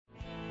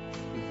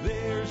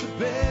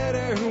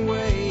better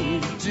way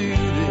to do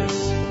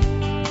this.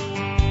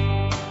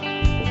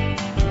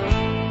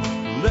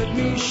 Let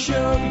me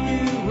show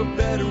you a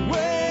better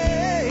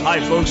way.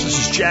 Hi, folks.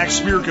 This is Jack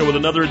Spirko with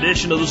another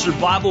edition of the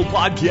Survival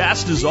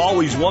Podcast. As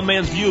always, one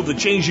man's view of the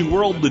changing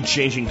world, the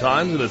changing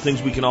times, and the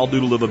things we can all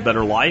do to live a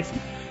better life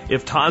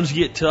if times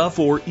get tough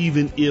or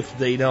even if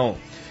they don't.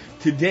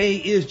 Today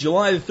is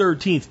July the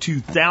 13th,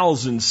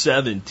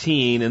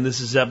 2017, and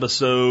this is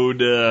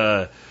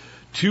episode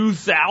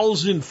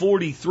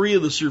 2043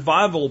 of the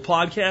Survival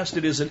Podcast.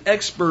 It is an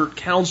expert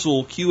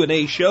council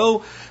Q&A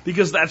show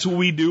because that's what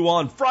we do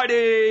on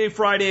Friday.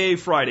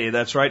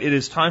 That's right. It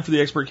is time for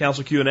the expert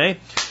council Q&A.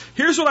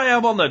 Here's what I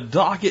have on the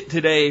docket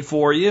today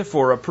for you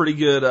for a pretty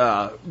good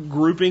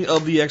grouping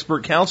of the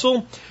expert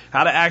council.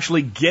 How to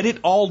actually get it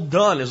all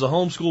done as a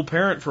homeschool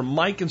parent from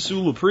Mike and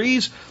Sue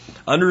Laprise.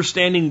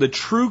 Understanding the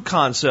true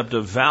concept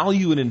of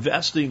value in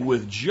investing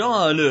with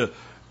John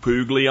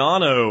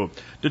Pugliano.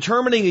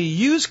 Determining a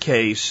use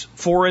case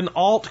for an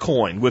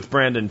altcoin with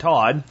Brandon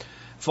Todd.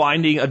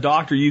 Finding a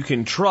doctor you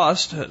can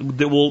trust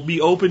that will be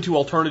open to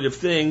alternative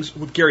things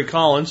with Gary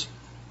Collins.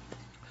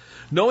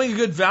 Knowing a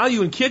good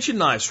value in kitchen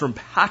knives from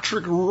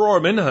Patrick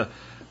Rohrman.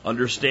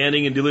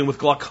 Understanding and dealing with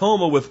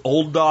glaucoma with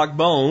Old Dog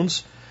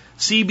Bones.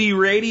 CB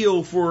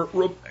radio for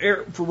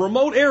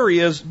remote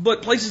areas,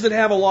 but places that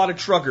have a lot of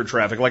trucker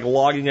traffic, like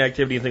logging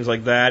activity and things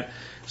like that.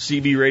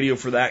 CB radio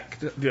for that,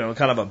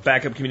 kind of a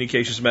backup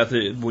communications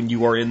method when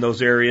you are in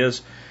those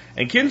areas.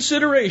 And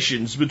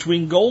considerations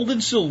between gold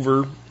and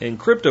silver and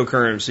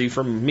cryptocurrency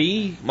from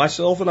me,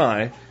 myself, and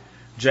I,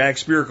 Jack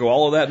Spirko.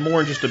 All of that and more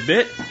in just a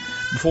bit.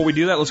 Before we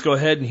do that, let's go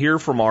ahead and hear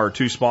from our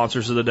two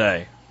sponsors of the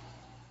day.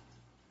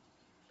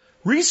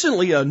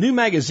 Recently, a new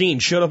magazine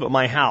showed up at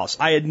my house.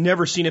 I had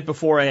never seen it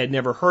before. I had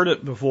never heard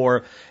it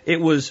before.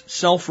 It was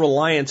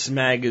Self-Reliance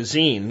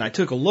Magazine. And I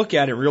took a look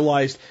at it and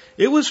realized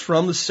it was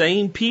from the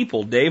same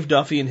people, Dave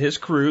Duffy and his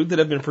crew, that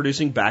have been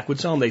producing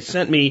Backwoods Home. They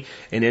sent me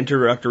an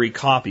introductory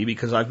copy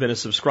because I've been a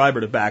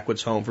subscriber to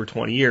Backwoods Home for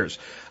 20 years.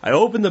 I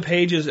opened the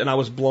pages and I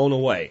was blown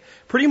away.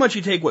 Pretty much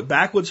you take what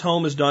Backwoods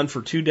Home has done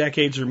for 2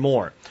 decades or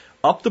more,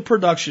 up the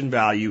production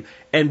value,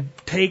 and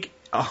take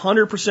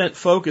 100%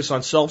 focus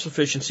on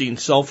self-sufficiency and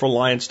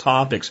self-reliance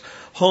topics,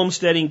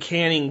 homesteading,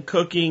 canning,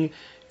 cooking,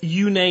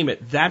 you name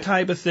it, that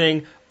type of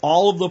thing,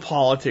 all of the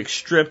politics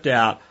stripped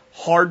out,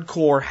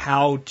 hardcore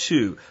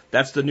how-to.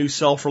 That's the new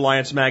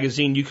Self-Reliance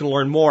magazine. You can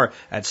learn more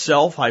at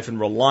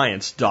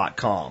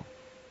self-reliance.com.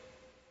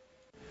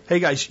 Hey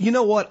guys, you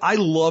know what? I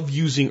love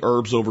using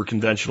herbs over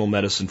conventional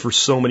medicine for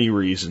so many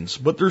reasons,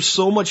 but there's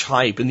so much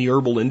hype in the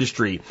herbal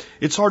industry,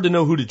 it's hard to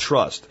know who to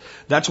trust.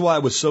 That's why I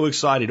was so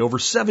excited over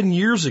 7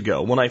 years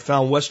ago when I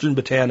found Western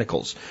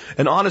Botanicals,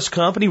 an honest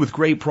company with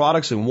great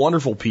products and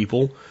wonderful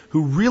people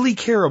who really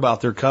care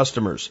about their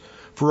customers.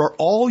 For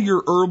all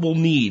your herbal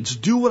needs,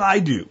 do what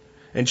I do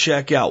and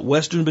check out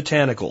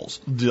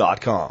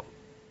westernbotanicals.com.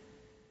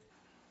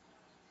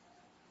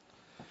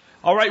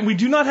 All right, we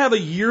do not have a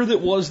year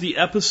that was the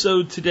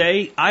episode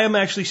today. I am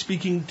actually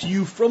speaking to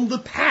you from the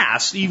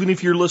past, even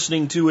if you're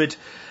listening to it,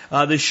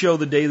 this show,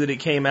 the day that it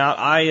came out.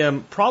 I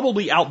am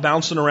probably out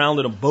bouncing around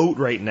in a boat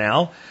right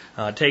now,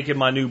 taking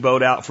my new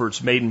boat out for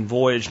its maiden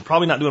voyage.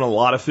 Probably not doing a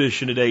lot of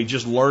fishing today,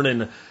 just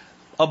learning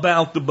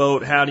about the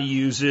boat, how to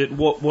use it,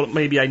 what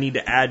maybe I need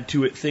to add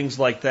to it, things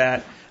like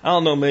that. I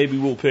don't know, maybe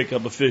we'll pick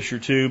up a fish or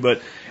two,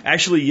 but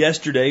actually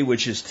yesterday,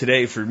 which is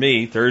today for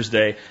me,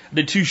 Thursday, I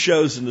did 2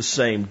 shows in the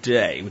same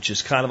day, which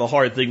is kind of a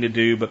hard thing to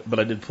do, but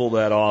I did pull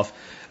that off.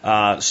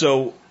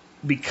 So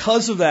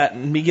because of that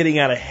and me getting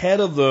out ahead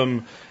of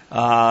them,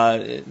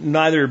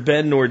 neither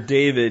Ben nor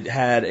David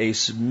had a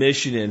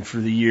submission in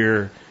for the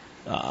year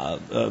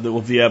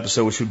of the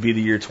episode, which would be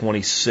the year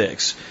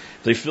 26.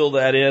 If they fill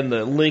that in,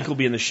 the link will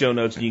be in the show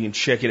notes and you can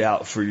check it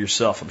out for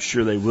yourself. I'm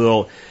sure they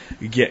will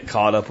get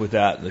caught up with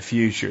that in the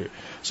future.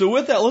 So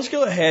with that, let's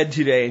go ahead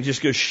today and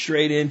just go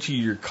straight into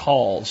your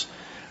calls.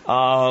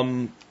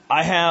 I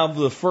have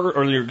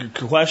your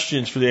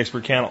questions for the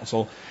expert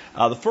council.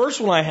 The first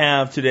one I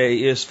have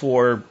today is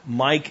for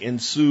Mike and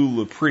Sue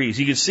Laprise.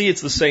 You can see it's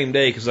the same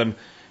day because I'm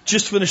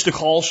just finished a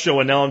call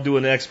show and now I'm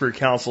doing an expert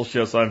council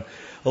show, so I'm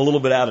a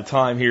little bit out of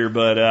time here,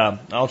 but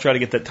I'll try to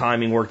get that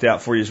timing worked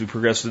out for you as we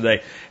progress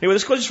today. Anyway,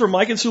 this question is for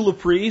Mike and Sue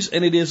Laprise,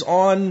 and it is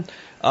on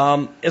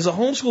as a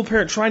homeschool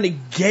parent trying to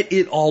get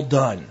it all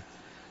done.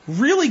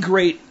 Really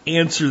great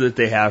answer that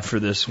they have for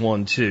this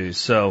one, too.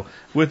 So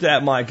with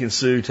that, Mike and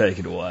Sue, take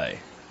it away.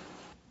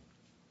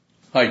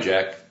 Hi,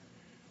 Jack.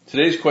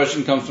 Today's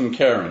question comes from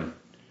Karen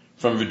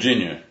from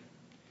Virginia.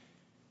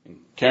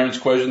 Karen's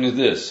question is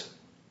this: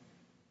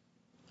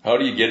 how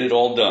do you get it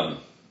all done?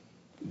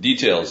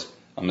 Details: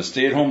 I'm a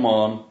stay-at-home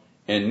mom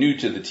and new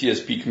to the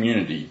TSP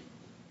community.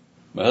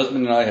 My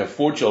husband and I have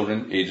 4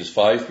 children, ages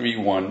 5, 3,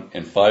 1,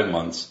 and 5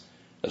 months,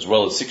 as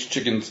well as 6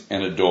 chickens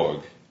and a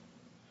dog.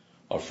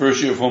 Our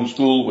first year of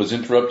homeschool was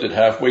interrupted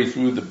halfway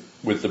through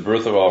with the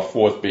birth of our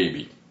 4th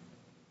baby.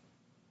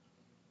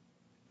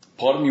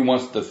 Part of me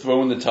wants to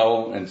throw in the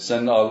towel and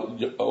send our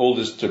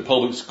oldest to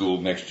public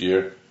school next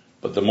year,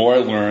 but the more I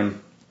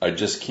learn, I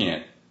just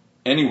can't.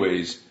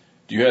 Anyways,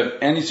 Do you have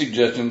any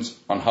suggestions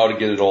on how to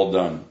get it all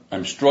done?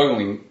 I'm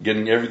struggling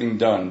getting everything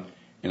done,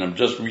 and I'm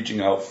just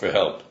reaching out for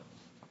help.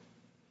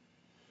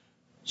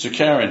 So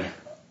Karen,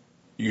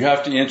 you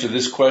have to answer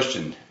this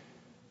question.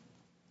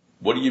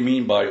 What do you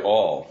mean by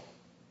all?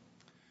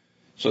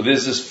 So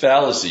there's this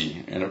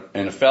fallacy,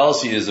 and a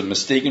fallacy is a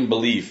mistaken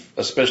belief,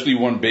 especially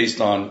one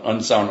based on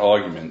unsound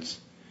arguments,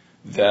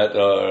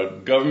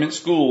 that government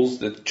schools,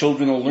 that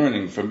children are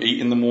learning from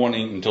 8 in the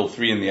morning until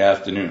 3 in the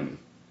afternoon.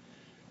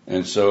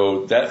 And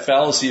so that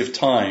fallacy of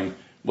time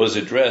was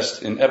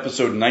addressed in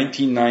episode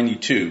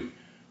 1992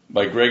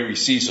 by Gregory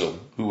Cecil,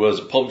 who was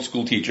a public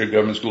school teacher,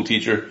 government school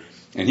teacher,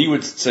 and he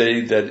would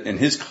say that in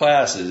his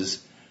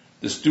classes,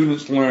 the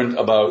students learned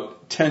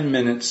about 10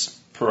 minutes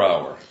per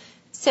hour.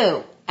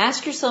 So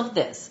ask yourself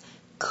this.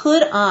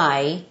 Could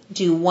I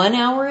do 1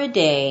 hour a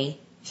day,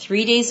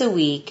 3 days a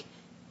week,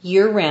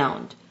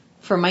 year-round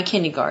for my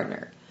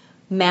kindergartner?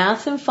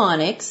 Math and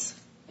phonics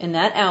in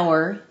that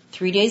hour,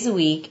 3 days a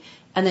week,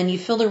 and then you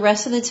fill the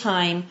rest of the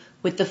time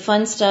with the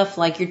fun stuff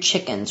like your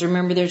chickens.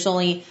 Remember, there's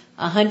only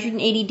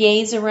 180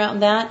 days around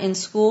that in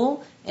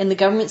school, in the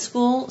government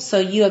school, so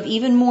you have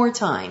even more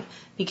time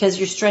because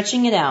you're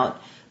stretching it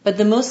out. But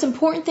the most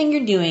important thing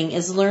you're doing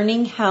is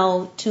learning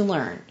how to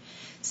learn.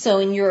 So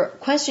in your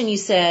question, you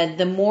said,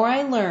 the more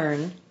I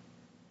learn,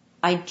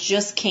 I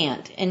just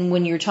can't. And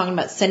when you're talking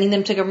about sending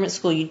them to government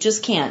school, you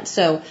just can't.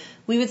 So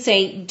we would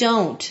say,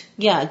 don't.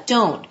 Yeah,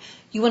 don't.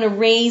 You want to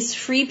raise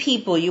free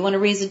people. You want to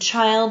raise a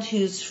child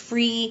who's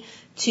free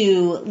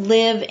to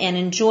live and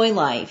enjoy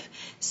life.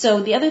 So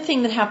the other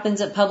thing that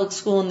happens at public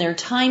school in their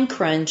time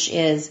crunch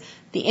is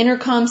the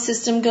intercom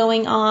system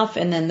going off,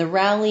 and then the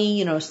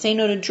rally, say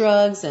no to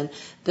drugs, and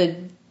the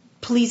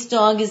police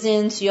dog is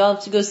in, so you all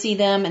have to go see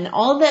them, and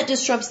all of that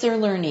disrupts their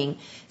learning.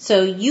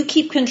 So you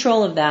keep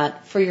control of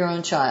that for your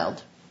own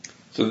child.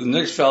 So the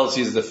next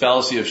fallacy is the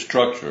fallacy of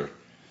structure.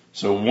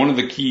 So one of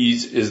the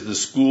keys is the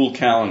school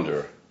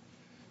calendar.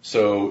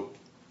 So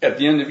at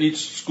the end of each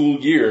school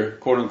year,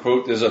 quote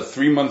unquote, there's a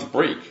 3-month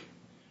break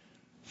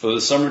for the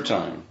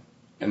summertime.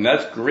 And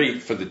that's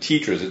great for the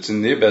teachers. It's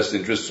in their best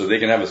interest so they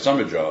can have a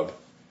summer job.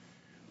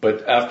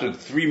 But after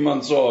 3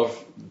 months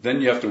off, then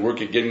you have to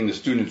work at getting the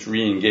students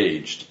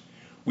re-engaged.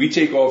 We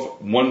take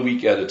off 1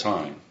 week at a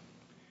time.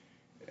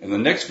 And the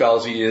next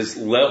fallacy is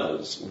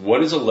levels.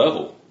 What is a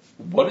level?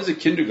 What is a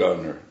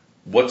kindergartner?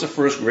 What's a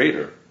first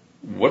grader?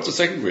 What's a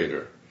second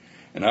grader?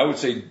 And I would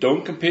say,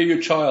 don't compare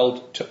your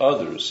child to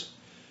others.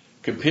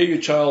 Compare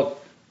your child,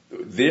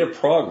 their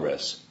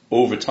progress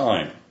over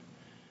time.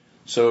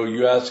 So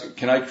you ask,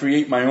 can I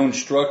create my own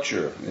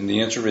structure? And the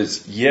answer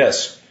is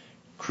yes,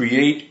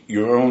 create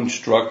your own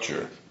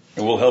structure.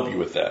 And we'll help you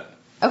with that.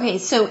 Okay,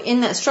 so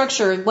in that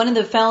structure, one of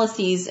the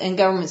fallacies in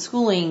government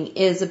schooling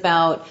is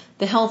about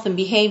the health and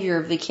behavior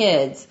of the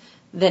kids,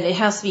 that it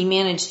has to be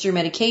managed through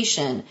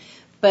medication.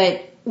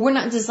 But we're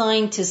not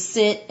designed to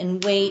sit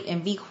and wait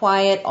and be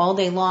quiet all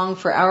day long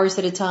for hours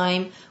at a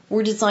time.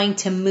 We're designed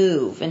to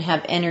move and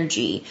have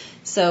energy.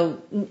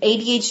 So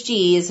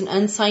ADHD is an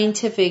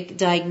unscientific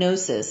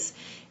diagnosis,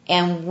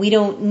 and we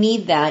don't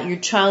need that. Your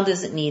child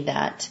doesn't need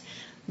that.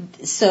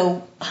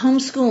 So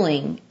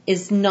homeschooling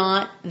is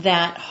not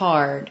that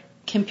hard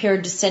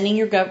compared to sending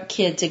your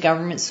kid to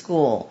government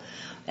school.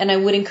 And I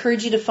would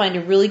encourage you to find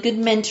a really good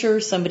mentor,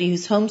 somebody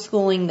who's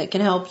homeschooling that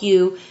can help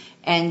you,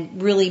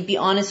 and really be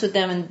honest with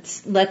them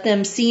and let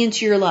them see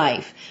into your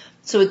life.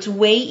 So it's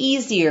way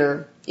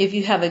easier if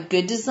you have a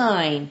good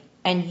design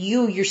and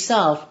you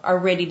yourself are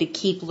ready to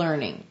keep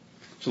learning.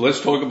 So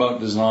let's talk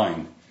about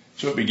design.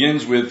 So it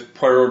begins with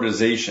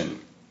prioritization.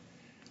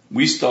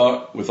 We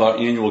start with our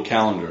annual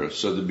calendar.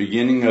 So the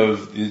beginning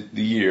of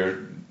the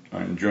year,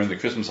 during the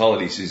Christmas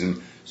holiday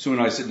season, Sue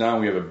and I sit down,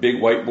 we have a big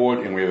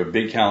whiteboard and we have a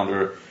big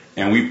calendar,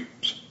 and we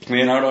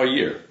plan out our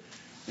year.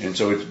 And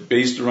so it's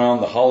based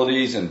around the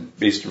holidays and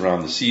based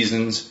around the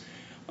seasons.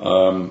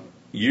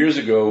 Years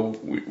ago,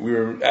 we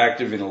were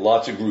active in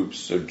lots of groups,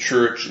 so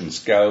church and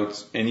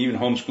scouts and even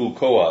homeschool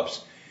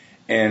co-ops.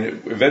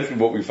 And eventually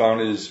what we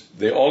found is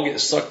they all get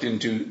sucked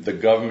into the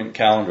government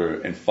calendar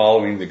and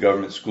following the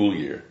government school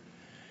year.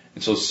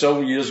 And so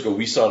several years ago,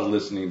 we started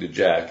listening to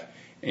Jack.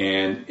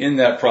 And in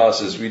that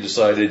process, we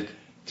decided,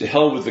 to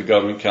hell with the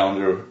government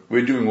calendar,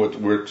 we're doing what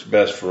works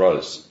best for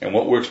us. And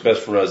what works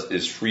best for us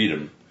is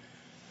freedom.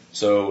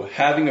 So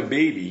having a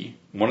baby,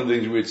 one of the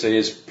things we would say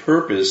is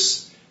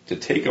purpose to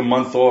take a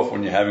month off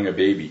when you're having a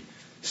baby.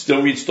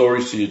 Still read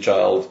stories to your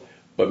child,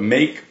 but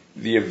make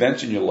the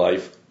events in your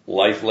life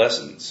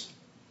lessons.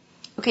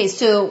 Okay,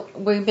 so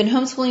we've been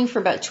homeschooling for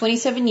about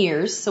 27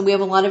 years, so we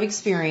have a lot of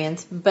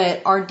experience,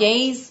 but our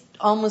days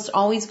almost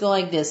always go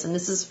like this, and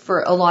this is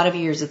for a lot of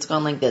years it's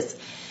gone like this.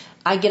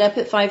 I get up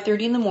at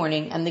 5:30 in the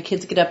morning, and the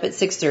kids get up at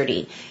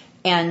 6:30.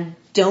 And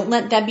don't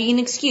let that be an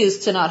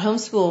excuse to not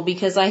homeschool,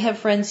 because I have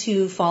friends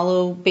who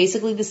follow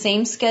basically the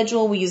same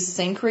schedule. We use the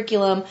same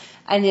curriculum,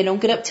 and they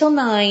don't get up till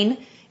 9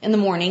 in the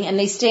morning, and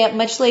they stay up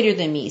much later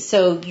than me.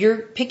 So you're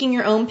picking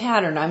your own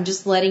pattern. I'm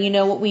just letting you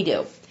know what we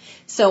do.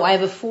 So I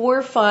have a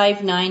 4,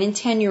 5, 9, and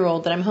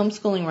 10-year-old that I'm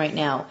homeschooling right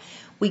now.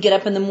 We get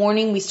up in the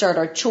morning, we start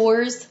our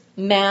chores,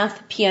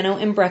 math, piano,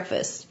 and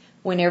breakfast.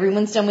 When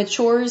everyone's done with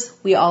chores,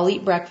 we all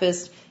eat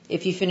breakfast.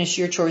 If you finish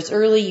your chores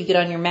early, you get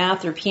on your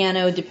math or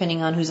piano,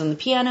 depending on who's on the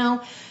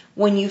piano.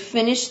 When you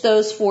finish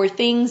those 4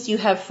 things, you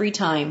have free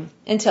time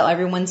until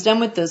everyone's done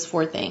with those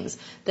 4 things.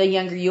 The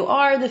younger you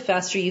are, the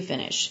faster you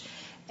finish.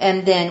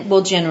 And then,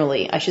 well,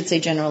 generally.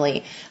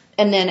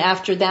 And then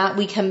after that,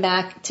 we come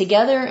back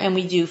together and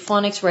we do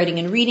phonics, writing,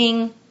 and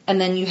reading. And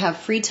then you have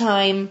free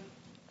time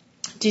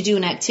to do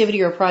an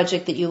activity or a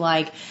project that you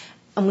like.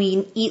 And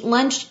we eat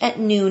lunch at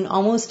noon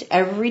almost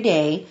every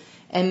day.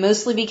 And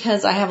mostly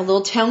because I have a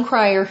little town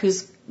crier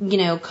who's,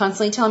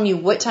 constantly telling me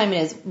what time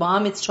it is.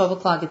 Mom, it's 12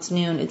 o'clock, it's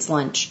noon, it's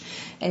lunch.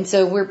 And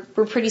so we're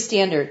pretty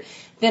standard.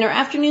 Then our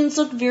afternoons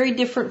look very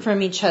different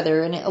from each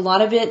other. And a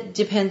lot of it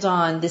depends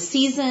on the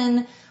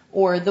season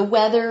or the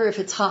weather. If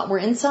it's hot, we're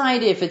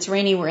inside. If it's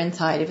rainy, we're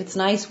inside. If it's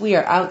nice, we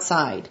are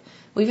outside.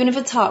 Even if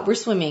it's hot, we're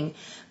swimming.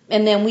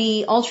 And then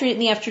we alternate in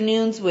the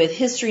afternoons with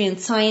history and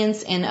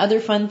science and other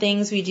fun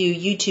things. We do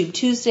YouTube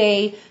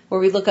Tuesday,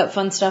 where we look up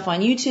fun stuff on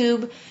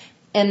YouTube.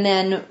 And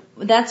then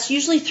that's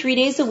usually 3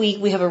 days a week.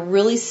 We have a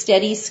really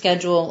steady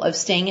schedule of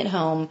staying at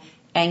home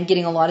and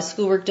getting a lot of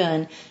schoolwork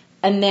done.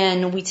 And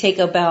then we take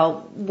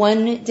about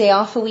 1 day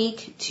off a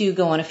week to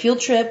go on a field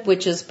trip,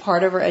 which is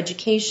part of our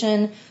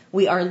education.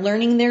 We are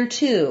learning there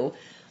too.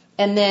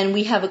 And then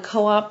we have a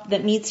co-op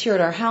that meets here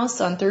at our house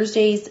on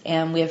Thursdays,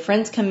 and we have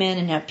friends come in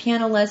and have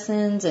piano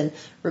lessons and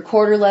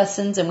recorder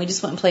lessons, and we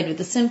just went and played with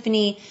the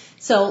symphony.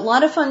 So a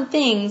lot of fun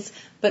things,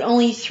 but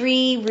only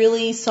 3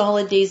 really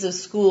solid days of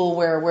school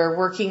where we're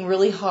working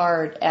really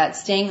hard at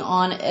staying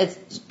on a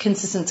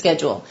consistent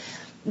schedule.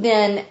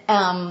 Then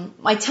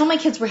I tell my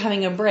kids we're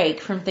having a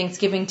break from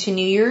Thanksgiving to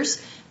New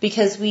Year's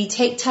because we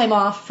take time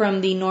off from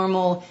the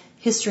normal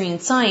history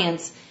and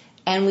science,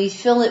 and we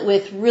fill it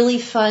with really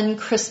fun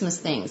Christmas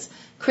things,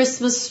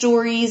 Christmas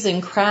stories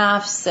and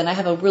crafts. And I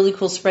have a really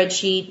cool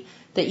spreadsheet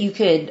that you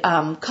could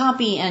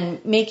copy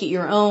and make it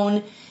your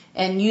own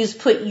and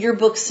put your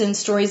books and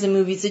stories and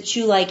movies that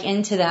you like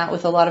into that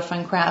with a lot of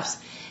fun crafts.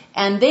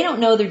 And they don't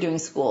know they're doing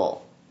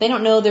school. They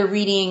don't know they're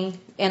reading,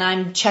 and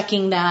I'm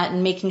checking that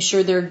and making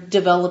sure they're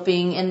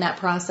developing in that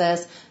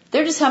process.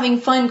 They're just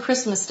having fun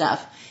Christmas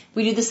stuff.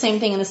 We do the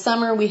same thing in the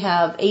summer. We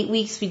have 8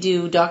 weeks. We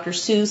do Dr.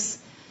 Seuss.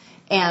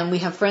 And we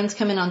have friends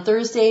come in on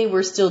Thursday.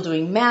 We're still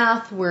doing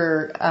math.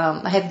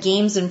 I have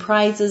games and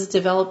prizes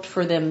developed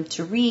for them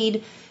to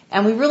read.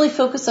 And we really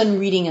focus on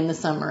reading in the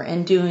summer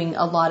and doing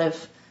a lot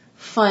of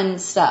fun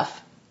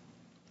stuff.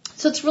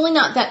 So it's really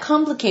not that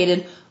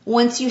complicated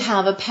once you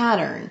have a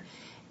pattern.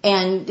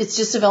 And it's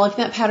just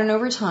developing that pattern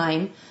over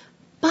time.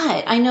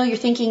 But I know you're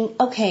thinking,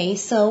 okay,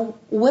 so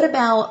what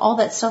about all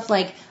that stuff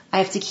like I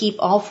have to keep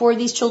all 4 of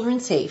these children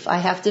safe. I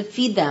have to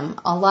feed them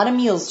a lot of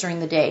meals during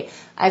the day.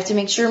 I have to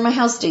make sure my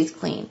house stays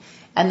clean.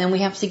 And then we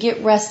have to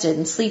get rested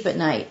and sleep at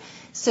night.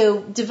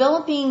 So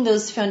developing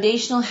those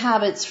foundational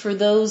habits for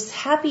those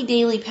happy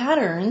daily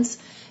patterns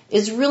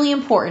is really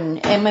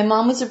important. And my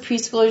mom was a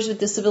preschoolers with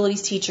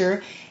disabilities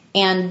teacher.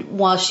 And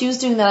while she was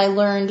doing that, I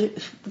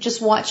learned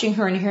just watching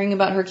her and hearing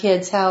about her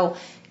kids how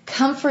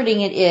comforting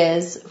it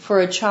is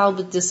for a child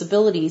with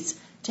disabilities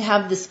to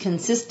have this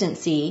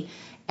consistency.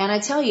 And I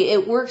tell you,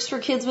 it works for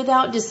kids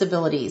without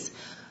disabilities.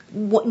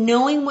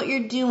 Knowing what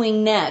you're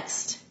doing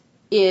next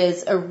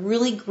is a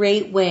really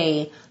great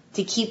way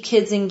to keep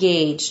kids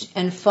engaged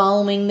and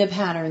following the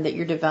pattern that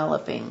you're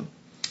developing.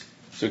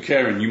 So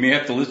Karen, you may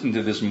have to listen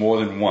to this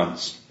more than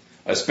once.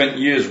 I spent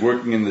years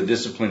working in the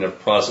discipline of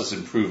process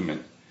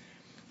improvement.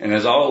 And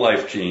as our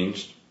life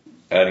changed,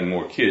 adding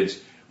more kids,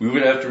 we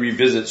would have to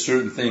revisit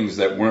certain things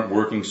that weren't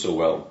working so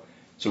well.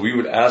 So we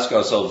would ask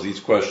ourselves these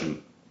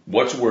questions.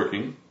 What's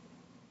working?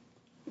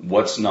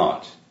 What's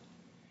not?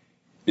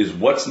 Is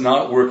what's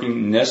not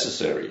working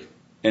necessary?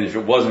 And if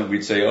it wasn't,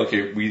 we'd say,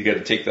 okay, we got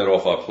to take that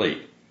off our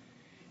plate.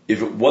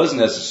 If it was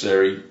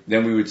necessary,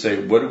 then we would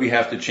say, what do we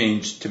have to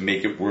change to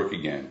make it work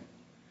again?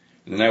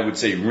 And then I would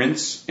say,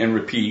 rinse and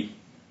repeat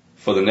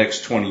for the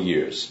next 20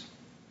 years.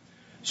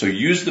 So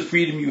use the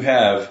freedom you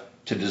have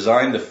to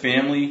design the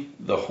family,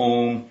 the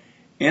home,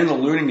 and the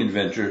learning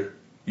adventure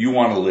you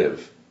want to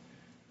live.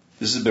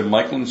 This has been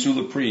Michael and Sue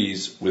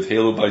Laprise with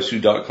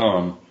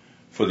HaloBySue.com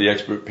for the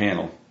expert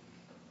panel.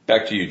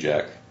 Back to you,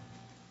 Jack.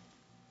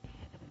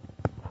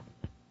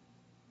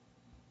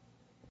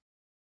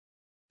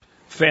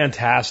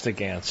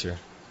 Fantastic answer.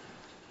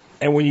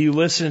 And when you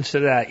listen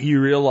to that,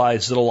 you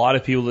realize that a lot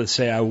of people that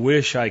say, I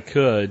wish I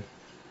could,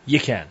 you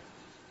can.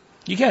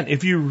 You can,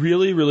 if you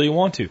really, really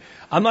want to.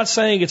 I'm not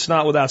saying it's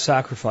not without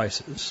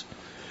sacrifices.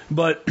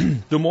 But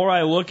the more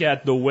I look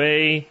at the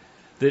way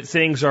that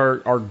things are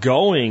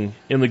going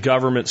in the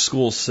government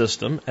school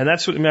system, and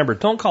that's what, remember,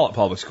 don't call it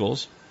public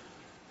schools.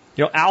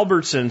 You know,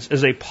 Albertsons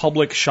is a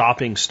public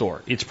shopping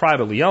store. It's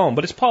privately owned,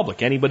 but it's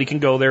public. Anybody can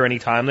go there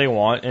anytime they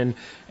want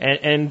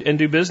and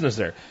do business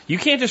there. You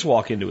can't just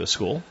walk into a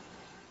school.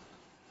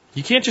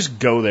 You can't just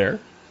go there.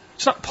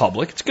 It's not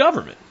public, it's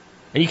government.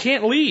 And you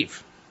can't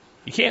leave.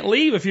 You can't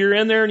leave if you're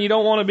in there and you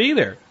don't want to be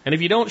there. And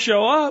if you don't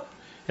show up,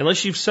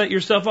 unless you've set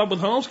yourself up with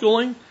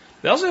homeschooling,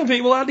 They'll send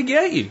people out to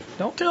get you.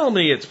 Don't tell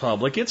me it's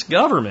public. It's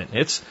government.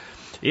 It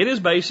is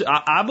basic.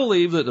 I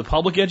believe that the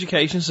public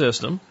education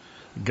system,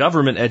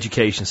 government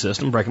education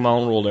system, breaking my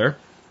own rule there,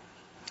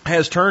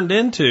 has turned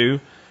into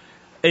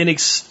an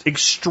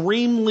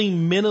extremely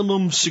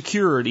minimum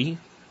security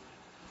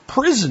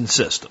prison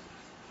system.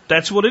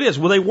 That's what it is,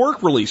 with a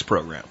work release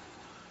program.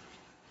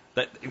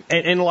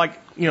 And like,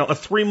 you know, a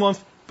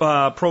 3-month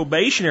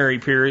probationary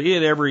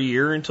period every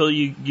year until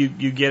you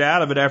get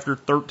out of it after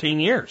 13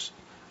 years.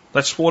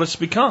 That's what it's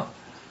become.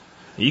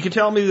 You can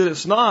tell me that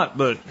it's not,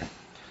 but,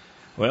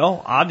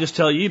 well, I'll just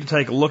tell you to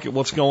take a look at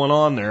what's going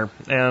on there.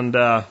 And,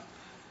 man,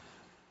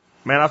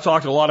 I've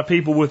talked to a lot of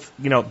people with,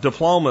 you know,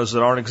 diplomas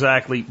that aren't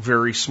exactly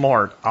very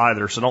smart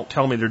either, so don't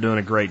tell me they're doing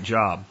a great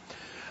job.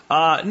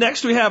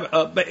 Next we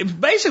have,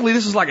 basically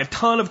this is like a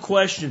ton of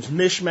questions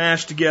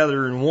mishmashed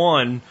together in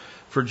one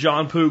for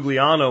John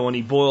Pugliano, and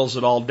he boils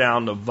it all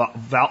down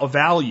to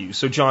value.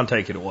 So John,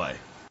 take it away.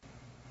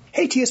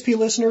 Hey, TSP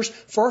listeners,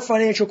 for our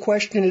financial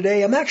question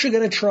today, I'm actually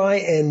going to try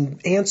and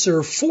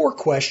answer 4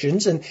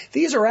 questions, and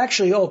these are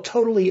actually all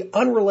totally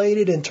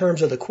unrelated in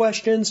terms of the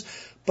questions,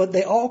 but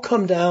they all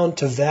come down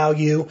to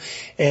value.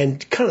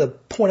 And kind of the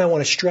point I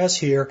want to stress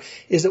here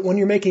is that when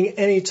you're making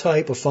any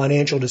type of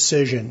financial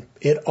decision,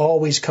 it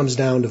always comes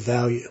down to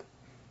value.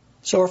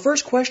 So our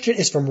first question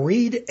is from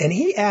Reed, and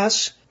he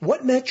asks,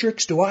 what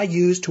metrics do I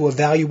use to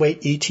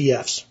evaluate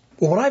ETFs?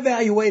 Well, when I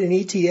evaluate an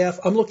ETF,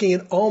 I'm looking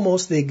at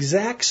almost the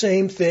exact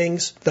same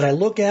things that I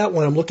look at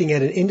when I'm looking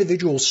at an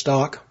individual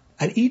stock.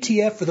 An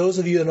ETF, for those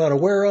of you that are not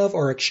aware of,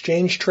 are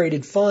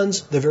exchange-traded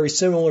funds. They're very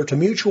similar to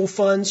mutual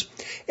funds.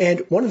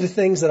 And one of the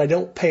things that I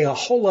don't pay a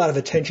whole lot of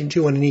attention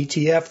to on an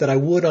ETF that I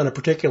would on a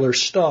particular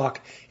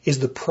stock is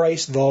the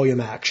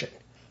price-volume action.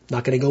 I'm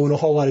not going to go into a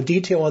whole lot of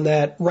detail on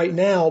that right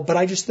now, but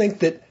I just think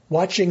that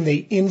watching the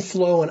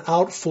inflow and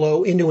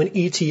outflow into an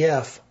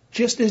ETF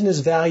just isn't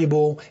as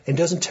valuable and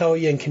doesn't tell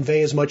you and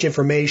convey as much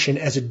information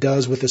as it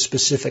does with a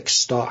specific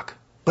stock.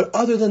 But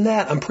other than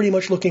that, I'm pretty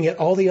much looking at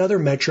all the other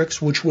metrics,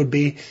 which would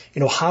be,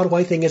 how do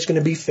I think it's going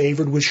to be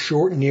favored with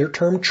short and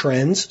near-term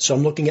trends? So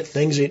I'm looking at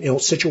things,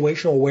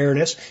 situational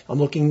awareness. I'm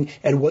looking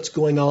at what's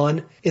going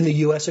on in the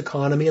U.S.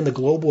 economy and the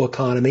global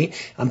economy.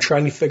 I'm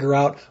trying to figure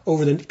out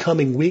over the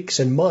coming weeks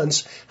and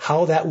months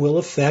how that will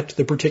affect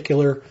the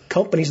particular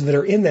companies that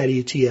are in that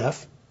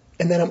ETF.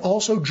 And then I'm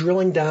also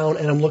drilling down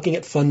and I'm looking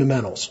at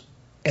fundamentals.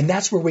 And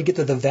that's where we get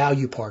to the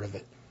value part of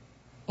it.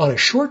 On a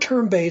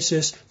short-term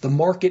basis, the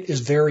market is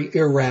very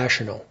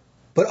irrational.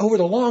 But over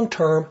the long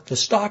term, the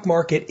stock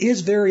market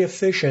is very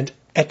efficient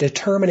at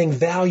determining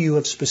value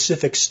of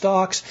specific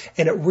stocks,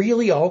 and it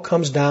really all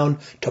comes down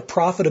to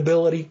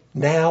profitability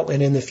now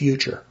and in the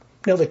future.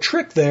 Now, the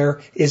trick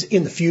there is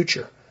in the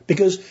future,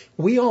 because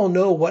we all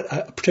know what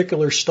a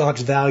particular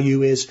stock's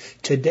value is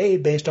today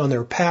based on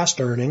their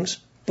past earnings.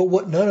 But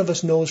what none of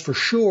us knows for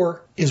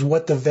sure is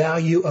what the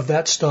value of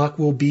that stock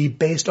will be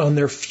based on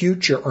their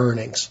future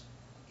earnings.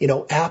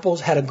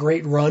 Apple's had a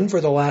great run for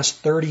the last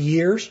 30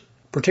 years,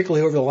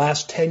 particularly over the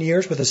last 10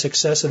 years with the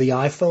success of the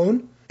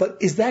iPhone. But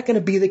is that going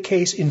to be the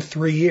case in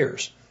 3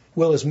 years?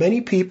 Will as many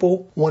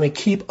people want to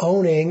keep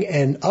owning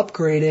and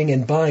upgrading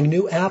and buying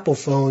new Apple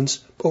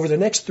phones over the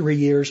next 3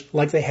 years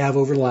like they have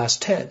over the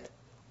last 10?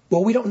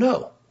 Well, we don't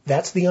know.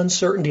 That's the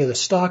uncertainty of the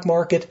stock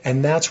market,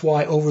 and that's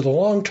why over the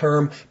long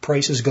term,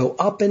 prices go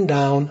up and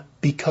down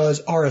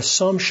because our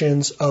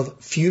assumptions of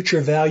future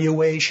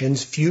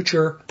valuations,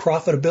 future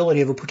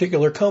profitability of a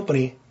particular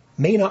company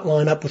may not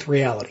line up with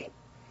reality.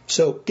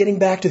 So getting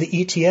back to the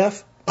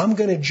ETF, I'm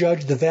going to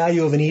judge the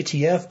value of an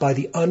ETF by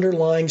the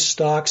underlying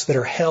stocks that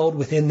are held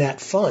within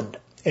that fund.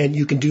 And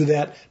you can do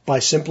that by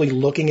simply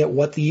looking at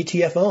what the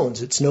ETF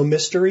owns. It's no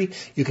mystery.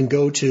 You can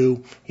go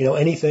to,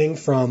 anything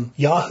from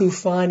Yahoo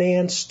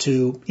Finance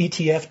to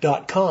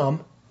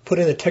ETF.com, put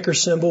in the ticker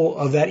symbol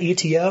of that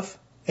ETF,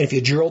 and if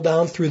you drill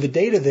down through the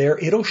data there,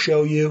 it'll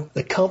show you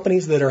the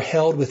companies that are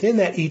held within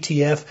that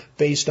ETF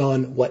based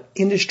on what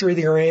industry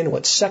they're in,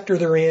 what sector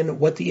they're in,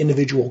 what the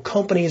individual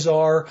companies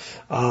are,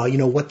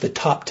 what the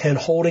top 10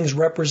 holdings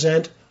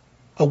represent.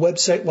 A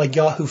website like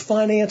Yahoo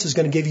Finance is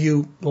going to give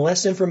you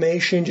less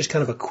information, just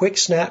kind of a quick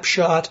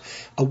snapshot.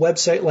 A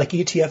website like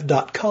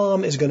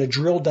ETF.com is going to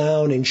drill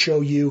down and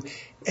show you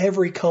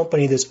every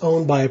company that's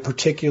owned by a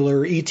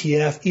particular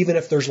ETF, even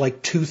if there's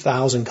like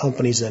 2,000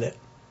 companies in it.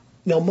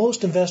 Now,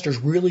 most investors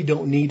really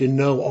don't need to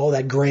know all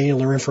that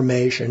granular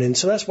information, and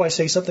so that's why I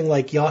say something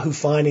like Yahoo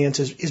Finance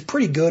is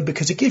pretty good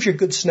because it gives you a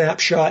good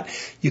snapshot.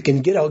 You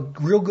can get a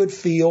real good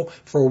feel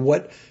for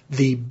what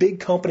the big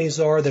companies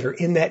are that are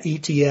in that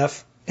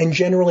ETF. And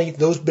generally,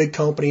 those big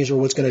companies are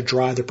what's going to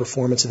drive the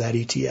performance of that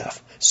ETF.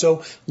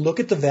 So look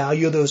at the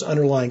value of those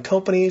underlying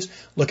companies.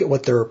 Look at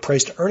what their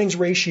price-to-earnings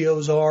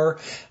ratios are.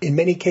 In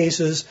many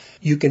cases,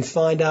 you can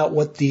find out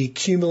what the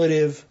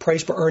cumulative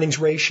price-per-earnings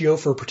ratio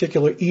for a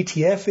particular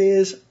ETF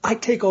is. I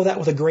take all that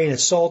with a grain of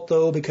salt,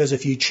 though, because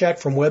if you check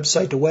from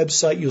website to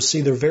website, you'll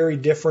see they're very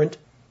different.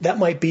 That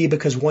might be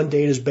because one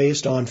date is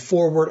based on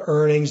forward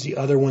earnings, the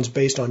other one's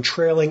based on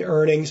trailing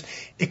earnings.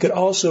 It could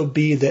also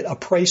be that a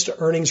price to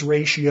earnings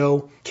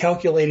ratio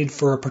calculated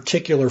for a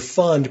particular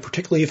fund,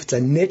 particularly if it's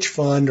a niche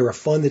fund or a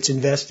fund that's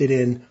invested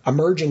in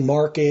emerging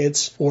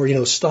markets or,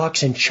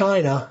 stocks in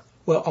China.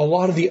 Well, a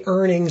lot of the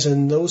earnings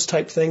and those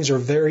type things are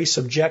very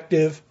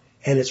subjective,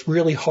 and it's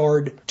really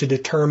hard to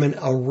determine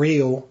a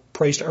real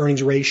price to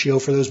earnings ratio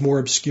for those more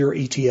obscure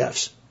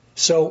ETFs.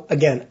 So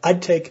again,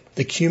 I'd take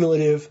the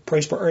cumulative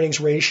price per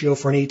earnings ratio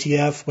for an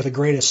ETF with a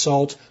grain of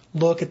salt.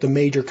 Look at the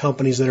major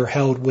companies that are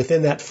held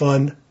within that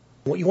fund.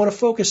 What you want to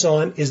focus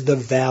on is the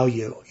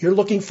value. You're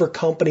looking for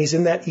companies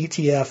in that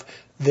ETF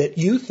that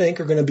you think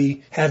are going to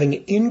be having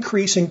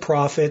increasing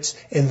profits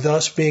and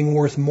thus being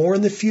worth more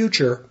in the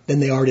future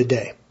than they are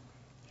today.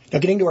 Now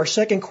getting to our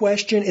second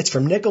question, it's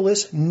from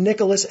Nicholas.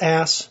 Nicholas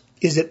asks,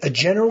 is it a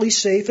generally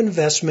safe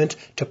investment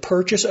to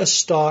purchase a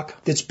stock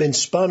that's been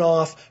spun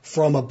off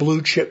from a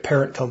blue chip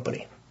parent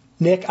company?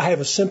 Nick, I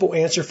have a simple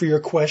answer for your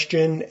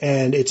question,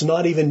 and it's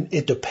not even,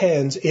 it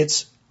depends,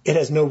 it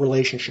has no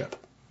relationship.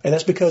 And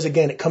that's because,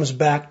 again, it comes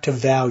back to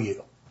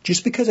value.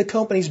 Just because a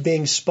company's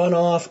being spun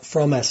off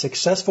from a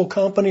successful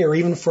company or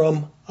even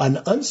from an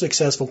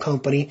unsuccessful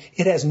company,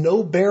 it has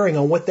no bearing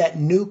on what that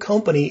new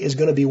company is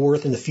going to be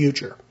worth in the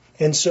future.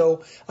 And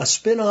so a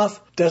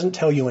spin-off doesn't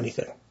tell you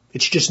anything.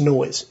 It's just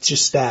noise. It's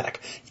just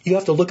static. You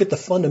have to look at the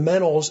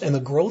fundamentals and the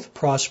growth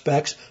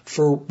prospects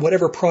for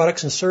whatever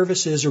products and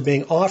services are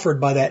being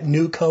offered by that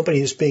new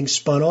company that's being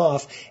spun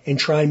off and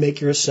try and make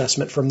your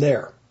assessment from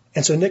there.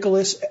 And so,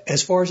 Nicholas,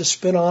 as far as a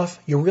spin-off,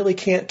 you really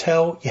can't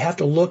tell. You have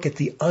to look at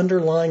the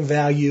underlying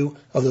value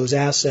of those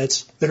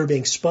assets that are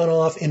being spun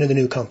off into the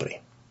new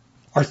company.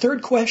 Our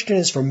third question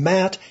is from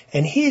Matt,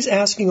 and he's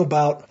asking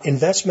about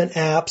investment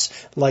apps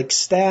like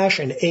Stash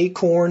and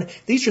Acorn.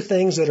 These are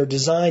things that are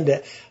designed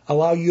to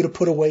allow you to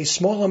put away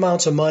small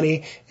amounts of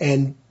money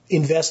and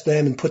invest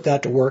them and put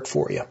that to work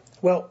for you.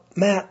 Well,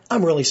 Matt,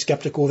 I'm really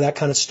skeptical of that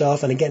kind of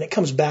stuff. And again, it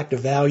comes back to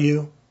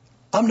value.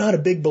 I'm not a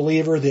big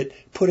believer that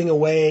putting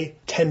away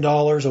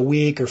 $10 a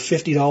week or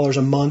 $50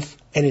 a month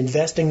and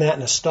investing that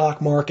in a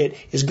stock market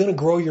is going to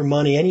grow your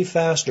money any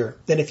faster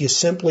than if you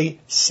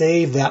simply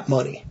save that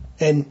money.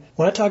 And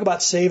when I talk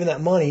about saving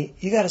that money,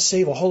 you got to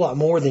save a whole lot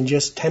more than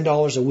just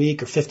 $10 a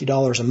week or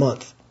 $50 a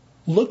month.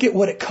 Look at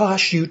what it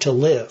costs you to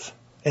live.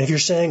 And if you're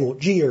saying, well,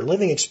 gee, your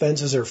living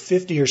expenses are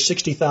 $50,000 or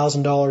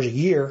 $60,000 a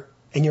year,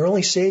 and you're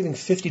only saving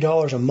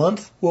 $50 a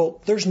month, well,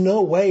 there's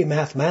no way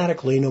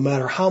mathematically, no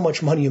matter how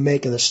much money you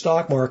make in the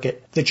stock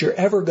market, that you're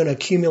ever going to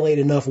accumulate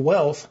enough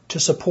wealth to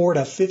support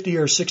a $50,000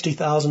 or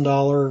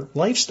 $60,000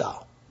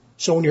 lifestyle.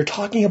 So when you're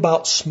talking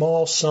about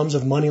small sums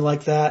of money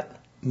like that,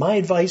 my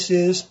advice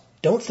is,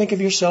 don't think of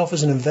yourself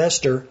as an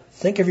investor.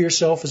 Think of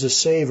yourself as a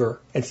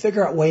saver and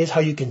figure out ways how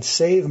you can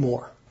save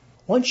more.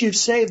 Once you've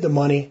saved the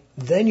money,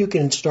 then you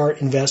can start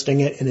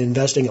investing it and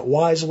investing it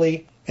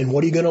wisely. And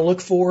what are you going to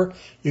look for?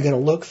 You're going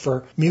to look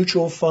for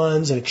mutual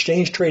funds and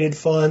exchange-traded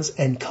funds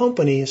and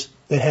companies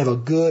that have a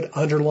good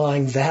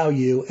underlying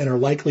value and are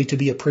likely to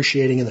be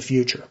appreciating in the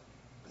future.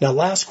 Now,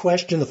 last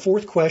question, the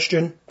fourth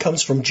question,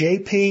 comes from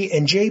JP,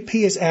 and JP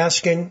is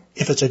asking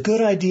if it's a good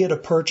idea to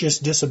purchase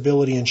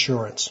disability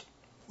insurance.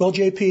 Well,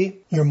 JP,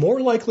 you're more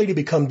likely to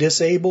become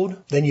disabled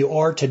than you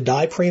are to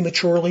die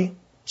prematurely.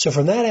 So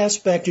from that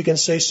aspect, you can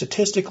say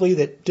statistically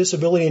that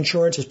disability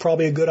insurance is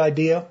probably a good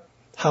idea.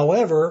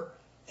 However,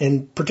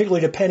 and particularly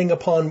depending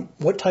upon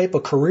what type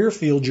of career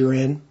field you're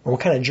in or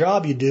what kind of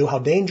job you do, how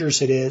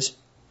dangerous it is,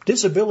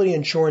 disability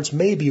insurance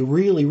may be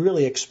really,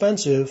 really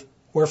expensive,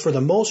 where for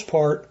the most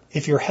part,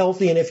 if you're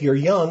healthy and if you're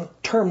young,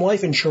 term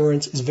life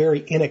insurance is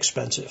very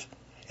inexpensive.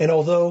 And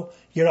although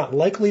you're not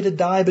likely to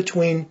die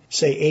between,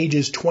 say,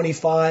 ages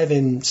 25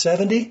 and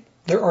 70,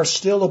 there are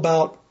still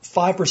about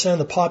 5% of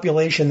the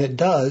population that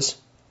does.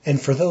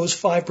 And for those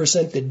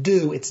 5% that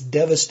do, it's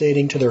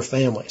devastating to their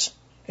families.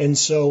 And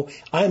so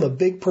I'm a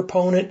big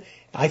proponent.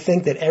 I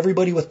think that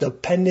everybody with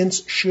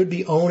dependents should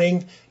be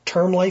owning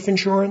term life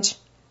insurance.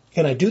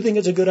 And I do think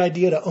it's a good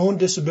idea to own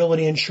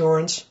disability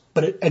insurance.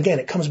 But again,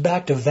 it comes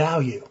back to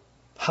value.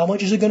 How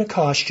much is it going to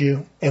cost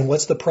you? And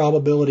what's the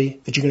probability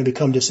that you're going to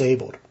become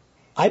disabled?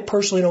 I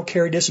personally don't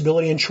carry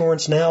disability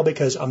insurance now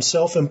because I'm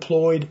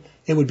self-employed.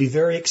 It would be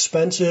very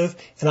expensive,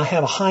 and I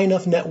have a high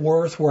enough net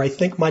worth where I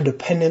think my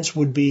dependents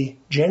would be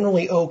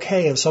generally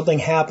okay if something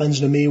happens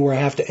to me where I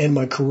have to end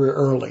my career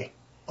early.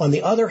 On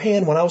the other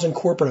hand, when I was in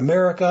corporate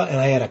America and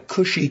I had a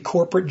cushy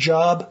corporate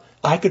job,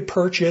 I could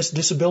purchase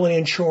disability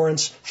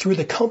insurance through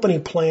the company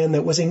plan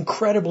that was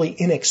incredibly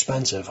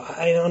inexpensive.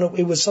 I don't know,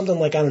 it was something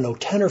like, $10 or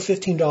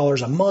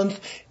 $15 a month,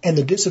 and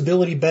the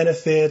disability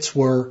benefits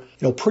were,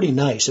 pretty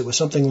nice. It was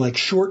something like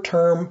short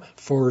term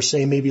for,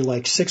 say, maybe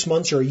like 6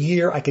 months or a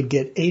year, I could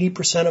get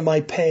 80% of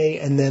my pay,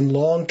 and then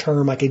long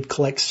term, I could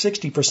collect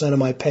 60% of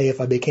my pay if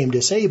I became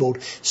disabled.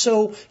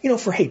 So,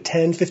 for, $10,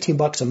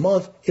 $15 a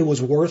month, it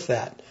was worth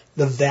that.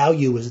 The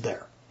value is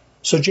there.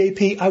 So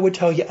JP, I would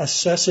tell you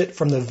assess it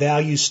from the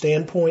value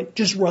standpoint.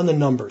 Just run the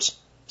numbers.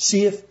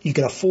 See if you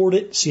can afford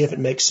it. See if it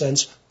makes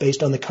sense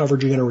based on the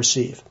coverage you're going to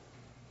receive.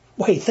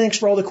 Well, hey, thanks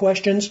for all the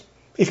questions.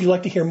 If you'd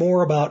like to hear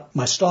more about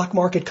my stock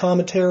market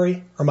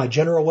commentary or my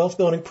general wealth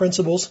building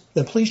principles,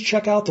 then please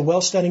check out the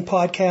Wealth Standing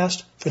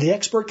Podcast. For the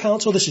Expert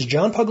Council, this is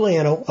John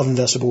Pugliano of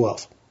Investable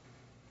Wealth.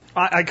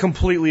 I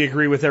completely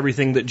agree with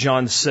everything that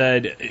John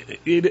said.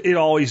 It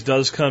always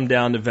does come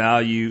down to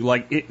value,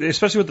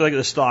 especially with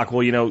the stock.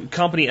 Well,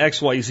 company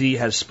XYZ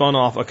has spun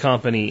off a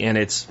company and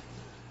it's,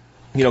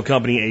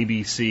 company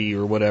ABC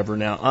or whatever.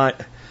 Now,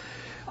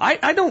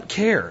 I don't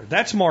care.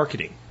 That's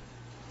marketing.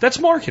 That's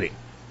marketing.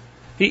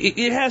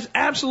 It has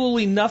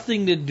absolutely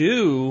nothing to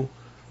do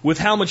with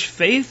how much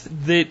faith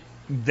that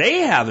they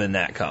have in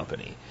that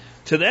company.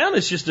 To them,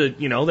 it's just they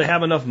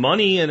have enough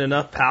money and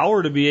enough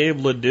power to be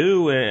able to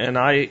do an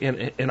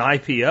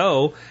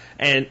IPO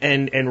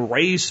and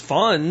raise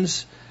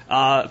funds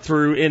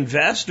through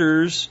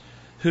investors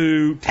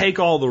who take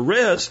all the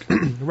risk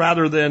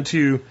rather than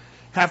to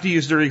have to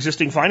use their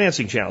existing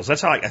financing channels.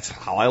 That's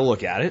how I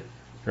look at it,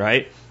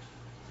 right?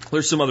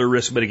 There's some other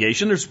risk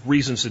mitigation. There's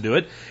reasons to do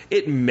it.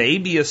 It may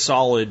be a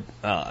solid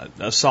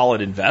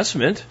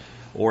investment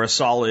or a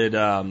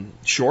solid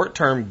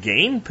short-term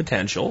gain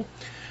potential.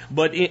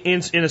 But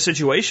in a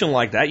situation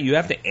like that, you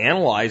have to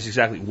analyze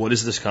exactly what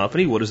is this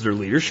company, what is their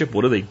leadership,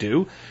 what do they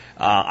do.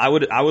 I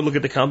would look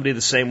at the company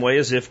the same way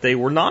as if they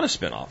were not a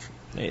spinoff.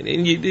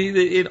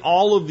 And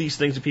all of these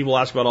things that people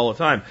ask about all the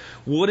time,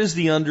 what is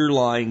the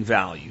underlying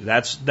value?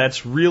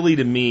 That's really,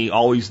 to me,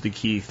 always the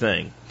key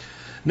thing.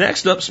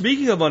 Next up,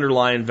 speaking of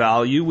underlying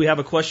value, we have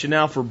a question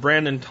now for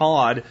Brandon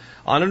Todd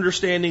on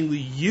understanding the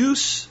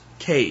use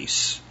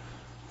case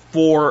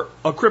for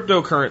a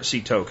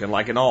cryptocurrency token,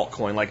 like an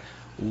altcoin.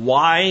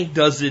 Why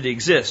does it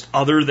exist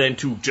other than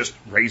to just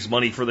raise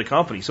money for the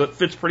company? So it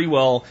fits pretty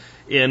well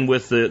in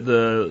with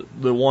the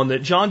one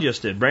that John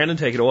just did. Brandon,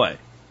 take it away.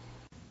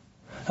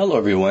 Hello,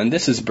 everyone.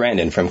 This is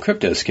Brandon from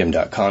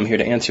CryptoSkim.com here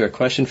to answer a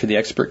question for the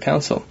Expert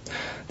Council.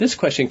 This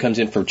question comes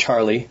in from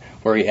Charlie,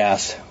 where he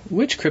asks,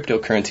 which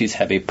cryptocurrencies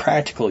have a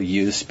practical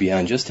use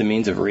beyond just a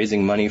means of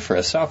raising money for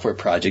a software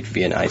project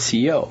via an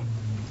ICO?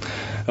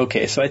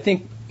 Okay, so I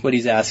think what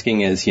he's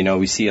asking is,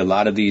 we see a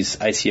lot of these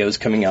ICOs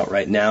coming out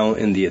right now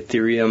in the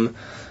Ethereum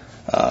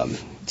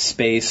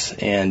space,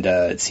 and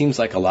it seems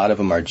like a lot of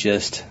them are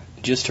just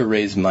to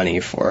raise money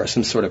for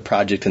some sort of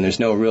project, and there's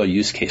no real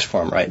use case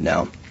for them right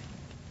now.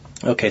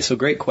 Okay, so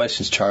great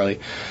questions,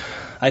 Charlie.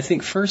 I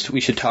think first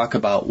we should talk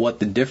about what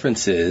the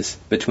difference is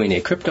between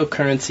a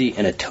cryptocurrency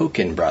and a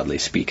token, broadly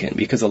speaking,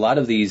 because a lot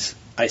of these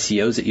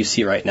ICOs that you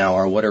see right now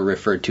are what are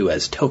referred to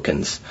as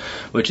tokens,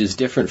 which is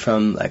different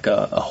from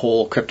a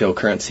whole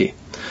cryptocurrency.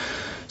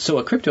 So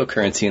a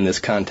cryptocurrency in this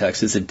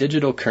context is a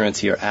digital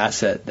currency or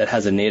asset that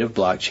has a native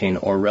blockchain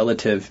or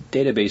relative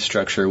database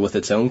structure with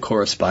its own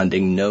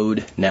corresponding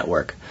node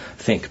network.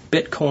 Think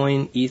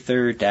Bitcoin,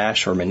 Ether,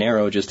 Dash, or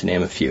Monero, just to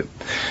name a few.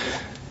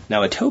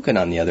 Now, a token,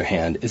 on the other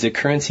hand, is a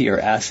currency or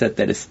asset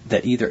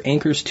that either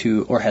anchors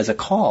to or has a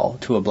call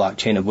to a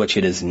blockchain of which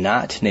it is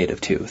not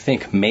native to.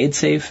 Think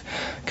MadeSafe,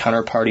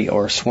 Counterparty,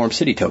 or Swarm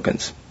City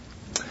tokens.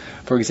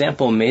 For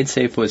example,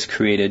 MadeSafe was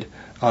created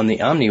on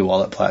the Omni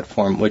Wallet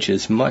platform, which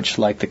is much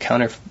like the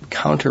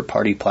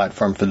Counterparty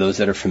platform for those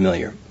that are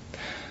familiar.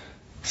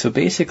 So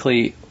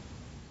basically,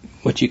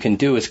 what you can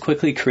do is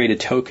quickly create a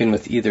token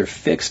with either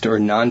fixed or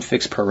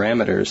non-fixed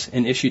parameters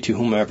and issue to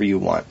whomever you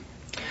want.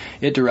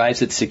 It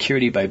derives its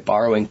security by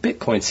borrowing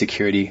Bitcoin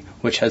security,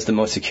 which has the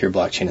most secure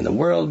blockchain in the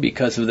world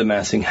because of the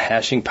massive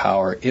hashing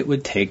power it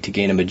would take to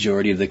gain a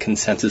majority of the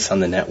consensus on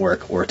the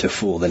network or to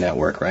fool the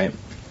network, right?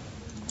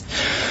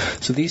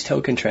 So these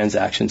token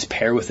transactions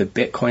pair with a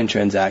Bitcoin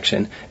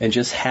transaction and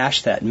just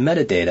hash that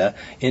metadata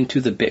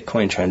into the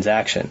Bitcoin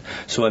transaction.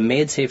 So a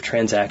MadeSafe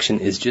transaction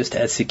is just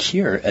as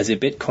secure as a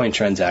Bitcoin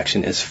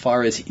transaction as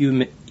far as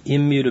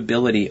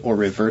immutability or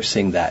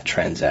reversing that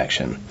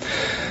transaction.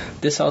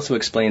 This also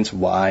explains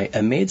why a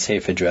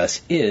MadeSafe address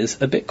is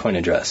a Bitcoin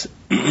address.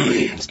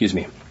 Excuse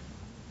me.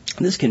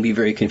 This can be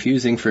very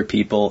confusing for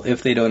people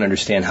if they don't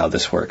understand how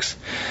this works.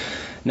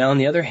 Now, on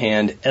the other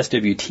hand,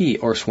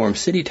 SWT, or Swarm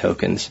City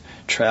tokens,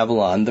 travel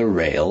on the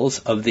rails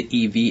of the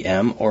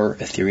EVM, or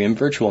Ethereum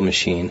Virtual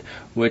Machine,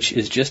 which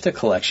is just a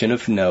collection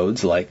of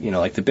nodes, like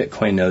the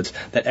Bitcoin nodes,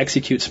 that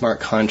execute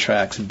smart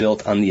contracts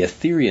built on the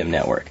Ethereum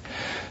network.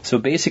 So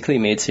basically,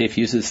 MadeSafe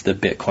uses the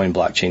Bitcoin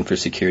blockchain for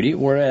security,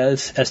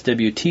 whereas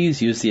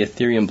SWTs use the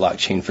Ethereum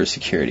blockchain for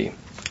security.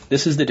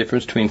 This is the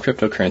difference between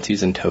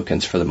cryptocurrencies and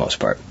tokens for the most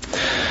part.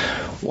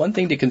 One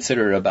thing to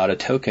consider about a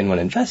token when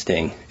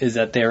investing is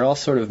that they are all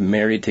sort of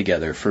married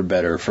together, for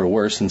better or for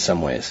worse in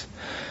some ways.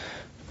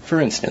 For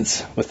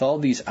instance, with all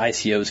these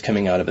ICOs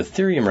coming out of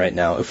Ethereum right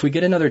now, if we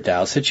get another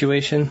DAO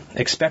situation,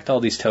 expect all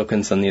these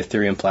tokens on the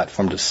Ethereum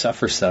platform to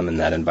suffer some in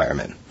that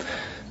environment.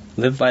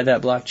 Live by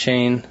that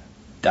blockchain,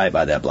 die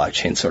by that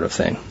blockchain sort of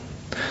thing.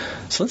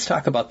 So let's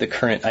talk about the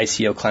current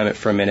ICO climate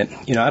for a minute.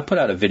 I put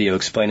out a video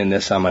explaining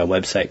this on my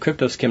website,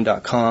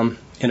 CryptoSkim.com,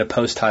 in a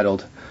post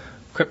titled,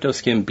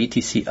 CryptoSkim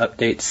BTC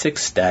Update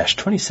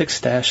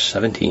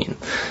 6-26-17.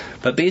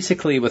 But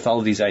basically, with all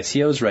of these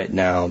ICOs right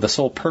now, the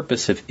sole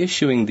purpose of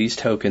issuing these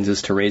tokens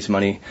is to raise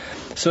money.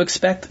 So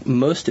expect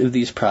most of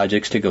these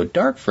projects to go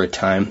dark for a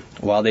time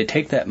while they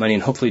take that money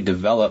and hopefully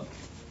develop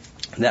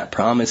that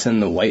promise in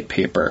the white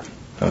paper.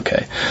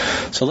 Okay,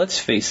 so let's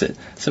face it,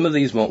 some of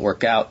these won't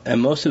work out, and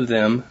most of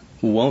them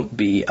won't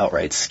be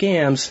outright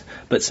scams,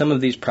 but some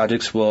of these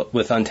projects will,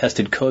 with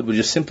untested code, will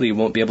just simply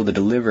won't be able to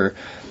deliver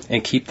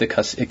and keep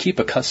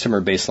a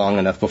customer base long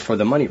enough before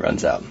the money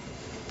runs out.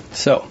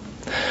 So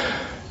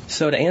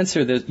to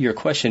answer your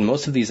question,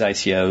 most of these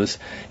ICOs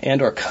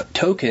and or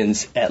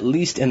tokens, at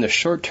least in the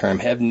short term,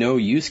 have no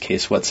use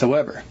case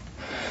whatsoever.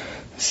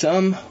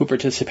 Some who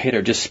participate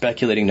are just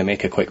speculating to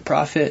make a quick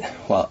profit,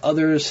 while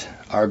others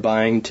are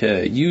buying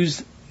to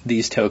use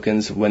these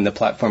tokens when the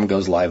platform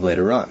goes live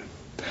later on.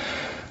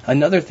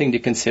 Another thing to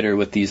consider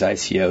with these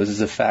ICOs is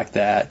the fact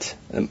that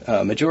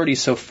the majority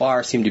so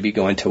far seem to be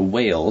going to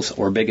whales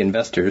or big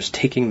investors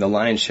taking the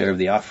lion's share of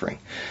the offering.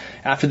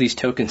 After these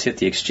tokens hit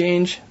the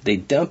exchange, they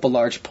dump a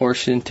large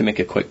portion to make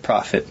a quick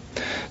profit.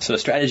 So a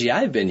strategy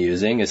I've been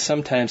using is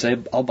sometimes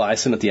I'll buy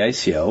some at the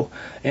ICO,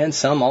 and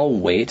some I'll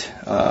wait,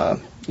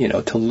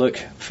 to look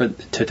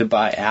to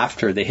buy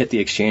after they hit the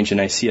exchange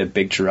and I see a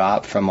big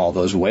drop from all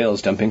those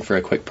whales dumping for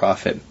a quick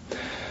profit.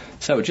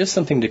 So just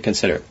something to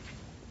consider.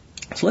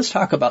 So let's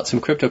talk about some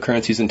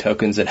cryptocurrencies and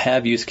tokens that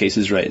have use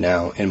cases right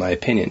now, in my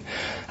opinion.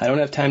 I don't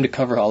have time to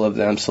cover all of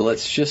them, so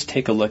let's just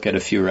take a look at a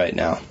few right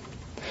now.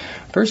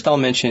 First, I'll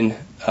mention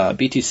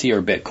BTC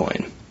or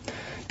Bitcoin.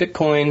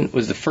 Bitcoin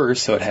was the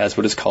first, so it has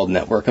what is called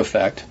network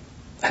effect.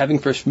 Having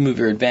first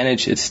mover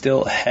advantage, it's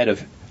still ahead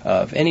of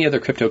any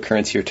other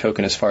cryptocurrency or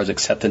token as far as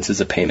acceptance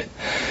as a payment.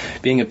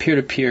 Being a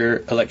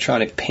peer-to-peer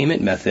electronic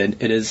payment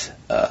method, it is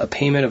a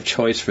payment of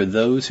choice for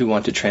those who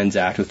want to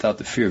transact without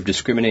the fear of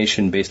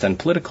discrimination based on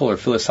political or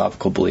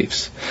philosophical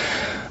beliefs.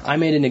 I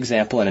made an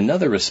example in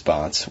another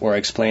response where I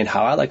explained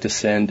how I like to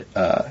send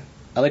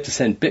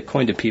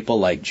Bitcoin to people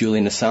like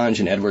Julian Assange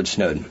and Edward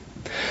Snowden.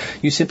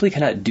 You simply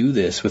cannot do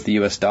this with the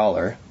U.S.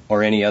 dollar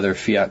or any other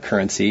fiat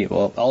currency.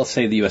 Well, I'll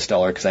say the U.S.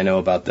 dollar because I know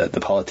about the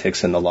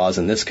politics and the laws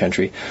in this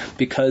country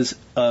because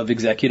of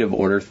Executive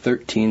Order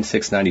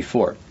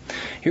 13694.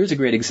 Here's a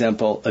great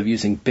example of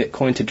using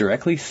Bitcoin to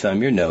directly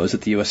thumb your nose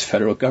at the U.S.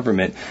 federal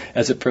government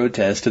as a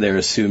protest to their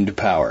assumed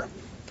power.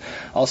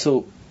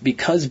 Also,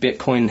 because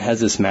Bitcoin has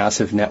this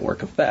massive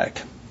network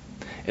effect,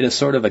 it is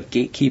sort of a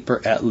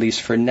gatekeeper, at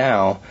least for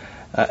now,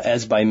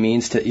 as by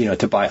means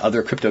to buy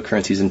other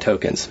cryptocurrencies and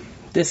tokens.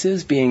 This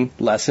is being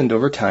lessened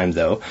over time,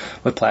 though,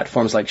 with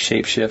platforms like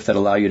Shapeshift that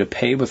allow you to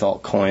pay with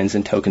altcoins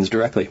and tokens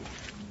directly.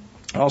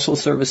 Also,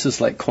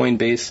 services like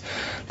Coinbase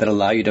that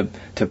allow you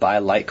to buy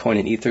Litecoin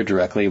and Ether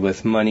directly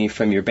with money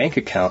from your bank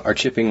account are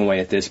chipping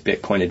away at this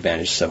Bitcoin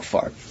advantage so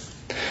far.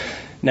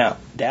 Now,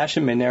 Dash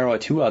and Monero are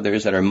two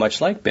others that are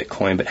much like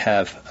Bitcoin but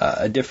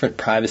have different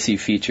privacy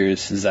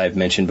features, as I've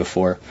mentioned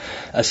before.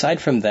 Aside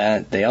from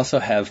that, they also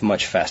have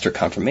much faster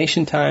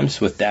confirmation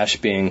times, with Dash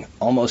being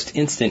almost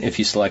instant if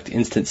you select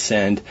Instant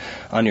Send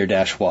on your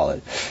Dash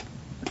wallet.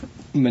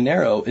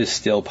 Monero is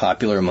still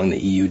popular among the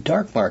EU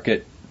dark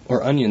market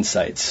or onion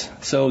sites,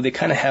 so they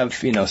kind of have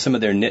some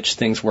of their niche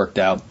things worked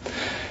out.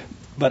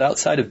 But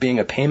outside of being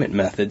a payment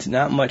method,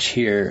 not much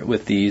here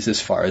with these as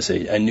far as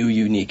a new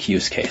unique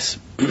use case.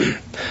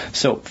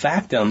 So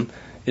Factom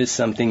is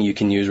something you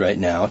can use right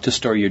now to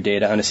store your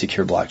data on a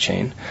secure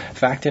blockchain.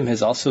 Factom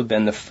has also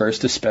been the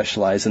first to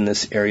specialize in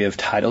this area of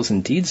titles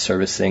and deed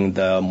servicing,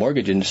 the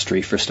mortgage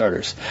industry for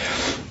starters.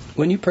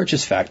 When you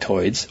purchase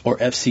factoids or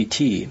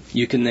FCT,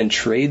 you can then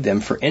trade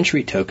them for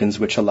entry tokens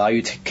which allow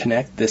you to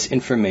connect this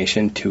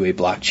information to a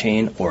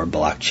blockchain or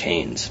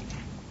blockchains.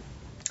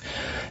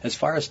 As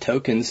far as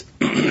tokens,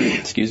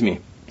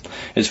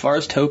 As far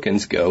as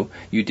tokens go,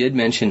 you did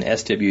mention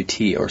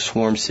SWT or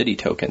Swarm City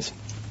tokens.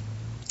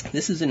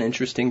 This is an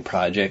interesting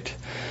project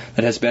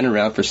that has been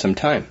around for some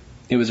time.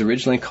 It was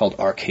originally called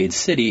Arcade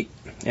City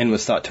and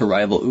was thought to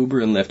rival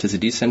Uber and Lyft as a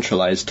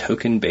decentralized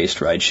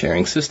token-based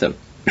ride-sharing system.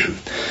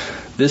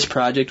 This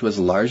project was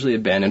largely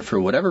abandoned for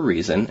whatever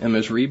reason and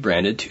was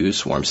rebranded to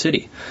Swarm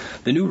City.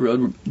 The new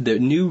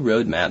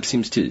roadmap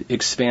seems to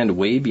expand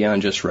way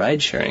beyond just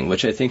ride-sharing,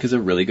 which I think is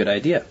a really good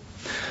idea.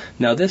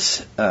 Now,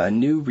 this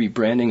new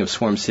rebranding of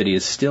Swarm City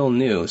is still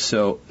new,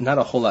 so not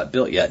a whole lot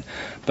built yet,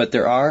 but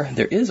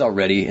there is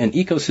already an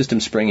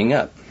ecosystem springing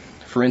up.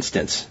 For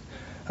instance,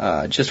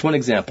 just one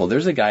example,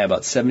 there's a guy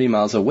about 70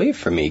 miles away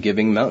from me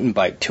giving mountain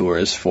bike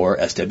tours for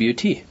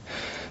SWT.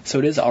 So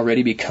it is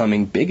already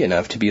becoming big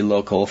enough to be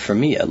local for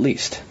me, at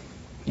least.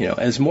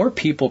 As more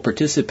people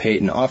participate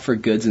and offer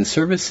goods and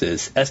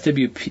services,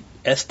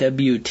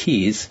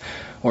 SWTs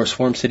or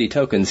Swarm City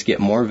tokens get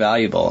more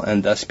valuable,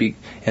 and thus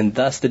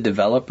the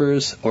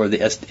developers the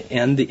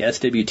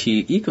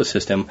SWT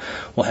ecosystem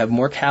will have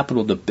more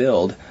capital to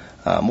build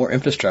more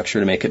infrastructure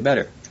to make it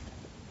better.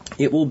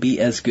 It will be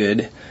as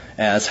good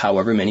as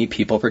however many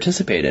people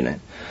participate in it.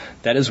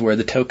 That is where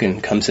the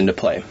token comes into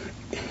play.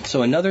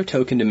 So another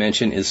token to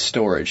mention is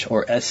storage,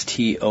 or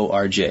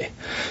STORJ.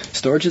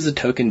 Storage is a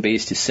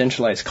token-based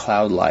decentralized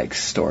cloud-like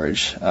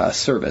storage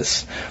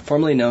service,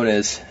 formerly known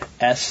as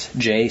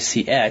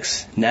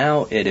SJCX.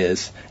 Now it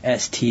is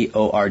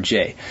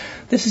STORJ.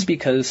 This is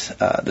because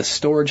the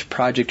storage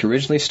project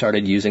originally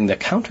started using the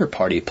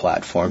Counterparty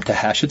platform to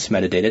hash its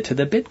metadata to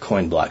the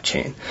Bitcoin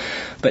blockchain,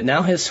 but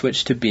now has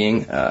switched to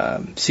being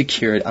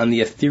secured on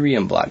the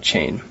Ethereum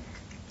blockchain.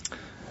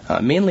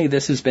 Mainly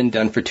this has been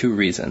done for two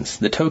reasons.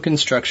 The token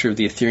structure of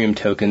the Ethereum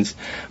tokens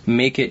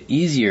make it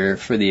easier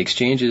for the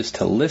exchanges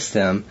to list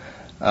them,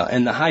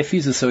 and the high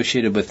fees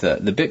associated with the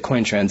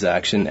Bitcoin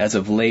transaction as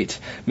of late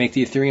make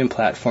the Ethereum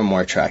platform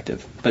more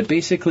attractive. But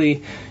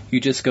basically,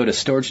 you just go to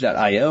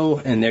storage.io,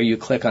 and there you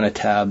click on a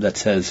tab that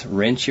says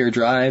rent your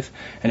drive,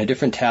 and a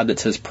different tab that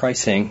says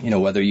pricing,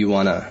 whether you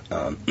want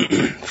to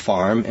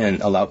farm and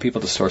allow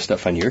people to store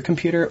stuff on your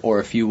computer, or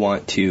if you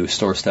want to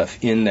store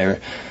stuff in their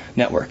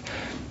network.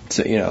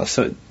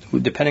 So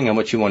depending on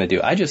what you want to do.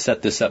 I just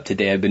set this up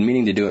today. I've been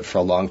meaning to do it for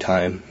a long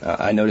time.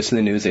 I noticed in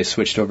the news they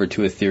switched over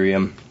to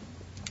Ethereum,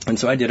 and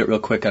so I did it real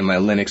quick on my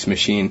Linux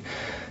machine.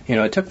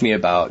 It took me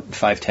about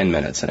 5-10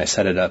 minutes, and I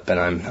set it up,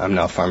 and I'm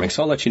now farming.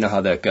 So I'll let you know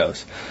how that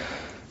goes.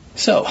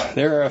 So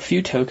there are a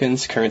few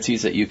tokens,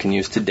 currencies that you can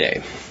use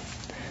today.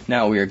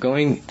 Now, we are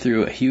going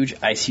through a huge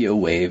ICO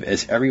wave,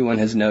 as everyone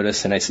has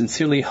noticed, and I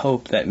sincerely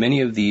hope that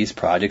many of these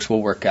projects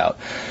will work out.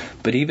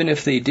 But even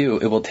if they do,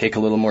 it will take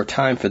a little more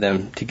time for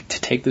them to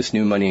take this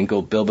new money and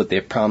go build what they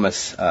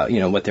promise,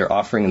 what they're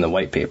offering in the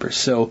white papers.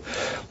 So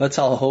let's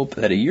all hope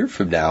that a year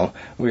from now,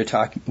 we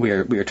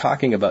are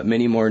talking about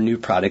many more new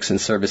products and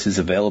services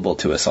available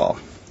to us all.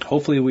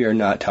 Hopefully we are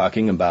not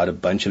talking about a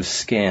bunch of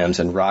scams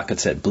and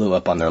rockets that blew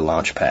up on their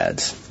launch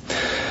pads.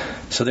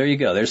 So there you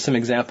go. There's some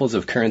examples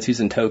of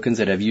currencies and tokens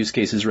that have use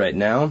cases right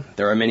now.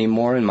 There are many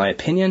more in my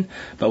opinion,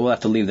 but we'll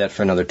have to leave that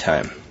for another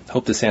time.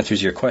 Hope this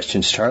answers your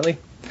questions, Charlie.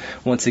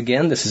 Once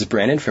again, this is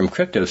Brandon from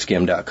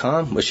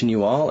CryptoSkim.com, wishing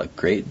you all a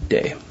great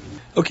day.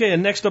 Okay,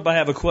 and next up I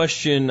have a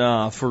question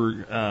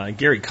for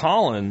Gary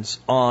Collins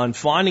on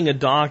finding a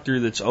doctor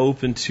that's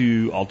open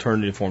to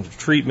alternative forms of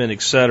treatment,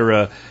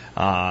 etc.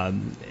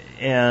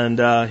 And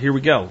here we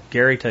go.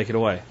 Gary, take it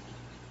away.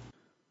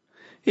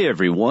 Hey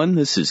everyone,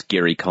 this is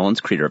Gary Collins,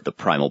 creator of the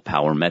Primal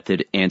Power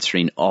Method,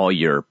 answering all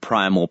your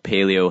primal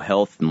paleo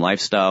health and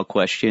lifestyle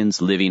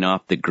questions, living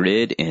off the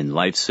grid and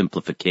life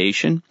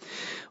simplification.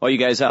 All you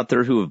guys out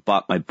there who have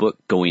bought my book,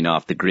 Going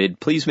Off the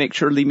Grid, please make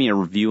sure to leave me a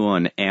review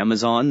on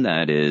Amazon.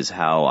 That is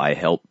how I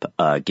help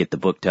get the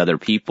book to other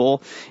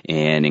people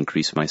and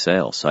increase my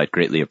sales. So I'd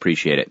greatly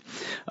appreciate it.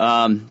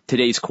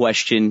 Today's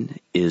question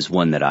is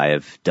one that I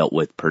have dealt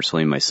with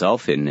personally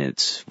myself, and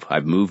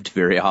I've moved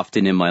very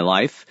often in my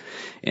life,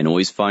 and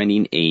always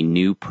finding a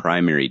new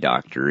primary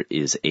doctor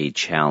is a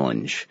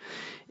challenge.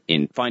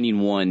 And finding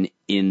one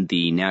in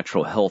the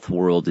natural health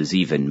world is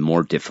even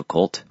more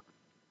difficult.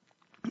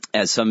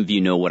 As some of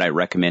you know, what I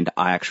recommend,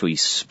 I actually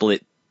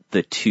split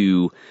the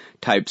two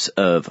types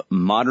of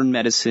modern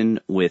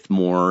medicine with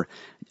more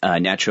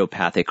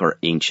naturopathic or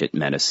ancient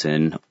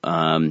medicine.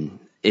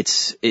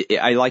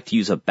 I like to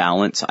use a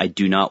balance. I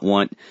do not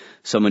want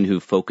someone who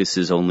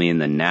focuses only in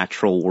the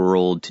natural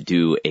world to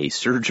do a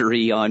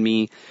surgery on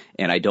me,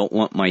 and I don't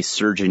want my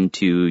surgeon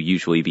to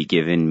usually be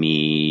giving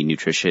me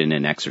nutrition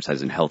and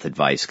exercise and health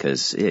advice,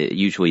 because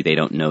usually they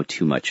don't know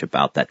too much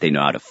about that. They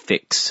know how to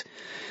fix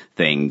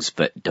things,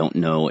 but don't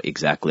know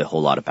exactly a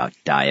whole lot about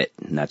diet,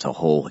 and that's a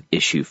whole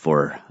issue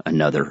for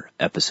another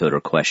episode or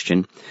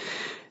question.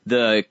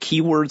 The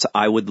keywords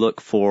I would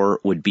look for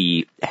would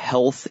be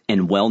health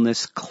and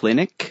wellness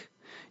clinic.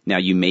 Now,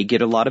 you may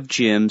get a lot of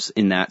gyms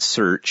in that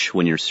search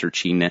when you're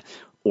searching,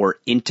 or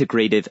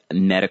integrative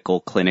medical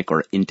clinic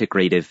or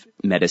integrative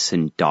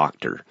medicine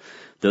doctor.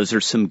 Those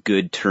are some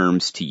good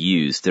terms to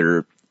use.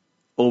 They're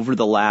over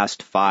the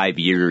last 5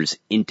 years,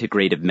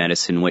 integrative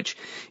medicine, which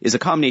is a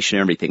combination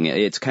of everything.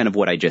 It's kind of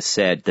what I just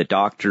said. The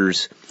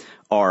doctors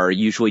are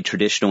usually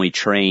traditionally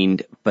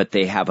trained, but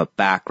they have a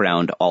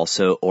background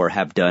also, or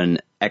have done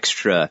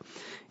extra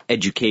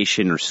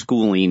education or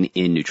schooling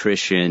in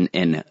nutrition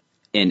and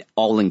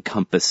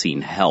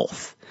all-encompassing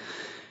health.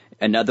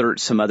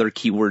 Some other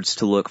keywords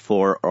to look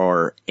for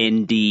are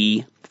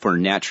ND for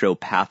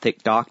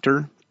naturopathic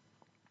doctor,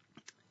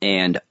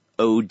 and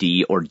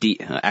OD, or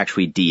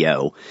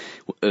DO,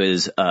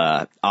 is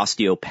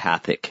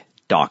osteopathic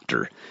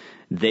doctor.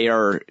 They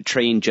are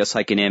trained just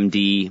like an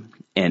MD,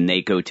 and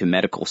they go to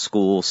medical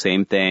school,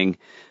 same thing,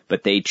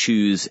 but they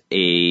choose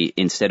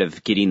instead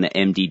of getting the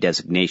MD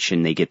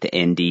designation, they get the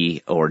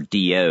ND or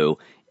DO,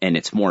 and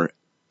it's more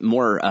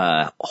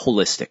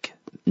holistic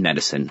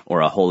medicine,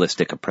 or a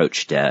holistic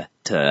approach to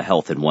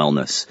health and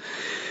wellness.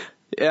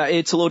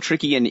 It's a little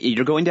tricky, and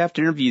you're going to have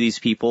to interview these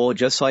people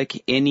just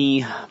like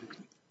any.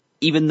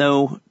 Even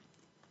though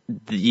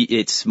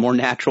it's more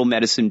natural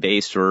medicine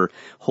based or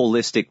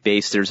holistic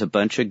based, there's a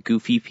bunch of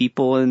goofy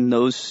people in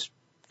those,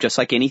 just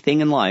like anything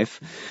in life.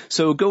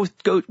 So go,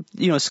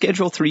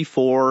 schedule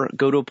 3-4,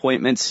 go to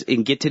appointments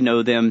and get to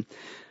know them.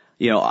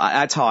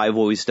 That's how I've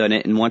always done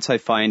it. And once I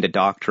find a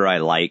doctor I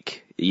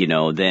like,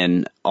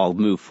 then I'll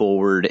move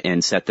forward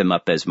and set them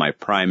up as my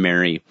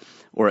primary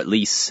or at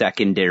least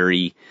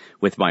secondary,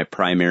 with my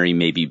primary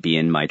maybe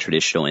being my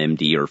traditional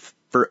MD or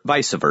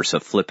vice versa,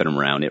 flipping them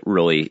around. It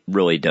really,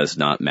 really does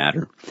not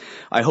matter.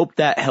 I hope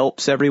that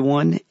helps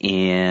everyone,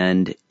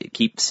 and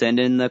keep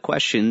sending the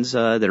questions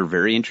that are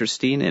very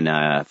interesting, and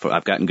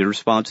I've gotten good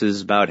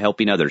responses about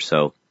helping others,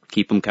 so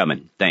keep them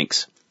coming.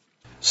 Thanks.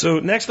 So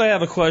next I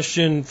have a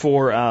question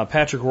for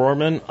Patrick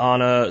Rohrman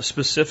on a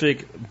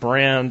specific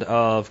brand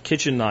of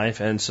kitchen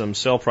knife, and some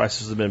sale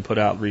prices have been put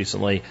out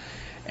recently.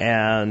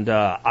 And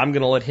I'm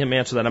going to let him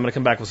answer that. I'm going to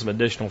come back with some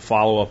additional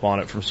follow-up on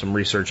it from some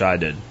research I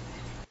did.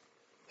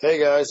 Hey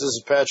guys, this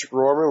is Patrick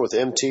Rohrman with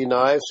MT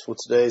Knives with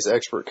today's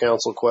Expert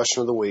Council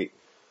question of the week.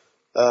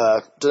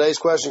 Today's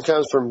question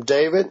comes from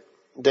David.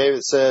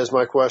 David says,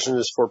 my question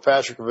is for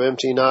Patrick of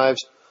MT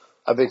Knives.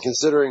 I've been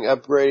considering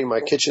upgrading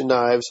my kitchen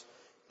knives,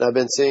 and I've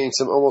been seeing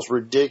some almost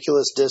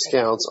ridiculous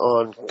discounts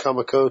on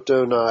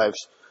Kamakoto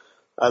knives.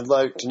 I'd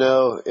like to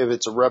know if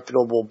it's a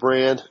reputable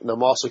brand, and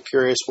I'm also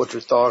curious what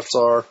your thoughts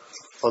are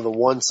on the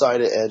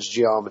one-sided edge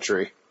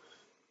geometry.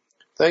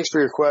 Thanks for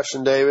your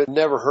question, David.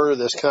 Never heard of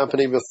this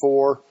company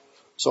before,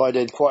 so I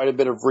did quite a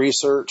bit of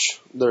research.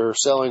 They're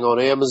selling on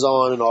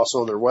Amazon and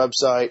also on their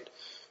website,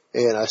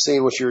 and I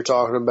seen what you were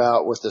talking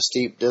about with the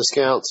steep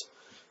discounts.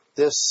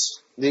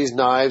 These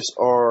knives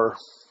are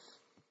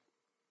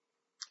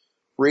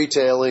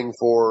retailing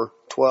for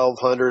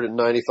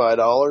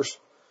 $1,295,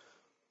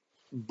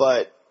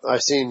 but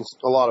I've seen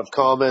a lot of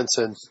comments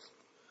and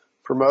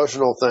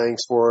promotional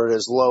things for it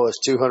as low as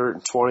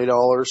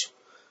 $220.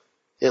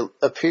 It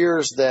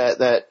appears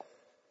that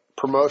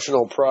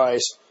promotional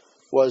price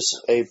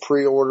was a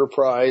pre-order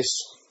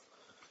price,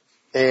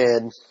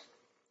 and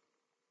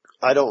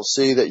I don't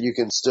see that you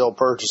can still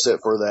purchase it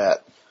for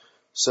that.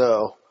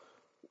 So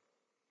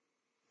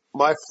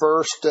I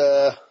first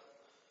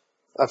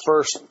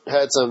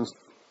had some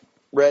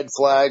red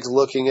flags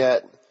looking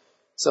at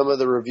some of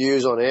the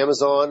reviews on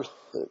Amazon.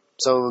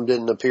 Some of them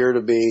didn't appear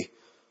to be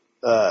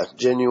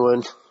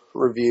genuine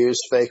reviews,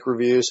 fake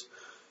reviews.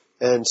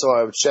 And so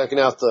I was checking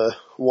out the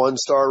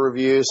 1-star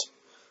reviews,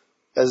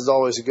 as is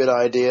always a good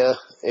idea.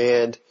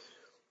 And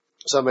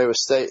somebody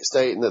was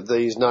stating that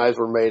these knives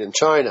were made in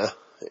China.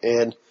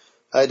 And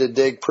I had to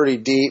dig pretty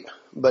deep,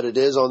 but it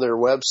is on their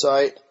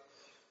website.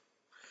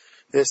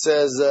 It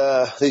says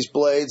these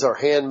blades are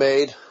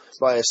handmade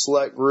by a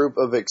select group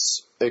of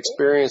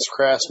experienced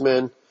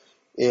craftsmen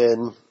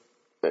in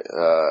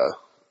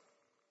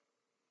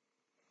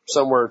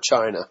somewhere in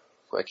China.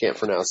 I can't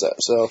pronounce that.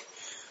 So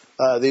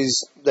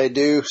they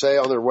do say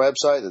on their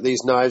website that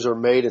these knives are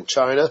made in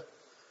China,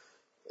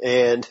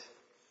 and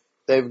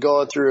they've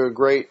gone through a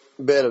great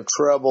bit of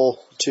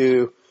trouble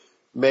to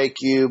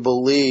make you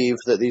believe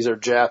that these are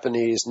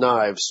Japanese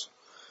knives.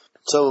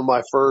 Some of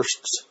my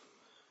first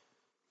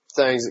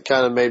things that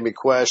kind of made me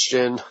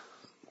question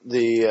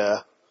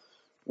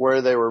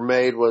where they were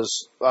made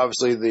was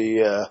obviously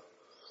the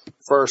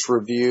first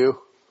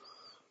review,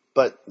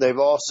 but they've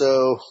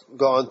also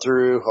gone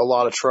through a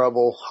lot of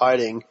trouble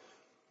hiding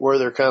where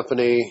their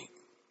company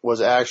was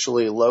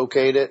actually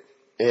located,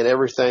 and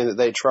everything that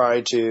they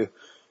try to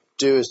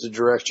do is to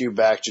direct you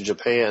back to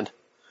Japan.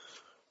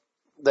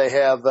 They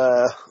have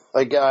a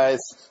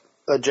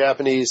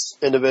Japanese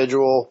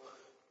individual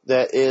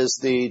that is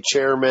the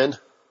chairman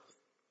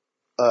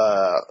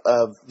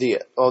on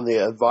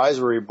the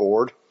advisory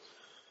board,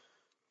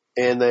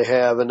 and they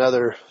have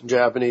another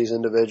Japanese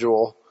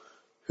individual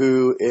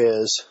who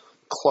is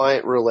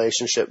client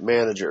relationship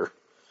manager.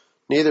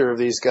 Neither of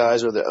these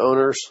guys are the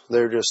owners.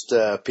 They're just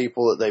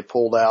people that they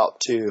pulled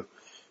out to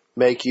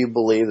make you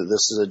believe that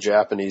this is a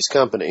Japanese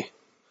company.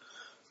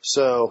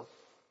 So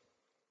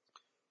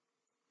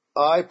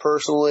I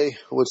personally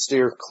would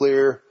steer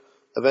clear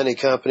of any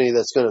company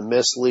that's going to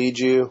mislead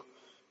you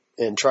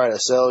and try to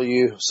sell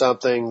you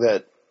something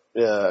that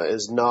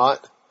is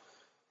not.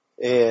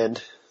 And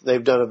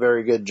they've done a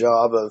very good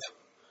job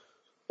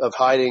of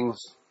hiding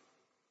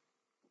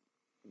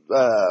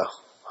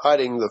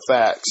the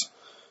facts.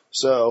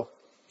 So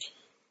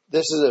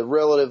this is a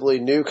relatively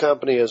new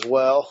company as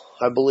well.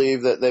 I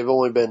believe that they've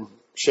only been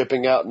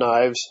shipping out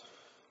knives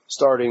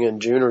starting in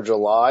June or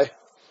July,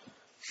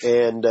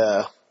 and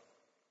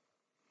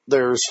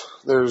there's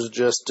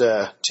just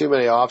too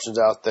many options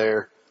out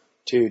there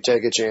to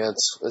take a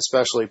chance,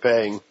 especially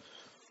paying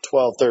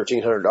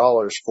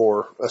 $1,200-$1,300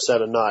 for a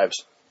set of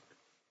knives.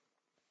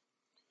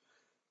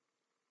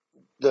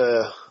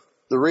 The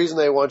reason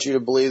they want you to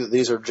believe that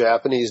these are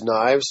Japanese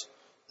knives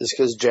is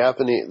because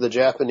the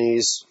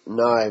Japanese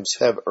knives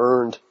have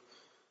earned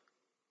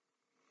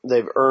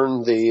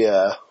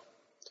the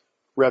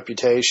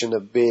reputation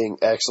of being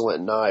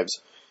excellent knives.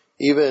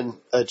 Even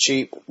a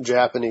cheap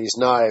Japanese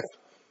knife,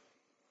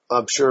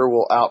 I'm sure,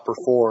 will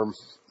outperform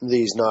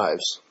these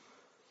knives.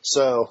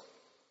 So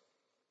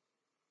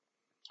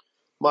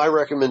my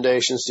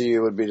recommendations to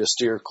you would be to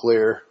steer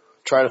clear.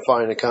 Try to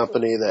find a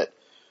company that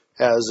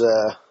has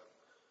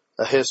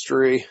a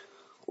history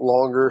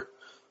longer,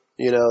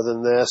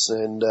 than this,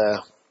 and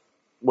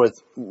with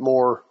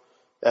more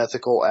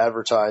ethical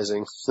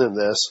advertising than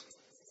this.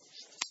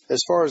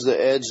 As far as the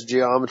edge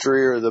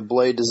geometry or the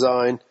blade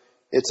design,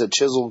 it's a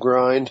chisel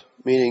grind,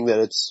 meaning that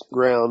it's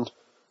ground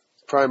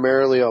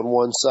primarily on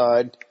one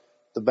side.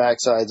 The back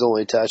side's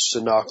only touched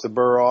to knock the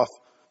burr off.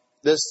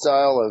 This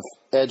style of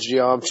edge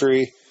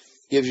geometry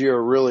gives you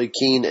a really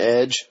keen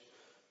edge.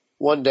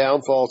 One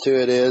downfall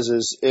to it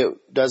is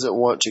it doesn't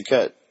want to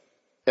cut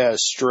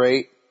as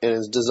straight and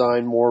is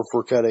designed more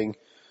for cutting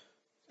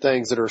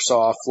things that are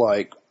soft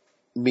like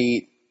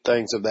meat,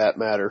 things of that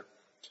matter.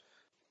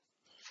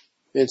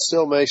 It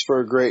still makes for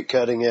a great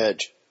cutting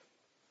edge.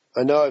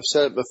 I know I've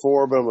said it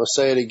before, but I'm going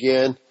to say it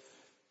again.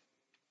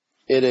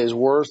 It is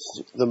worth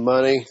the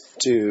money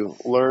to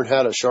learn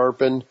how to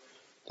sharpen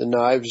the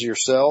knives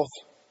yourself,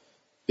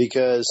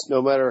 because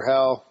no matter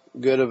how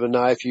good of a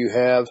knife you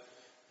have,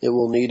 it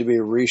will need to be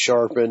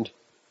resharpened.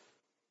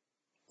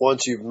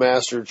 Once you've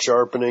mastered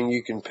sharpening,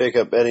 you can pick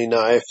up any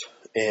knife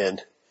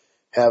and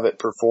have it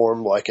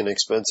perform like an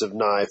expensive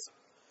knife.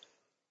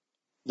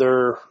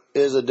 There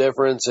is a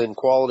difference in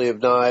quality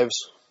of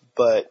knives,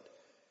 but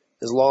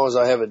as long as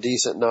I have a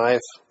decent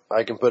knife,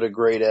 I can put a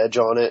great edge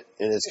on it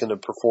and it's going to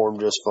perform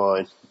just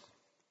fine.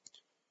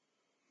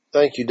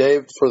 Thank you,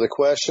 Dave, for the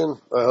question.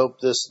 I hope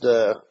this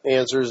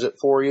answers it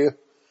for you.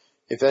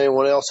 If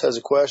anyone else has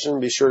a question,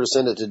 be sure to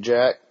send it to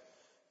Jack.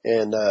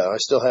 And I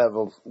still have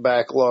a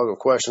backlog of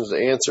questions to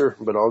answer,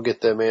 but I'll get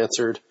them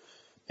answered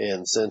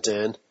and sent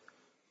in.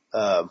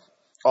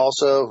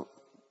 Also,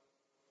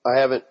 I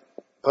haven't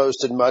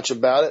posted much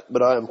about it,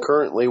 but I am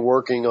currently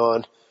working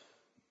on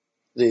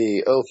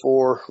the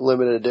 04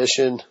 limited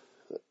edition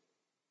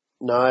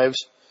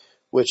knives,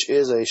 which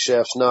is a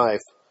chef's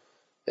knife.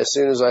 As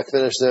soon as I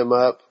finish them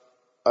up,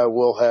 I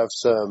will have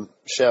some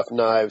chef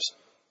knives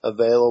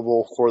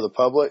available for the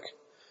public.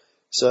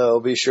 So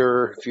be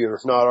sure, if you're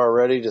not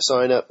already, to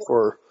sign up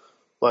for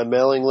my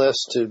mailing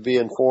list to be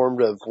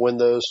informed of when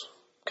those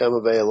come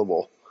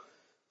available.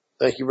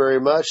 Thank you very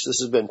much.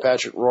 This has been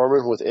Patrick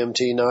Rorman with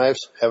MT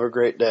Knives. Have a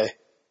great day.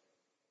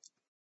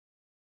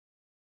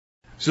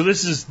 So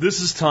this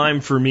is time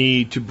for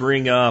me to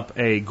bring up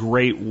a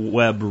great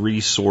web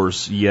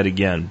resource yet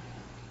again.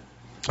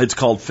 It's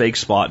called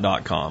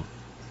fakespot.com.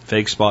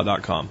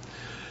 Fakespot.com.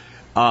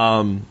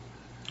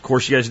 Of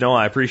course, you guys know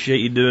I appreciate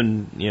you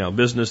doing,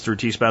 business through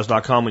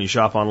tspaz.com when you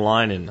shop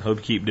online, and hope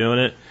you keep doing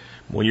it.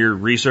 When you're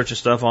researching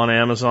stuff on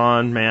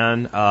Amazon,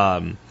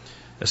 man,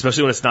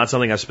 especially when it's not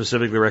something I've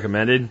specifically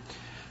recommended,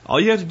 all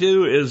you have to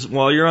do is,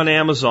 while you're on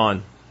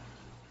Amazon,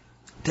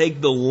 take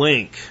the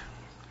link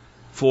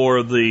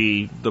for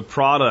the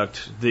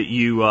product that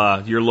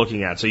you're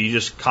looking at. So you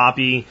just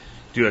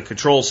do a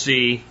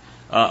Control-C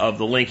of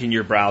the link in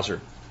your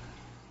browser,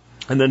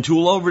 and then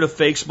tool over to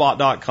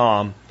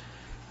fakespot.com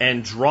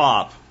and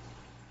drop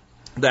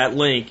that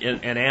link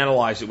and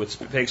analyze it with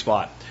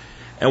FakeSpot.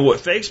 And what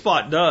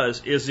FakeSpot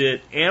does is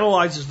it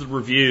analyzes the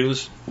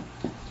reviews.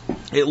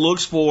 It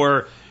looks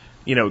for,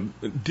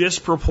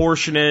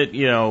 disproportionate,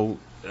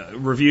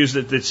 reviews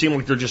that seem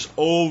like they're just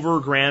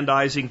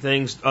over-grandizing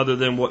things other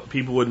than what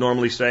people would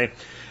normally say.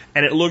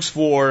 And it looks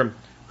for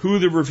who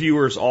the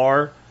reviewers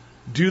are.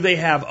 Do they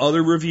have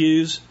other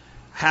reviews?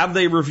 Have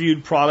they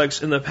reviewed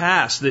products in the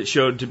past that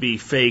showed to be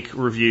fake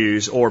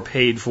reviews or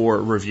paid for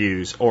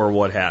reviews or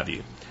what have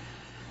you?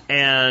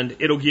 And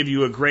it'll give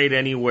you a grade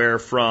anywhere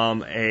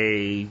from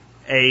a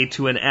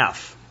to an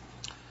F.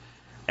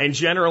 And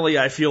generally,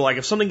 I feel like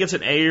if something gets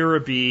an A or a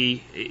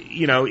B,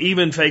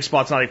 even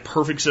FakeSpot's not a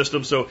perfect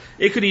system, so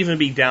it could even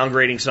be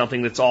downgrading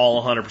something that's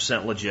all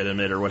 100%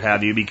 legitimate or what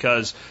have you,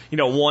 because,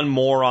 one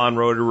moron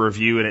wrote a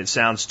review and it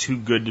sounds too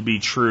good to be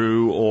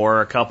true, or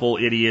a couple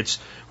idiots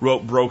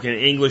wrote broken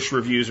English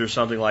reviews or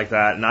something like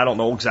that, and I don't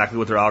know exactly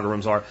what their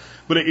algorithms are,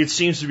 but it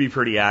seems to be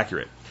pretty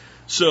accurate.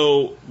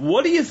 So,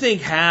 what do you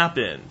think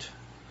happened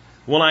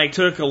when I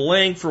took a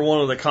link for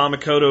one of the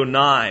Kamikoto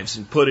knives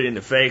and put it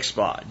into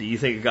FakeSpot? Do you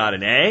think it got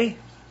an A? Do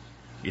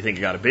you think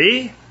it got a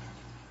B?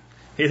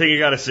 Do you think it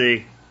got a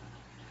C?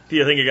 Do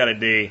you think it got a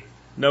D?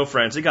 No,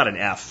 friends, it got an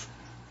F.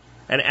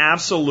 An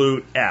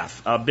absolute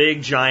F. A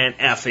big, giant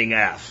effing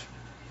F.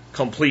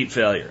 Complete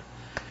failure.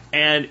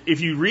 And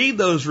if you read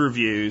those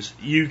reviews,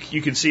 you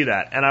can see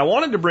that. And I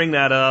wanted to bring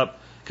that up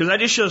because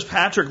that just shows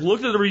Patrick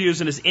looked at the reviews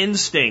and his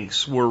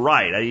instincts were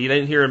right. You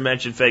didn't hear him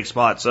mention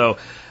FakeSpot, so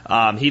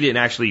he didn't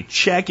actually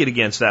check it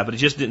against that, but it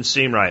just didn't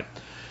seem right.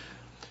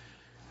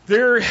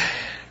 There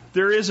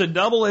is a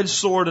double-edged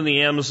sword in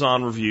the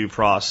Amazon review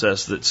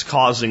process that's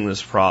causing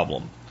this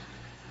problem.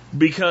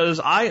 Because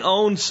I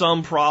own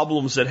some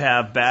problems that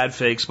have bad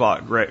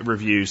FakeSpot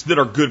reviews that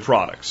are good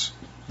products.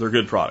 They're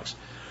good products.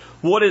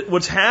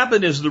 What's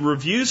happened is the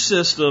review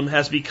system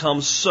has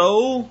become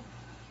so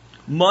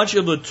much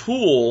of a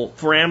tool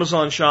for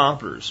Amazon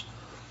shoppers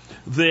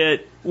that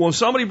when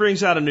somebody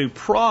brings out a new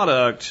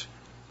product,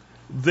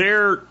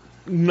 they're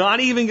not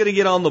even going to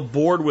get on the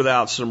board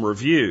without some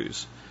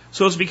reviews.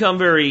 So it's become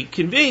very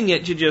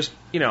convenient to just,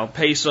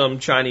 pay some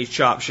Chinese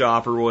chop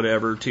shop or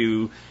whatever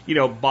to,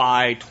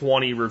 buy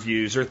 20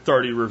 reviews or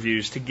 30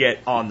 reviews to get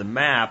on the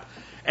map.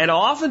 And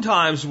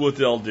oftentimes what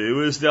they'll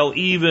do is they'll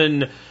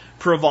even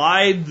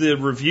provide the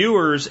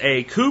reviewers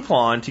a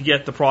coupon to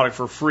get the product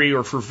for free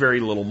or for very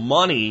little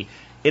money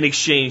in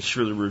exchange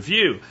for the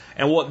review.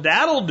 And what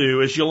that'll do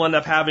is you'll end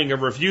up having a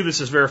review that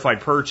says verified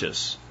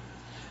purchase.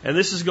 And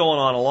this is going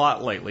on a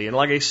lot lately. And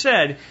like I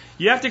said,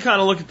 you have to kind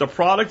of look at the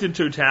product in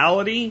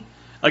totality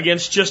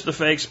against just the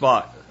fake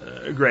spot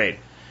grade.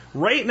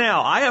 Right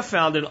now, I have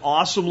found an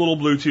awesome little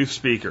Bluetooth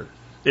speaker.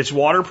 It's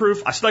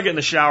waterproof. I stuck it in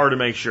the shower to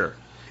make sure.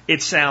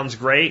 It sounds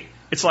great.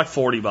 It's like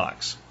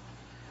 $40.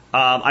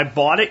 I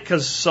bought it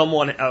because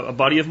a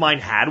buddy of mine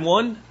had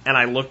one, and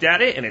I looked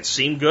at it, and it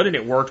seemed good, and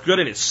it worked good,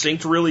 and it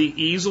synced really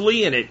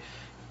easily, and it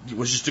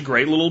was just a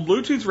great little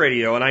Bluetooth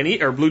radio,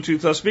 or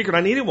Bluetooth speaker, and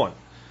I needed one.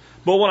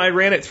 But when I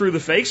ran it through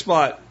the fake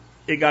spot,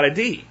 it got a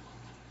D.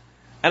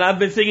 And I've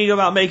been thinking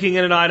about making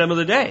it an item of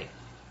the day.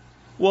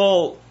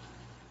 Well,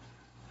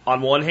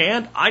 on one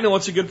hand, I know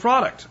it's a good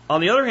product. On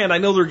the other hand, I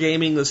know they're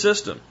gaming the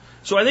system.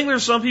 So I think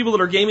there's some people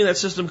that are gaming that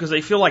system because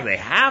they feel like they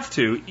have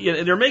to.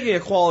 They're making a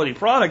quality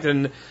product.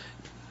 And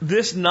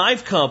this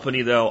knife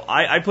company, though,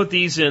 I put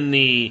these in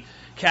the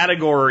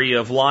category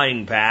of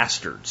lying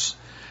bastards.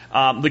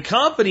 The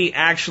company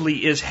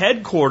actually is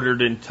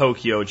headquartered in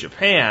Tokyo,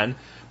 Japan.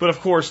 But of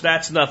course,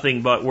 that's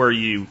nothing but where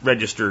you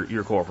register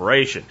your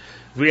corporation.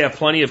 We have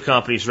plenty of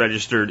companies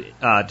registered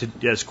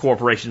as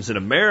corporations in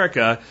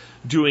America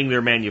doing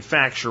their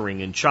manufacturing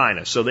in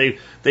China. So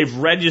they've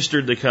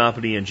registered the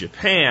company in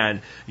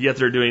Japan, yet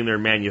they're doing their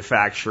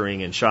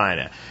manufacturing in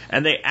China.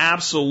 And they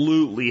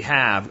absolutely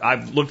have,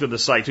 I've looked at the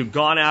site, who've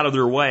gone out of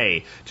their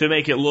way to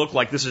make it look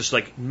like this is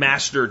like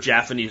master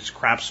Japanese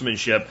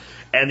craftsmanship.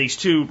 And these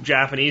two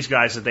Japanese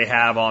guys that they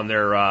have on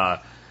their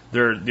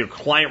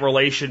client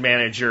relation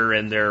manager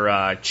and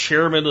their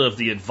chairman of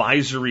the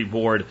advisory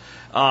board.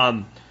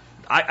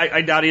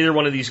 I doubt either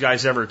one of these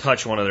guys ever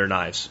touched one of their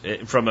knives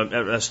from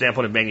a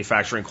standpoint of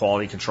manufacturing,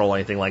 quality control,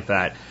 anything like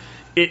that.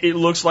 It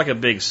looks like a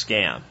big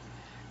scam.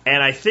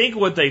 And I think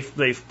what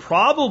they've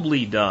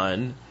probably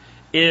done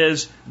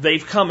is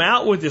they've come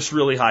out with this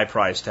really high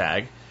price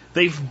tag.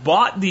 They've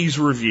bought these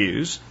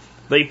reviews.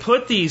 They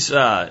put these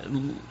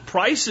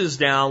prices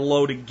down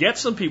low to get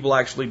some people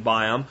actually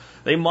buy them.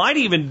 They might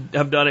even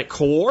have done it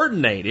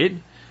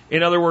coordinated.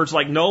 In other words,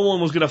 like no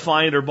one was going to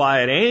find it or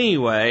buy it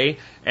anyway,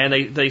 and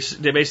they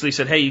basically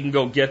said, hey, you can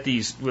go get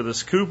these with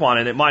this coupon,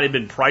 and it might have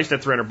been priced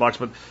at $300,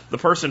 but the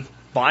person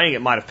buying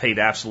it might have paid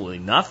absolutely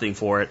nothing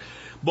for it.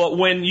 But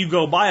when you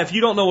go buy, if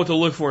you don't know what to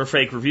look for in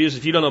fake reviews,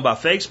 if you don't know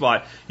about Fake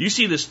Spot, you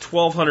see this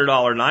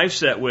 $1,200 knife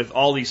set with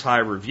all these high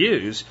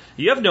reviews,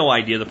 you have no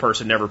idea the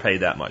person never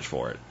paid that much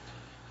for it.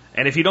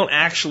 And if you don't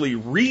actually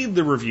read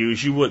the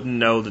reviews, you wouldn't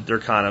know that they're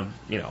kind of,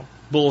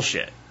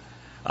 bullshit.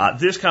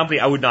 This company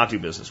I would not do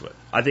business with.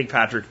 I think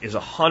Patrick is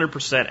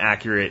 100%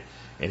 accurate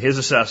in his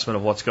assessment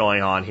of what's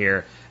going on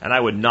here, and I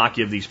would not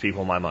give these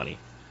people my money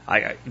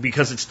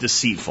because it's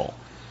deceitful.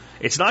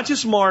 It's not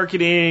just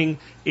marketing,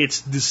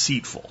 it's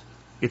deceitful.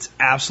 It's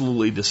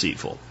absolutely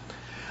deceitful.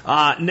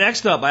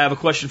 Next up, I have a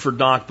question for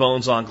Doc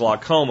Bones on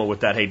glaucoma. With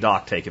that, hey,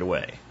 Doc, take it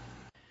away.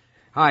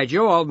 Hi,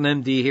 Joe Alton,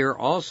 MD here,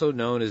 also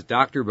known as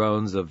Dr.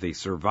 Bones of the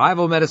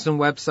survival medicine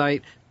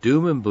website,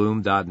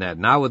 doomandbloom.net,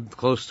 now with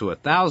close to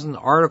 1,000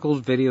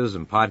 articles, videos,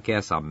 and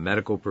podcasts on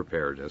medical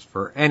preparedness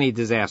for any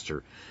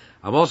disaster.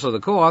 I'm also the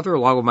co-author,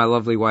 along with my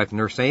lovely wife,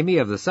 Nurse Amy,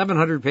 of the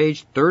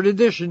 700-page third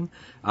edition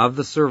of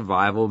the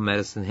Survival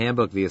Medicine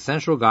Handbook, the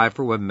essential guide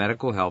for when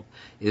medical help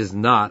is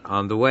not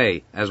on the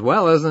way, as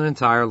well as an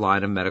entire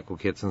line of medical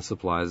kits and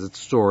supplies at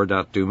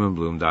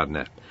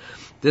store.doomandbloom.net.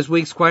 This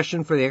week's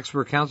question for the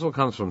expert council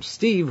comes from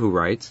Steve, who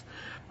writes,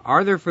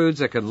 are there foods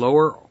that could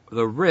lower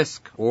the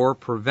risk or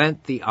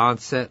prevent the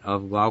onset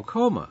of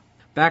glaucoma?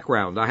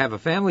 Background, I have a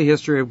family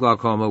history of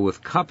glaucoma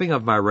with cupping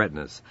of my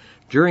retinas.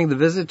 During the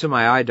visit to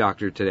my eye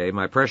doctor today,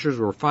 my pressures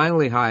were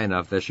finally high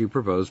enough that she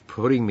proposed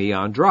putting me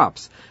on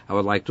drops. I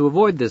would like to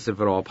avoid this if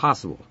at all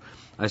possible.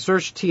 I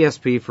searched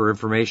TSP for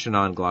information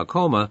on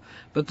glaucoma,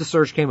 but the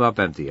search came up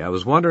empty. I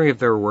was wondering if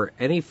there were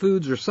any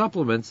foods or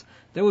supplements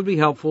that would be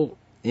helpful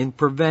in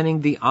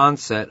preventing the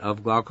onset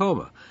of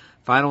glaucoma.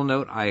 Final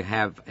note, I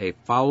have a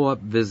follow-up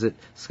visit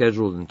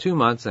scheduled in 2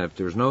 months, and if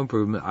there's no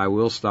improvement, I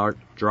will start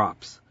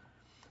drops.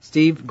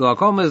 Steve,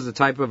 glaucoma is a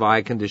type of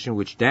eye condition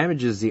which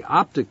damages the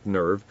optic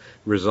nerve,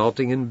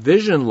 resulting in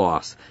vision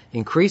loss.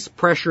 Increased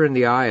pressure in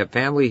the eye, a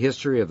family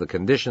history of the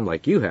condition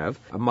like you have,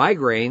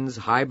 migraines,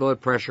 high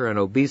blood pressure, and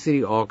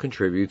obesity all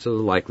contribute to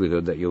the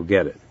likelihood that you'll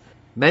get it.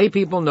 Many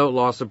people note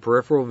loss of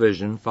peripheral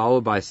vision,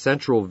 followed by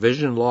central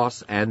vision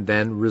loss, and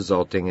then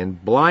resulting in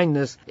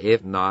blindness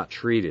if not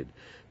treated.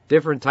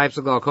 Different types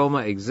of glaucoma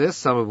exist,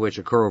 some of which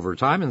occur over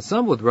time, and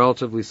some with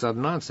relatively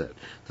sudden onset.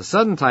 The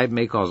sudden type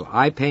may cause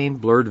eye pain,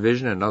 blurred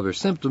vision, and other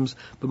symptoms,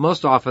 but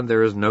most often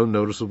there is no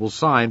noticeable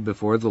sign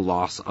before the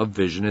loss of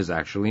vision is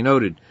actually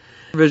noted.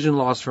 Vision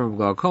loss from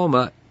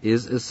glaucoma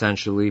is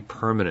essentially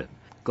permanent.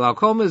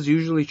 Glaucoma is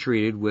usually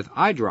treated with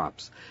eye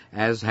drops,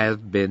 as has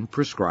been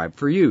prescribed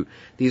for you.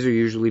 These are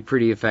usually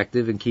pretty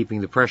effective in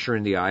keeping the pressure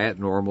in the eye at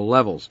normal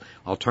levels.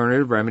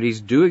 Alternative remedies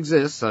do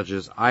exist, such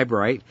as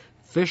Eyebright,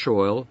 fish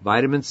oil,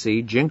 vitamin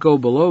C, ginkgo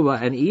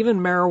biloba, and even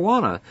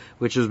marijuana,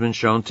 which has been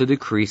shown to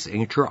decrease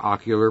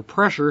intraocular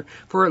pressure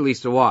for at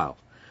least a while.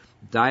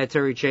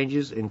 Dietary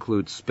changes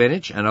include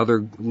spinach and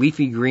other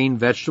leafy green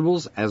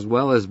vegetables, as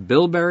well as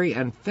bilberry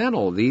and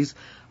fennel. These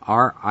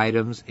are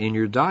items in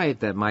your diet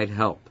that might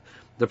help.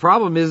 The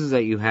problem is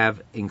that you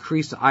have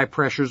increased eye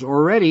pressures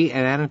already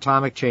and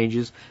anatomic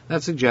changes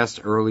that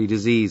suggest early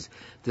disease.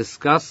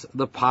 Discuss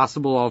the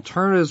possible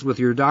alternatives with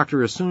your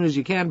doctor as soon as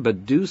you can,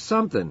 but do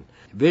something.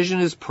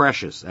 Vision is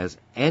precious, as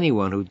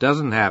anyone who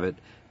doesn't have it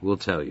will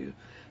tell you.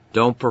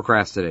 Don't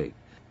procrastinate.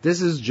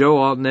 This is Joe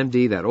Alton,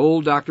 MD, that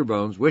old Dr.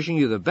 Bones, wishing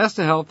you the best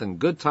of health and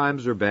good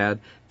times or bad.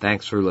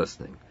 Thanks for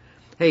listening.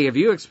 Hey, have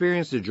you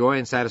experienced the joy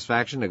and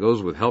satisfaction that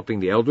goes with helping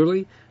the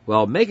elderly?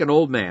 Well, make an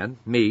old man,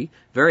 me,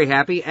 very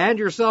happy and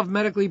yourself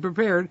medically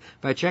prepared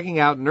by checking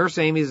out Nurse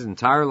Amy's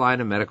entire line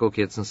of medical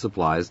kits and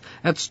supplies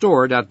at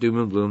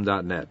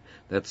store.doomandbloom.net.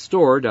 That's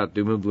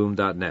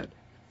store.doomandbloom.net.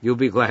 You'll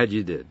be glad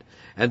you did.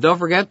 And don't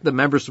forget, the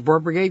Member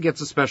Support Brigade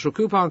gets a special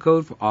coupon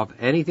code off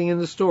anything in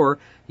the store.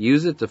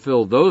 Use it to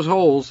fill those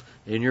holes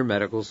in your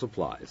medical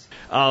supplies.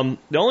 The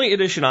only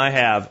addition I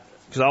have,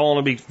 because I want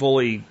to be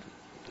fully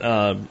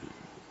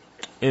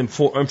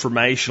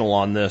informational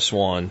on this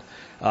one,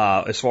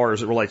 as far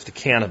as it relates to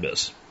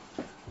cannabis.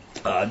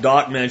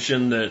 Doc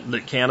mentioned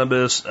that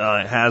cannabis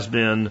has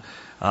been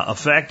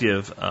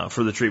effective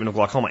for the treatment of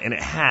glaucoma, and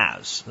it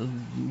has,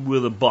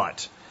 with a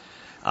but.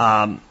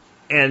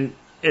 And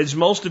as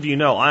most of you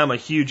know, I am a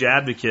huge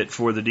advocate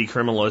for the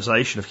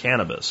decriminalization of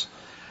cannabis.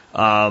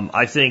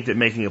 I think that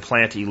making a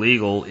plant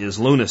illegal is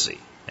lunacy.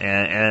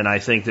 And I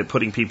think that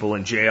putting people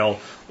in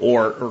jail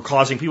or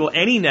causing people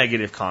any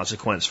negative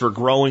consequence for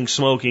growing,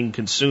 smoking,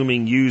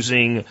 consuming,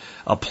 using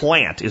a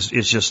plant is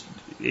just,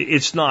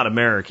 it's not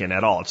American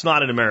at all. It's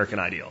not an American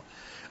ideal.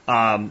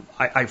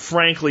 I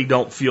frankly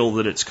don't feel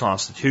that it's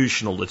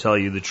constitutional, to tell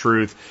you the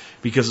truth,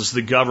 because it's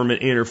the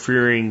government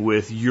interfering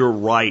with your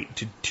right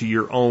to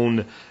your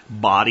own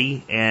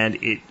body, and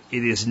it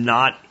is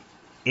not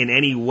in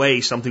any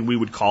way something we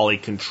would call a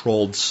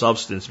controlled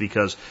substance,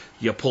 because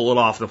you pull it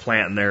off the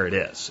plant and there it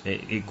is.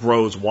 It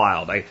grows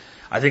wild. I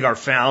think our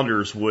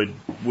founders would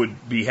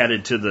be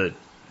headed to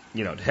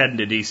heading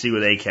to DC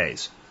with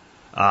AKs.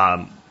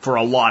 For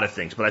a lot of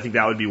things, but I think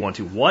that would be one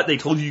too. What? They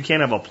told you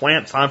can't have a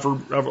plant? Time for,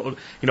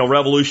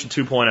 Revolution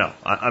 2.0.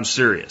 I'm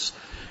serious.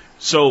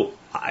 So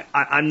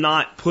I'm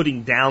not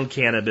putting down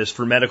cannabis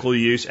for medical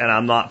use, and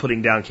I'm not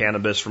putting down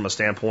cannabis from a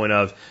standpoint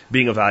of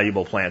being a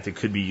valuable plant that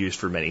could be used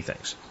for many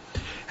things.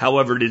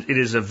 However, it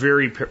is a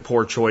very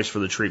poor choice for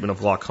the treatment of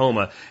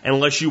glaucoma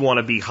unless you want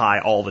to be high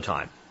all the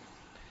time.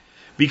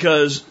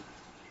 Because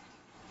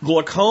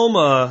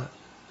glaucoma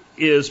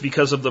is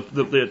because of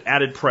the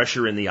added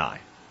pressure in the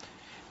eye.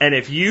 And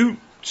if you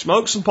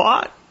smoke some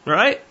pot,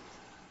 right?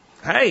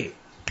 Hey,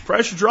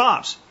 pressure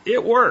drops.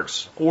 It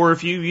works. Or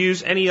if you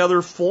use any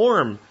other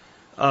form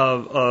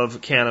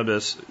of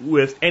cannabis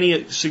with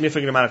any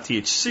significant amount of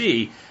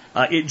THC,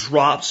 it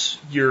drops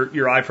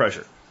your eye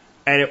pressure.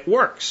 And it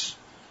works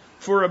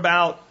for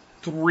about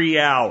 3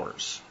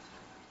 hours.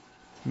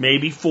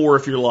 Maybe 4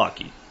 if you're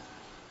lucky.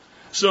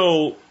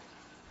 So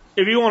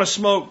if you want to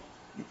smoke,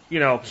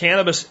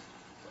 cannabis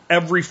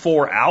every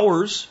 4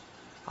 hours,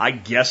 I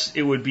guess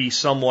it would be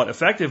somewhat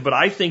effective, but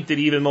I think that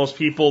even most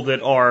people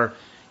that are,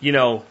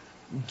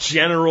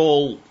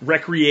 general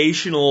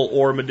recreational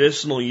or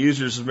medicinal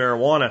users of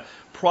marijuana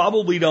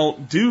probably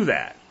don't do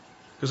that.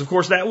 Because, of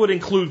course, that would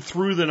include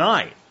through the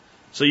night.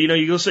 So,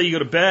 let's say you go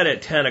to bed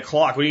at 10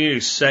 o'clock. What are you going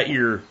to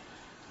do?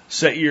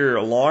 Set your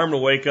alarm to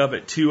wake up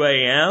at 2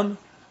 a.m.,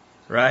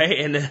 right?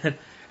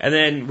 And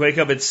then wake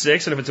up at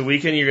 6, and if it's a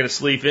weekend, you're going to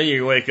sleep in.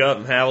 You wake up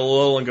and have a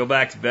little and go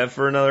back to bed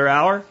for another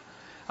hour.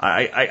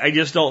 I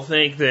just don't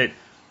think that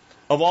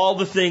of all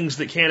the things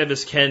that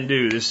cannabis can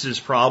do, this is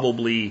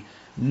probably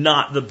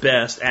not the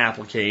best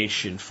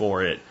application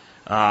for it.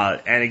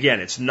 And again,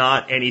 it's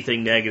not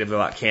anything negative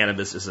about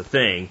cannabis as a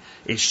thing.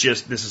 It's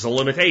just, this is a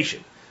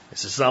limitation.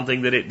 This is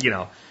something that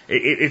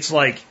it's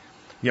like,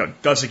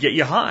 does it get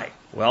you high?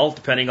 Well,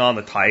 depending on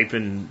the type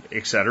and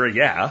et cetera,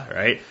 yeah,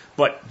 right?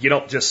 But you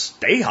don't just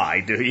stay high,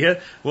 do you?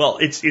 Well,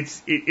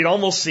 it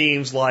almost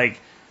seems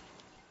like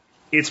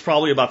it's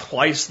probably about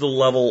twice the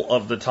level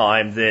of the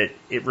time that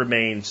it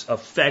remains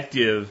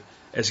effective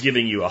as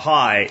giving you a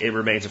high, it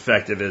remains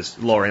effective as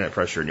lowering that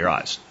pressure in your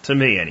eyes. To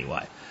me,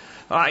 anyway.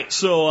 All right,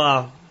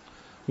 so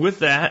with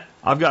that,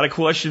 I've got a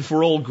question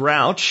for old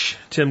Grouch,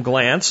 Tim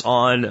Glantz,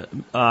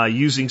 on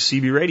using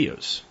CB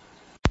radios.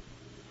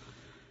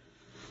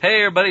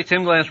 Hey everybody,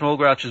 Tim Glantz from Old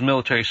Grouch's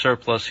Military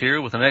Surplus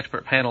here with an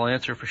expert panel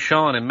answer for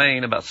Sean in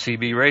Maine about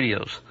CB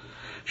radios.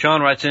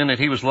 Sean writes in that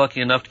he was lucky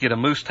enough to get a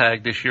moose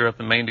tag this year up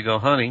in Maine to go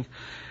hunting,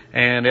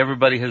 and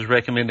everybody has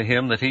recommended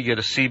him that he get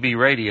a CB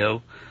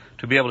radio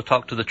to be able to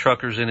talk to the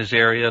truckers in his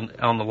area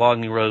on the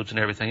logging roads and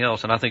everything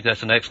else. And I think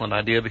that's an excellent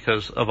idea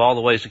because of all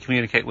the ways to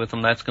communicate with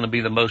them, that's going to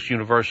be the most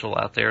universal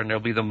out there, and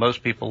there'll be the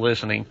most people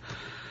listening,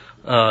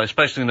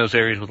 especially in those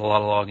areas with a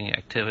lot of logging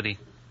activity.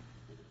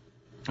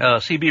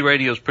 CB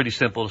radio is pretty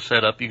simple to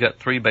set up. You got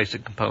 3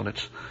 basic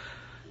components.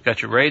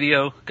 Got your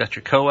radio, got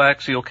your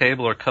coaxial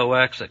cable or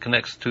coax that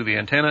connects to the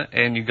antenna,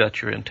 and you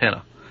got your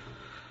antenna.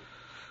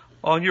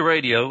 On your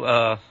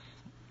radio,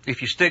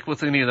 if you stick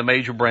with any of the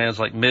major brands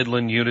like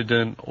Midland,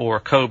 Uniden, or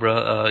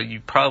Cobra,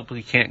 you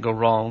probably can't go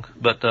wrong.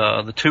 But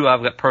the two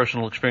I've got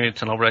personal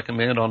experience and I'll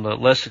recommend on the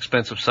less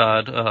expensive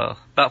side,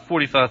 about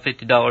 $45,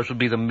 $50 would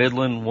be the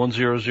Midland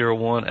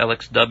 1001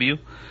 LXW.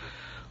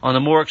 On the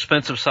more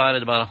expensive side,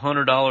 at about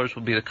 $100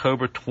 would be the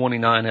Cobra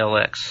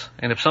 29LX.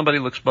 And if somebody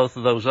looks both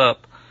of those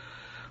up,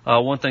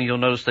 one thing you'll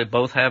notice they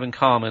both have in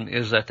common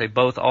is that they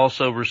both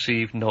also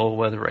receive NOAA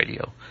weather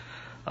radio.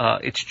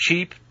 It's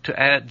cheap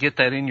to get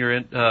that in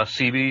your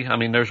CB. I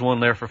mean, there's one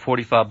there for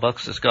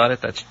 $45 that's got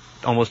it. That's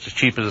almost as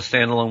cheap as a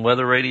standalone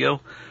weather radio.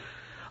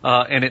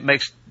 And it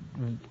makes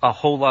a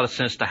whole lot of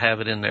sense to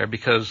have it in there,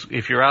 because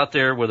if you're out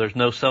there where there's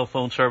no cell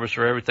phone service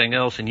or everything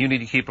else and you need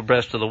to keep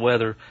abreast of the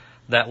weather,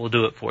 that will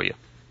do it for you.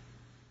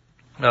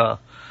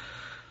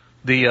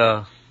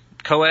 The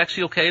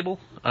coaxial cable,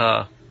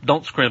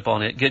 don't scrimp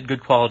on it. Get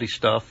good quality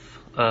stuff.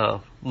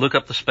 Look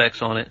up the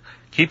specs on it.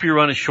 Keep your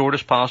run as short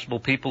as possible.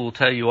 People will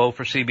tell you, oh,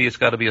 for CB it's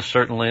got to be a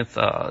certain length.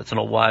 It's an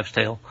old wives'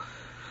 tale.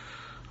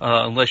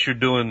 Unless you're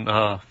doing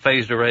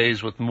phased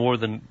arrays with more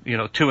than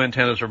 2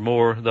 antennas or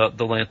more,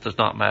 the length does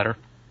not matter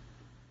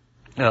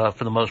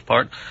for the most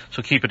part.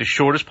 So keep it as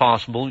short as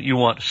possible. You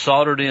want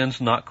soldered ends,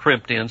 not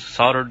crimped ends.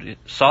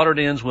 Soldered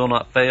ends will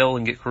not fail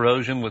and get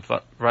corrosion with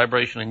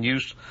vibration and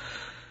use.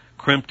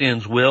 Crimped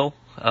ends will.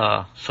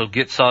 So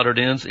get soldered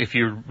ends. If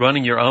you're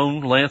running your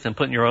own length and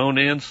putting your own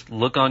ends,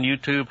 look on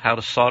YouTube how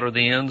to solder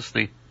the ends,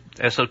 the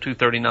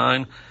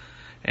SO239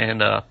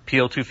 and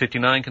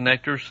PL259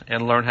 connectors,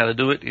 and learn how to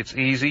do it. It's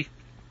easy.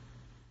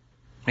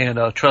 And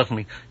trust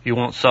me, you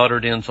want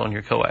soldered ends on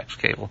your coax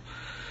cable.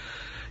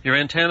 Your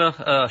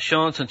antenna,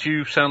 Sean, since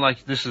you sound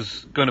like this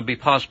is going to be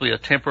possibly a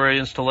temporary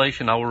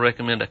installation, I would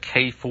recommend a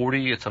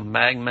K40. It's a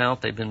mag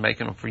mount. They've been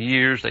making them for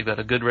years. They've got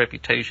a good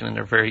reputation, and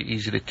they're very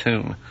easy to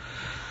tune.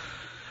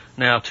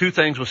 Now, 2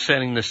 things with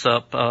setting this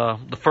up.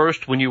 The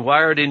first, when you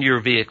wire it into your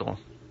vehicle,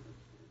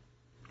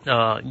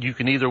 you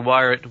can either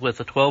wire it with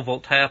a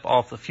 12-volt tap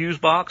off the fuse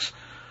box,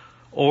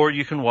 or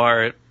you can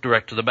wire it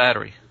direct to the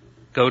battery.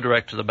 Go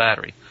direct to the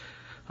battery.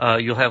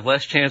 You'll have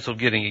less chance of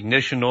getting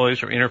ignition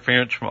noise or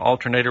interference from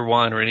alternator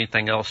wire or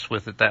anything else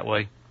with it that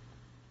way.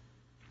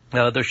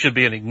 There should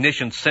be an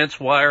ignition sense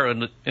wire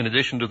in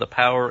addition to the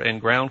power and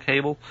ground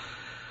cable.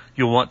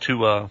 You'll want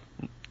to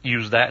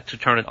use that to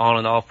turn it on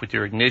and off with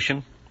your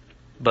ignition.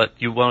 But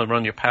you want to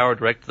run your power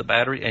direct to the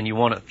battery, and you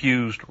want it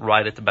fused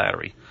right at the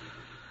battery.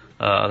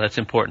 That's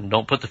important.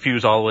 Don't put the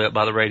fuse all the way up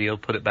by the radio.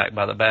 Put it back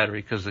by the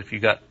battery, because if you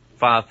got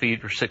 5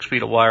 feet or 6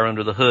 feet of wire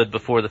under the hood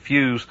before the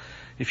fuse,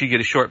 if you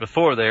get a short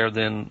before there,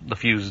 then the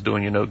fuse is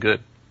doing you no good.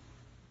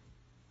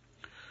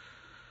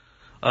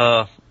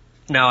 Now,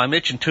 I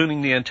mentioned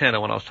tuning the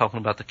antenna when I was talking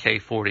about the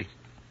K40.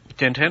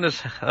 The antennas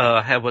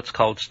have what's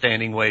called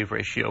standing wave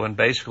ratio, and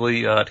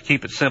basically, to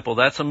keep it simple,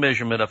 that's a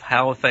measurement of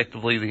how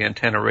effectively the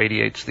antenna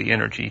radiates the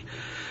energy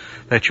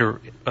that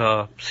your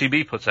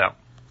CB puts out.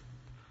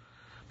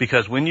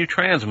 Because when you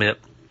transmit,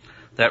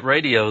 that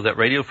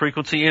radio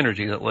frequency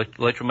energy, that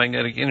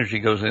electromagnetic energy,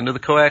 goes into the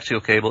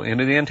coaxial cable,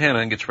 into the antenna,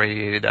 and gets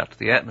radiated out to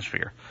the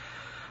atmosphere.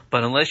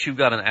 But unless you've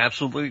got an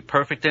absolutely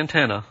perfect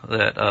antenna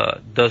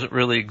that doesn't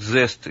really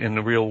exist in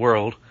the real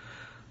world,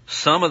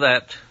 some of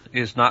that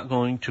is not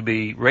going to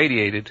be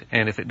radiated,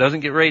 and if it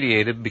doesn't get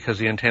radiated because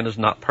the antenna is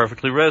not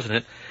perfectly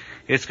resonant,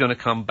 it's going to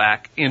come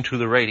back into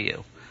the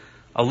radio.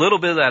 A little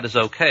bit of that is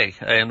okay,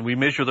 and we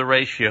measure the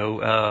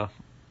ratio,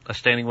 a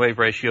standing wave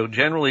ratio.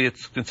 Generally,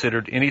 it's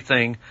considered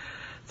anything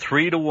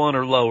 3-to-1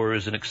 or lower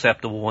is an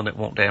acceptable one that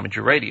won't damage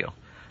your radio.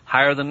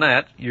 Higher than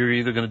that, you're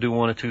either going to do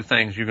one of 2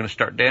 things. You're going to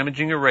start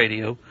damaging your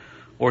radio,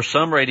 or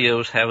some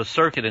radios have a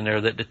circuit in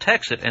there that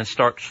detects it and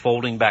starts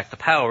folding back the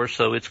power,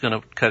 so it's going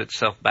to cut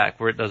itself back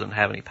where it doesn't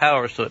have any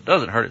power, so it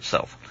doesn't hurt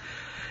itself.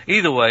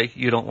 Either way,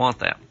 you don't want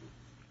that.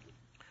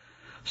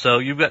 So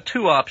you've got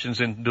 2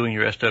 options in doing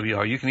your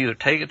SWR. You can either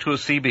take it to a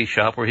CB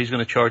shop where he's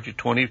going to charge you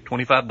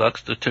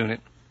 $20-$25 to tune it,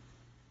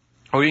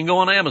 or you can go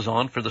on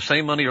Amazon for the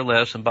same money or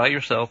less and buy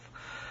yourself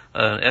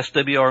an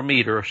SWR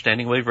meter, or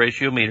standing wave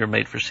ratio meter,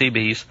 made for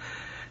CBs,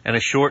 and a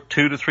short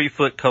 2 to 3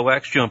 foot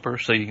coax jumper,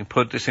 so you can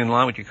put this in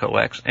line with your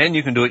coax, and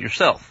you can do it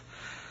yourself.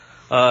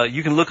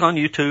 You can look on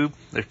YouTube.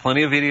 There's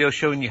plenty of videos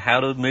showing you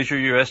how to measure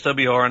your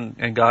SWR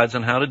and guides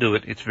on how to do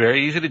it. It's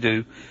very easy to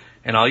do,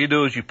 and all you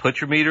do is you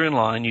put your meter in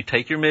line, you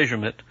take your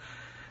measurement,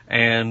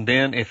 and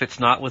then if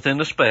it's not within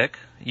the spec,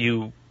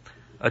 you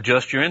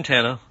adjust your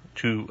antenna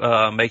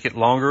to make it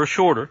longer or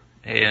shorter.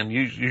 And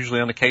usually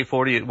on the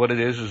K40, what it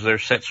is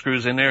there's set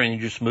screws in there, and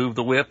you just move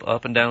the whip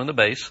up and down in the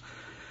base,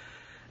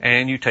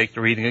 and you take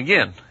the reading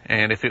again.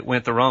 And if it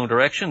went the wrong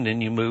direction,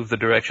 then you move the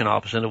direction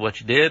opposite of what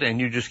you did,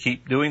 and you just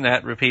keep doing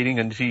that, repeating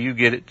until you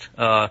get it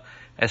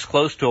as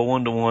close to a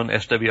 1-to-1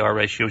 SWR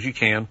ratio as you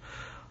can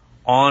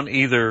on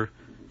either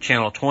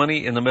channel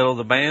 20 in the middle of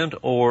the band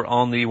or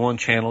on the one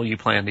channel you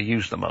plan to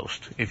use the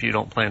most, if you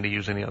don't plan to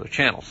use any other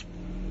channels.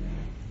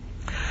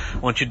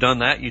 Once you've done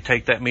that, you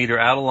take that meter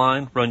out of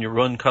line, run your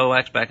run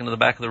coax back into the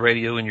back of the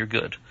radio, and you're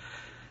good.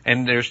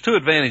 And there's two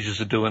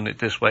advantages of doing it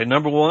this way.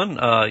 Number one,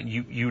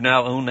 you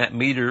now own that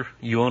meter.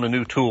 You own a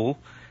new tool.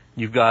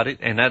 You've got it.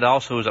 And that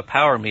also is a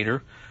power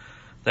meter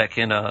that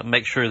can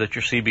make sure that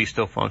your CB is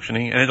still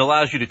functioning. And it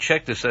allows you to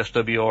check this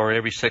SWR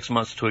every 6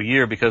 months to a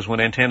year, because when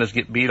antennas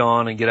get beat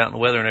on and get out in the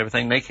weather and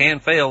everything, they can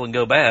fail and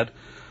go bad.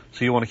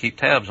 So you want to keep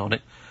tabs on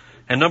it.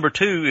 And number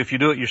two, if you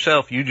do it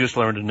yourself, you just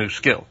learned a new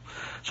skill.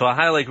 So I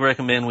highly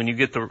recommend when you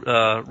get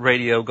the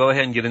radio, go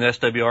ahead and get an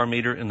SWR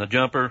meter in the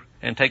jumper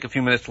and take a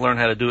few minutes to learn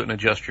how to do it and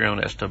adjust your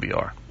own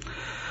SWR.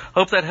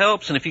 Hope that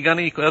helps. And if you got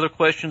any other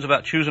questions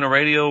about choosing a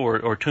radio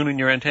or tuning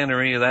your antenna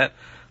or any of that,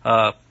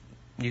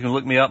 you can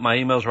look me up. My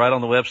email's right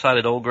on the website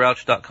at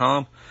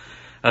oldgrouch.com.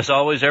 As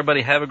always,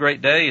 everybody have a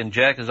great day. And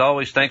Jack, as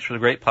always, thanks for the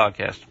great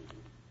podcast.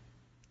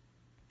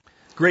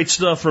 Great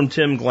stuff from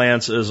Tim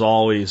Glantz, as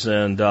always,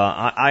 and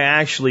I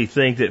actually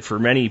think that for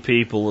many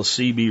people, a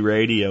CB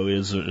radio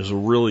is a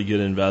really good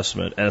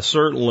investment, and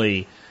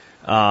certainly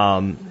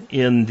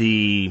in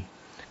the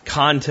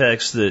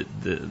context that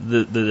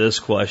this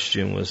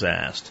question was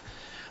asked.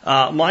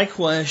 My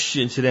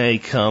question today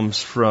comes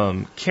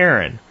from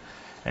Karen,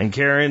 and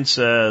Karen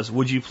says,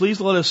 would you please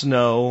let us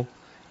know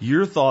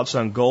your thoughts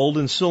on gold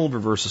and silver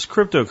versus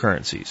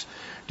cryptocurrencies?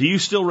 Do you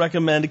still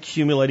recommend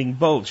accumulating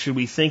both? Should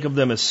we think of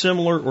them as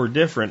similar or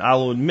different? I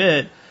will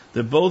admit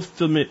that both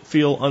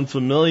feel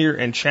unfamiliar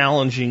and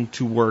challenging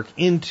to work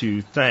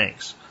into.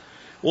 Thanks.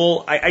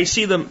 Well, I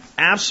see them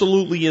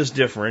absolutely as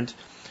different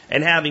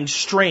and having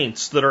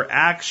strengths that are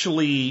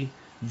actually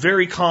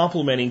very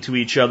complementing to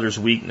each other's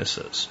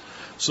weaknesses.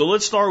 So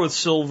let's start with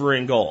silver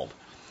and gold.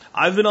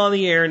 I've been on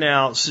the air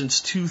now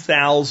since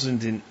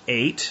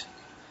 2008.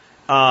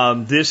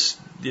 This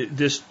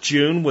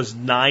June was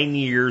 9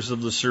 years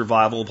of the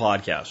Survival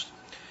Podcast.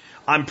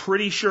 I'm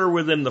pretty sure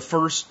within the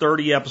first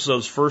 30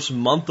 episodes, first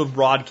month of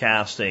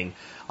broadcasting,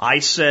 I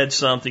said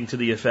something to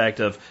the effect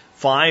of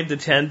 5 to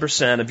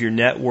 10% of your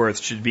net worth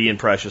should be in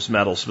precious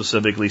metals,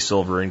 specifically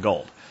silver and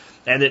gold.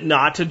 And that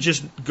not to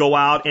just go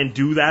out and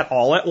do that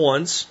all at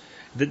once,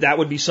 that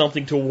would be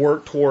something to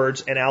work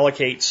towards and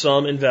allocate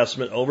some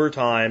investment over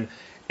time.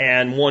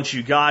 And once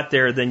you got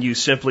there, then you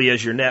simply,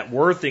 as your net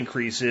worth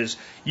increases,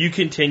 you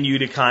continue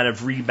to kind of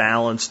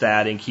rebalance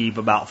that and keep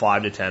about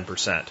 5 to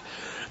 10%.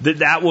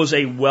 That was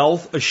a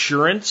wealth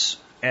assurance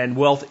and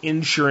wealth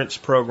insurance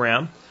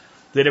program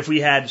that if we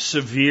had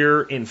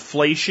severe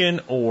inflation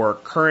or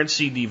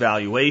currency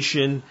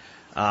devaluation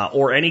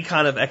or any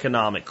kind of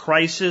economic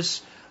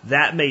crisis,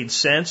 that made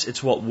sense.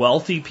 It's what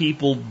wealthy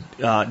people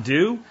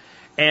do.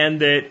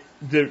 And that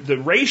the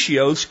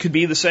ratios could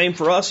be the same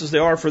for us as they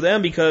are for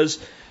them, because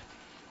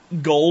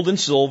gold and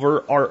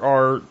silver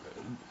are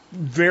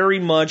very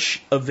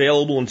much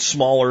available in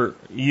smaller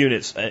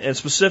units, and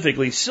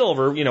specifically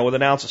silver, with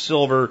an ounce of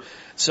silver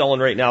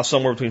selling right now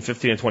somewhere between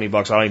 $15 and $20.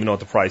 I don't even know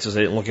what the price is. I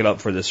didn't look it up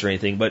for this or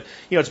anything, but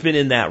it's been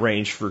in that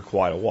range for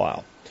quite a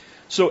while.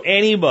 So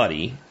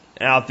anybody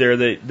out there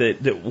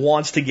that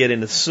wants to get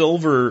into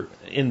silver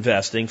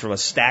investing from a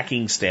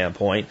stacking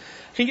standpoint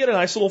can get a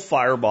nice little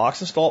firebox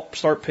and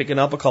start picking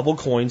up a couple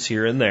coins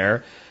here and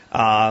there.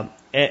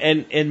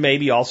 And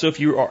maybe also if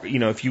you are,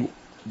 if you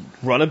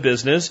run a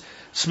business,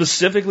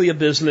 specifically a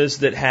business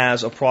that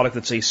has a product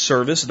that's a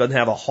service, it doesn't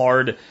have a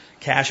hard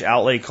cash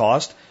outlay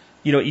cost,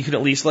 you can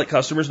at least let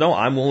customers know,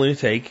 I'm willing to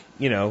take,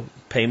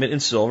 payment in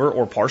silver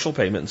or partial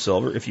payment in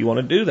silver if you want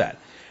to do that.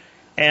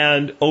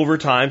 And over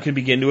time can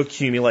begin to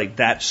accumulate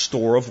that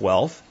store of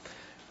wealth.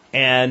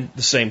 And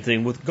the same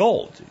thing with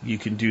gold. You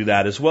can do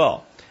that as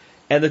well.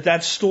 And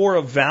that store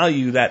of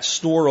value, that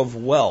store of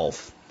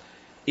wealth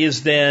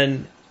is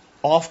then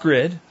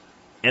off-grid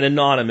and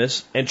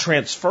anonymous and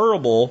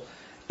transferable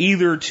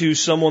either to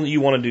someone that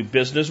you want to do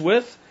business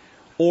with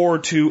or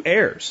to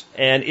heirs.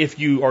 And if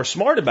you are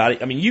smart about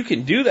it, you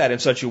can do that in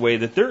such a way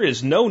that there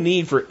is no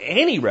need for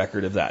any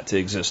record of that to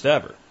exist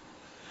ever.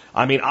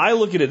 I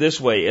look at it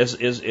this way, as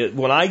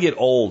when I get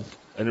old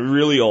and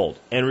really old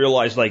and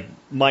realize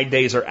my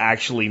days are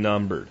actually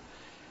numbered.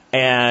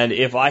 And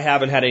if I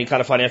haven't had any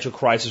kind of financial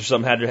crisis or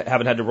something,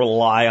 haven't had to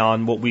rely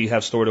on what we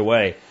have stored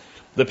away,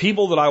 the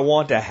people that I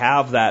want to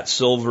have that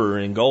silver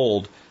and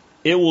gold,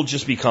 it will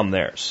just become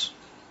theirs.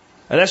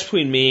 And that's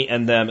between me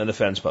and them and the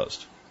fence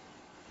post.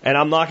 And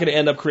I'm not going to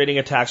end up creating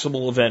a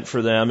taxable event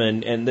for them,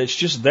 and it's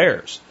just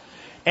theirs.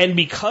 And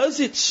because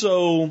it's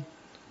so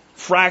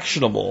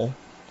fractionable,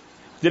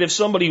 that if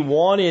somebody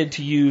wanted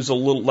to use a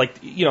little,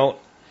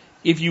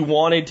 if you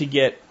wanted to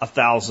get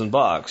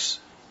 $1,000,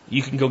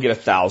 you can go get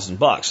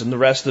 $1,000, and the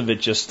rest of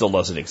it just still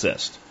doesn't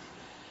exist.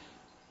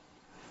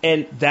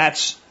 And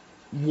that's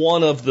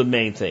one of the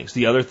main things.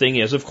 The other thing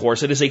is, of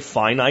course, it is a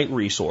finite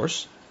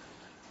resource.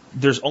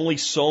 There's only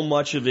so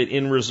much of it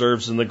in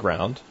reserves in the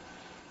ground.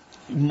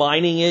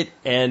 Mining it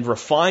and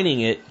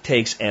refining it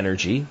takes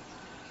energy,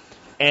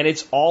 and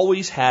it's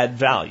always had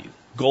value.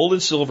 Gold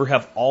and silver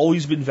have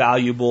always been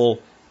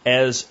valuable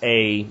as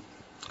a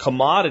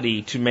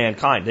commodity to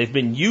mankind. They've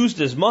been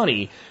used as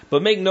money,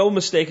 but make no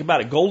mistake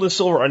about it, gold and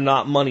silver are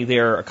not money, they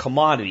are a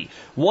commodity.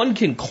 One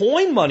can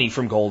coin money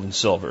from gold and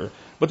silver,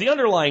 but the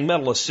underlying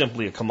metal is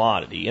simply a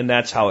commodity, and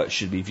that's how it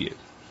should be viewed.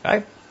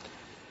 Okay?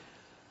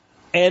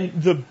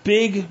 And the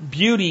big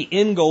beauty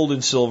in gold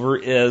and silver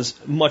is,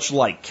 much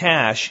like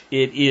cash,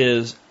 it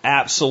is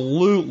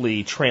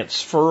absolutely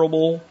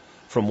transferable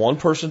from one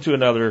person to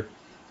another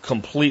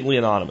completely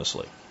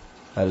anonymously.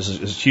 That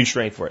is a huge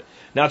strength for it.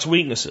 Now, its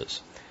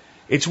weaknesses.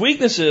 Its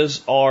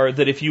weaknesses are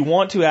that if you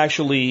want to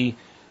actually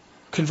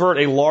convert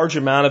a large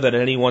amount of it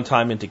at any one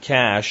time into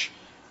cash,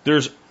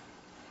 there's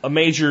a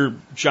major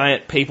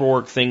giant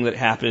paperwork thing that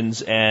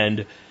happens,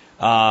 and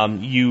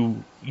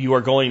you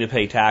are going to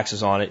pay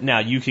taxes on it. Now,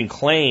 you can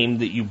claim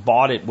that you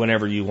bought it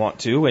whenever you want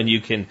to, and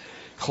you can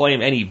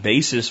claim any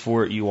basis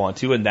for it you want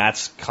to, and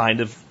that's kind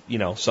of,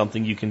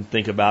 something you can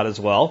think about as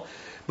well.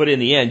 But in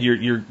the end,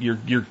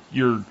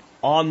 you're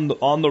on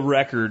the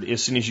record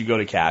as soon as you go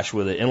to cash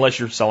with it, unless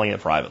you're selling it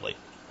privately.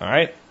 All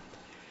right?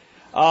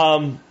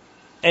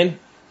 And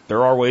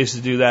there are ways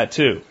to do that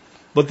too.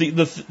 But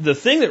the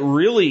thing that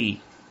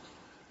really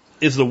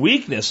is the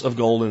weakness of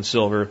gold and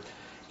silver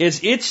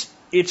is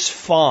it's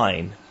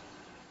fine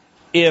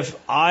if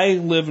I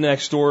live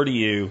next door to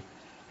you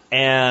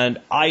and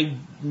I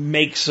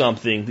make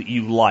something that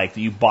you like,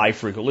 that you buy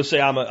frequently. Let's say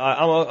I'm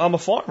a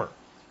farmer,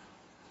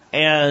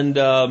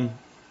 and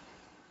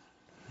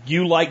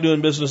you like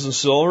doing business in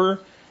silver,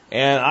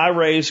 and I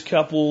raise a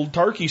couple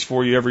turkeys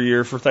for you every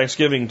year for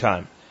Thanksgiving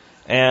time,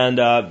 and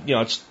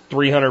it's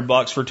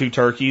 $300 for 2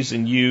 turkeys,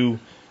 and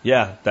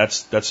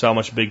that's how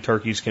much big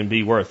turkeys can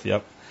be worth.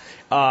 Yep.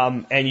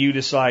 And you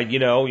decide,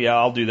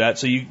 I'll do that.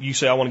 So you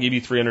say, I want to give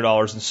you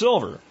 $300 in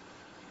silver.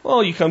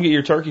 Well, you come get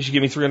your turkeys, you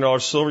give me $300 in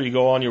silver, you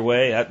go on your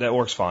way. That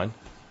works fine.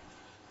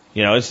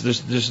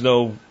 There's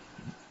no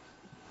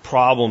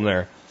problem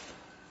there.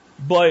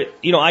 But,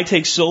 I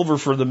take silver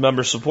for the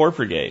member support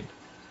brigade.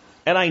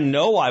 And I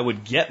know I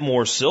would get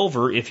more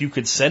silver if you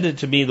could send it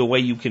to me the way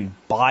you can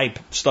buy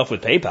stuff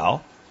with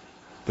PayPal.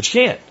 But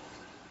you can't.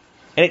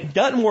 And it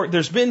doesn't work.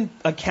 There's been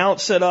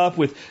accounts set up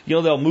with,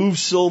 they'll move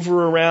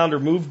silver around or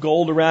move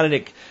gold around,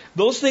 and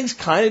those things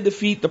kind of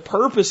defeat the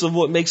purpose of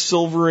what makes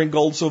silver and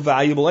gold so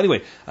valuable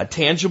anyway. A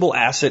tangible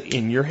asset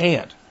in your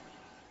hand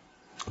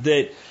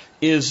that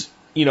is,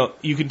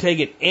 you can take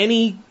it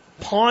any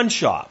pawn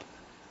shop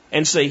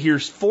and say,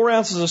 here's 4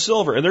 ounces of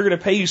silver, and they're going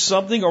to pay you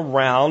something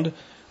around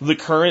the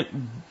current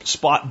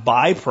spot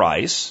buy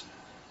price.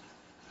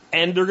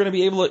 And they're going to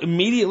be able to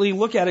immediately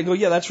look at it and go,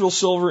 yeah, that's real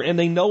silver, and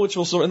they know it's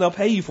real silver, and they'll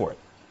pay you for it.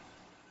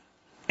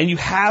 And you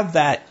have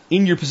that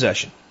in your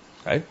possession.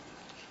 Okay?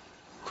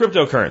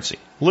 Cryptocurrency.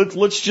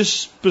 Let's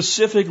just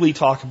specifically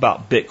talk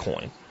about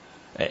Bitcoin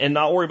and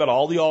not worry about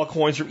all the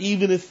altcoins or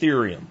even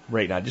Ethereum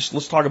right now. Just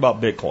let's talk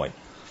about Bitcoin.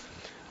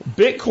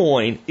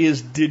 Bitcoin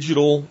is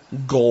digital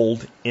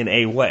gold in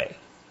a way.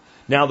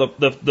 Now,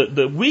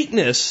 the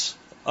weakness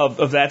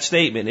of that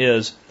statement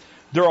is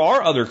there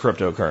are other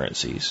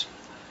cryptocurrencies.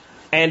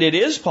 And it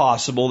is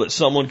possible that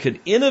someone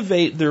could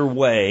innovate their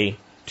way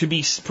to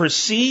be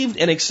perceived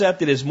and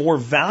accepted as more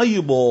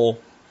valuable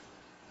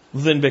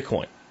than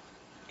Bitcoin.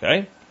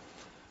 Okay?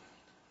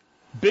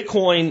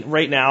 Bitcoin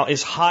right now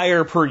is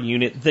higher per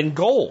unit than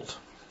gold.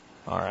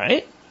 All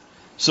right?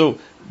 So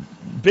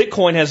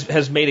Bitcoin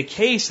has made a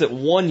case that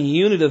 1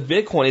 unit of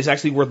Bitcoin is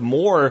actually worth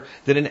more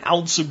than an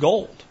ounce of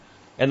gold.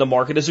 And the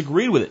market has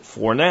agreed with it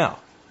for now.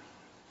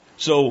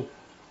 So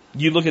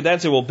you look at that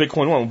and say, well,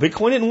 Bitcoin won.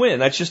 Bitcoin didn't win.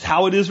 That's just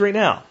how it is right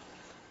now.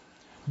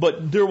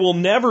 But there will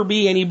never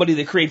be anybody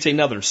that creates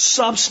another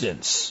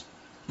substance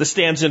that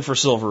stands in for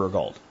silver or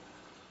gold.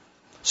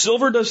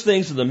 Silver does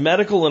things in the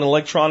medical and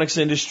electronics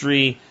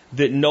industry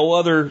that no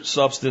other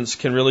substance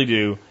can really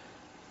do,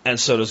 and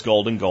so does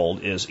gold, and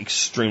gold is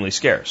extremely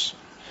scarce.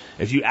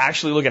 If you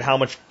actually look at how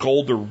much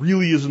gold there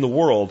really is in the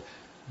world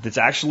that's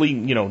actually,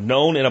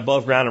 known and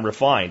above ground and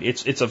refined,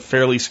 it's a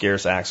fairly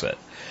scarce asset.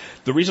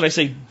 The reason I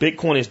say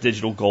Bitcoin is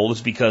digital gold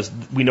is because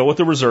we know what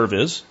the reserve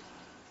is.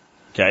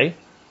 Okay?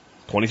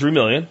 23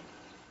 million.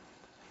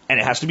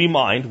 And it has to be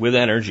mined with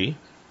energy.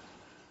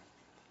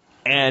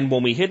 And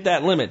when we hit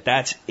that limit,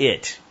 that's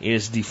it. It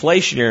is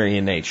deflationary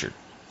in nature.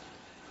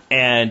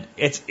 And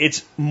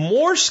it's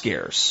more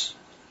scarce.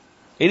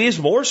 It is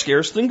more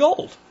scarce than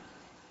gold.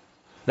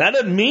 That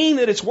doesn't mean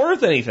that it's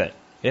worth anything.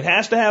 It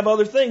has to have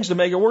other things to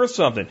make it worth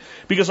something.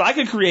 Because I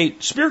could create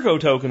Spearco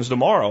tokens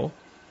tomorrow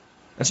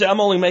and say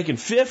I'm only making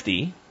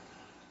 50,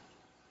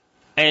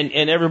 and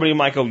everybody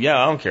might go,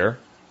 yeah, I don't care.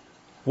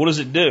 What does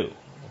it do?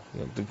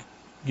 The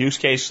use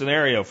case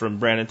scenario from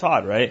Brandon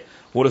Todd, right?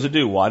 What does it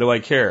do? Why do I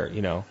care?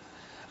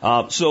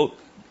 So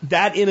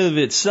that in and of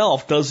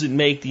itself doesn't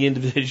make the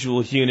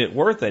individual unit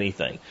worth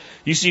anything.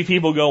 You see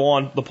people go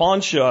on the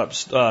pawn shop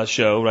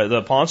show, right,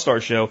 the Pawn Star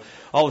show,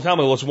 all the time.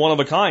 Well, it's one of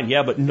a kind.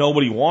 Yeah, but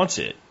nobody wants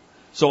it,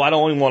 so I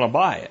don't even want to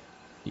buy it.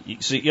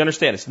 So you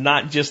understand, it's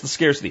not just the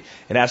scarcity.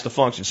 It has to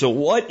function. So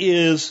what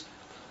is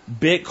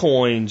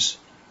Bitcoin's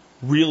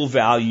real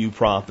value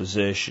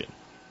proposition?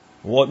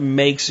 What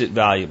makes it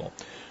valuable?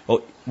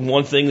 Well,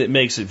 one thing that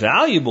makes it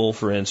valuable,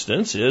 for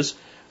instance, is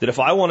that if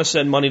I want to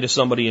send money to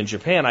somebody in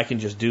Japan, I can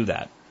just do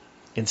that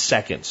in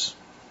seconds.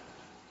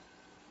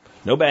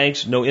 No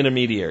banks, no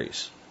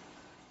intermediaries.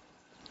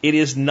 It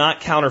is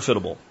not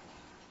counterfeitable.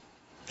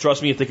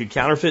 Trust me, if they could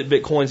counterfeit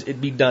Bitcoins, it'd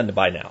be done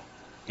by now.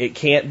 It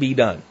can't be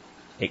done.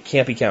 It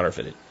can't be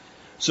counterfeited.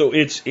 So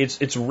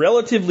it's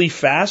relatively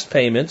fast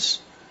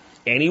payments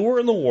anywhere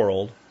in the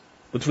world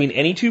between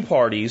any two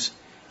parties,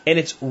 and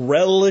it's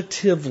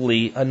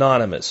relatively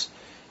anonymous.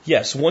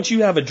 Yes, once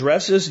you have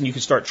addresses and you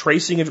can start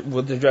tracing it,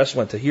 what the address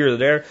went to here or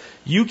there,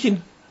 you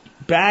can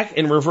back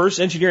and reverse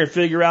engineer and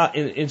figure out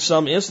in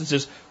some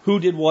instances who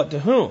did what to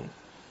whom.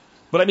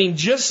 But I mean,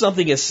 just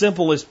something as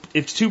simple as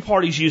it's two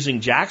parties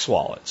using Jack's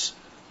wallets.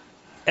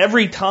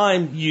 Every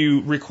time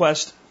you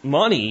request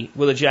money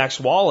with a Jack's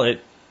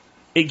wallet,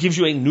 it gives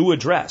you a new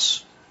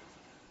address.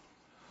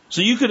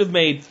 So you could have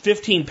made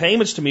 15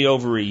 payments to me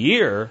over a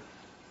year,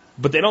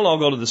 but they don't all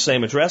go to the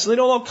same address, and they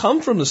don't all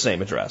come from the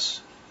same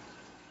address.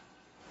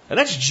 And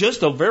that's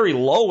just a very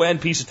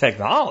low-end piece of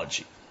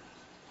technology.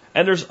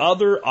 And there's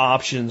other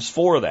options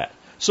for that.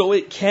 So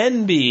it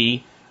can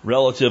be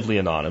relatively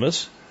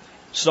anonymous.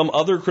 Some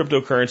other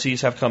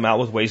cryptocurrencies have come out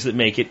with ways that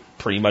make it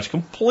pretty much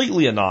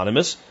completely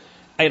anonymous,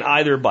 and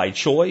either by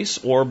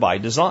choice or by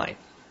design.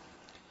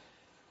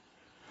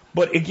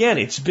 But again,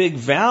 its big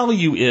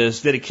value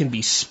is that it can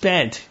be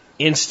spent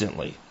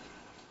instantly.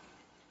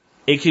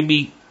 It can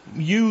be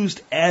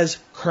used as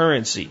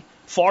currency,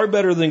 far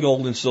better than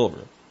gold and silver.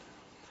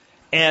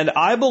 And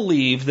I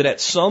believe that at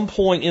some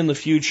point in the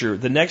future,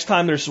 the next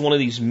time there's one of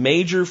these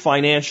major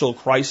financial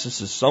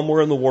crises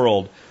somewhere in the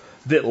world,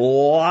 that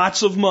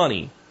lots of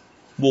money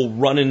will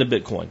run into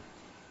Bitcoin.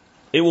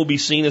 It will be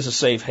seen as a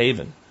safe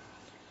haven.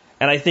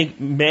 And I think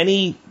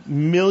many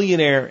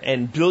millionaire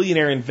and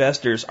billionaire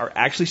investors are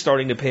actually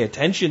starting to pay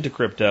attention to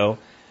crypto.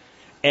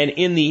 And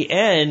in the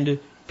end,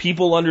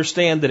 people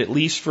understand that at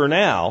least for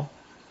now,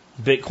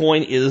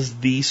 Bitcoin is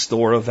the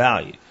store of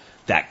value.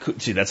 That's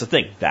the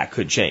thing. That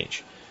could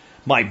change.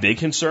 My big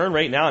concern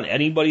right now, and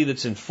anybody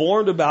that's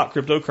informed about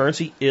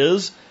cryptocurrency,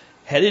 is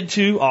headed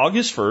to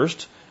August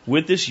 1st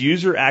with this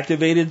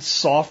user-activated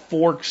soft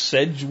fork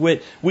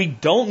SegWit. We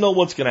don't know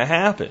what's going to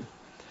happen.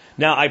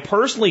 Now, I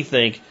personally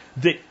think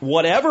that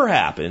whatever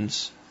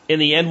happens, in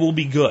the end, will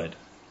be good.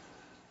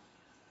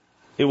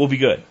 It will be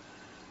good.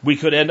 We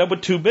could end up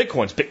with two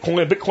Bitcoins,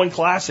 Bitcoin and Bitcoin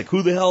Classic.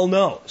 Who the hell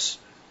knows?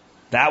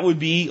 That would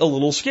be a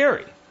little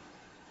scary.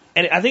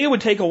 And I think it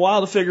would take a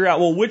while to figure out,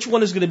 well, which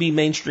one is going to be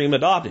mainstream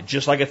adopted,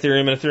 just like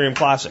Ethereum and Ethereum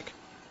Classic.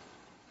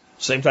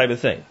 Same type of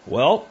thing.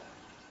 Well,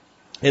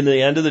 in the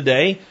end of the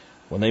day,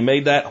 when they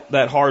made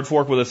that hard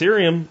fork with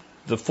Ethereum,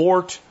 the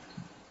forked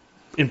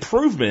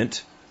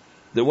improvement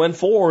that went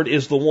forward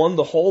is the one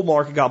the whole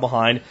market got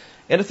behind.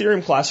 And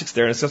Ethereum Classic's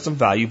there, and it's got some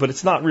value, but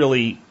it's not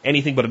really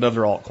anything but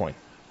another altcoin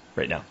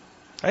right now.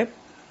 Right?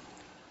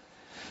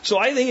 So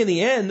I think in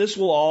the end, this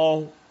will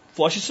all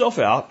flush itself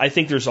out. I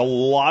think there's a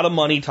lot of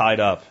money tied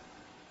up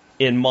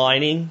in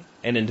mining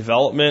and in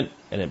development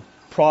and in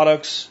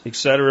products,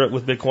 etc.,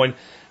 with Bitcoin.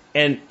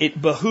 And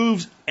it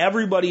behooves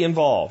everybody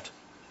involved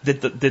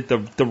that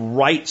the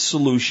right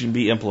solution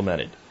be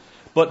implemented.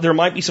 But there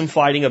might be some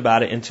fighting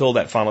about it until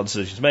that final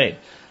decision is made.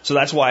 So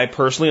that's why I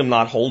personally am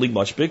not holding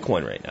much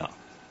Bitcoin right now.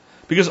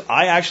 Because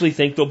I actually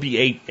think there'll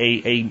be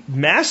a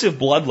massive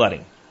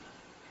bloodletting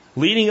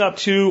leading up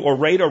to or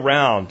right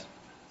around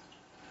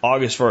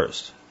August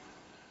 1st.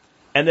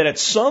 And that at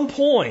some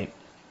point,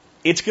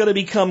 it's going to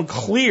become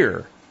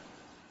clear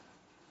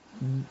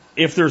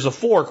if there's a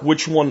fork,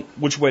 which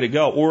way to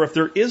go. Or if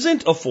there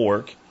isn't a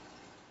fork,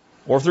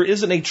 or if there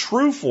isn't a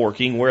true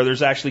forking where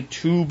there's actually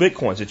two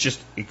Bitcoins.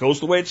 It goes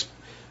the way it's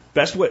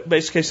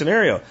best case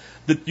scenario.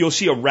 That you'll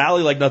see a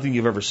rally like nothing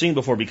you've ever seen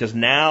before, because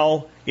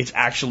now it's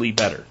actually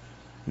better.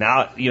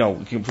 Now,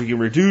 we can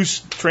reduce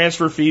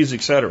transfer fees,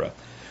 etc.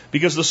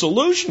 Because the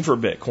solution for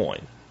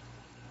Bitcoin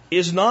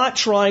is not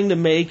trying to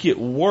make it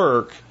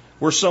work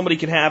where somebody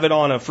can have it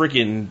on a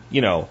freaking,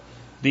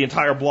 the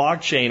entire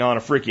blockchain on a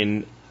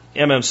freaking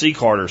MMC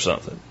card or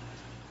something.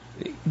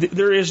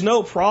 There is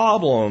no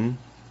problem.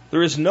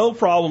 There is no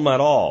problem at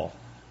all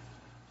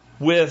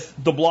with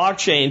the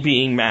blockchain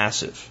being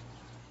massive.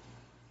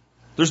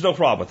 There's no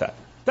problem with that.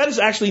 That is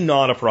actually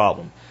not a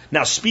problem.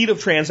 Now, speed of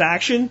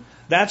transaction,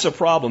 that's a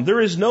problem. There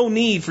is no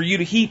need for you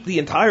to keep the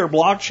entire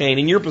blockchain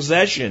in your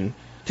possession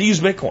to use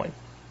Bitcoin.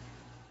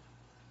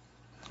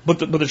 But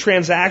the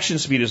transaction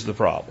speed is the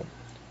problem.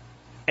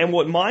 And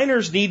what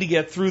miners need to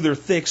get through their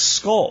thick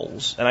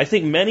skulls, and I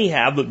think many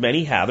have, but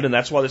many haven't, and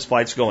that's why this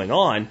fight's going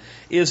on,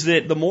 is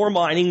that the more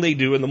mining they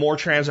do and the more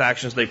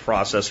transactions they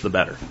process, the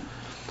better.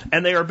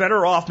 And they are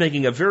better off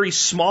making a very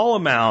small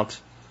amount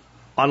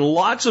on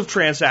lots of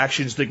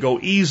transactions that go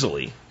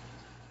easily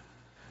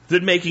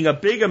than making a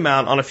big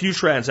amount on a few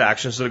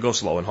transactions that go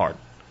slow and hard.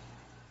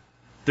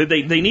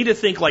 They need to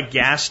think like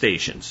gas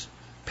stations.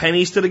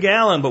 Pennies to the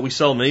gallon, but we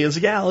sell millions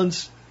of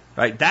gallons.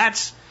 Right?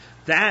 That's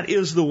That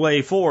is the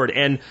way forward.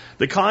 And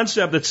the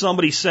concept that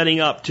somebody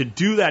setting up to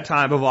do that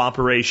type of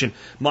operation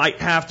might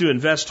have to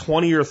invest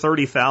 $20,000 or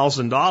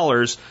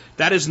 $30,000,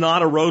 that is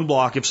not a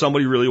roadblock if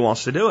somebody really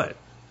wants to do it.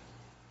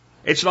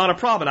 It's not a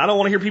problem. I don't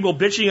want to hear people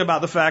bitching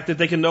about the fact that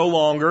they can no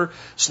longer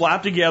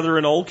slap together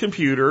an old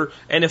computer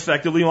and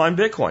effectively mine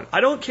Bitcoin.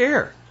 I don't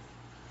care.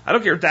 I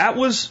don't care. That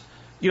was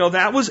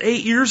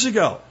 8 years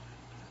ago.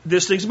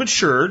 This thing's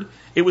matured.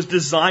 It was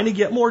designed to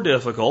get more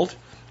difficult.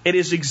 It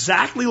is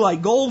exactly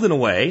like gold in a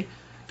way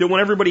that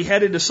when everybody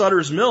headed to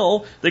Sutter's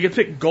Mill, they could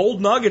pick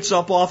gold nuggets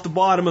up off the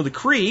bottom of the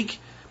creek,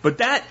 but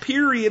that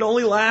period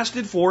only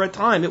lasted for a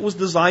time. It was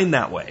designed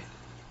that way.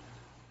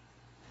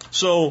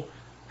 So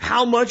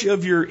how much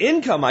of your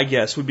income, I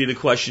guess, would be the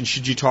question,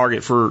 should you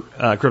target for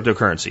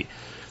cryptocurrency?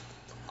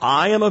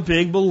 I am a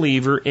big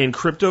believer in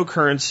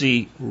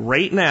cryptocurrency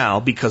right now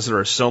because there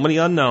are so many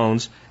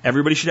unknowns.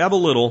 Everybody should have a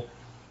little,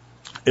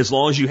 as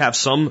long as you have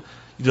some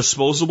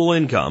disposable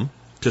income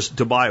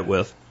to buy it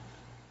with.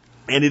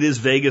 And it is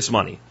Vegas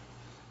money.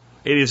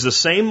 It is the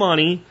same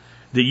money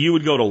that you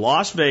would go to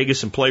Las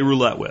Vegas and play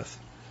roulette with.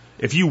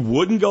 If you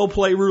wouldn't go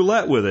play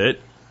roulette with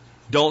it,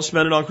 don't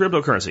spend it on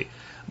cryptocurrency.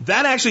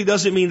 That actually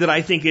doesn't mean that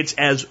I think it's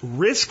as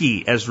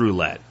risky as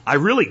roulette. I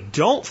really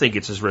don't think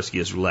it's as risky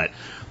as roulette.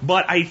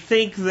 But I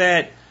think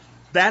that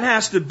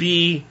has to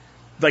be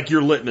like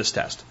your litmus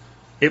test.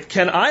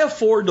 Can I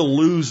afford to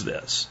lose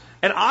this?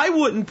 And I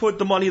wouldn't put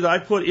the money that I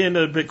put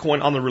into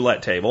Bitcoin on the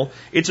roulette table.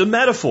 It's a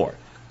metaphor.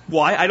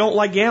 Why? I don't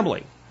like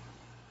gambling.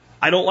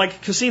 I don't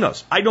like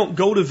casinos. I don't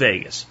go to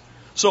Vegas.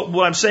 So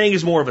what I'm saying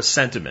is more of a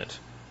sentiment.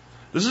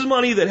 This is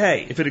money that,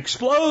 hey, if it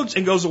explodes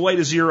and goes away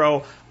to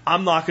zero,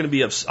 I'm not going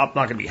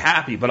to be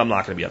happy, but I'm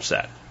not going to be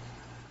upset.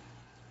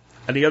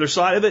 On the other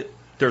side of it,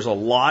 there's a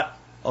lot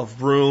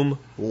of room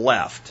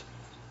left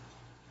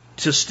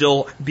to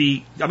still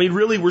be,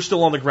 really, we're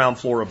still on the ground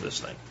floor of this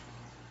thing.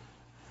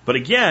 But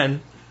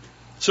again,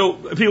 so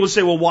people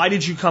say, well, why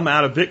did you come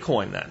out of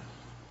Bitcoin then?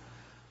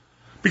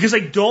 Because I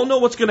don't know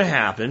what's going to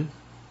happen.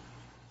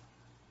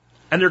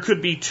 And there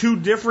could be two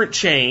different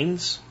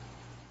chains.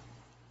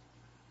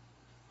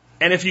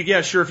 And if you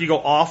go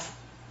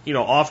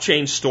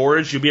off-chain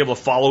storage, you'll be able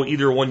to follow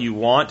either one you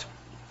want.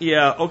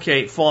 Yeah,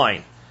 okay,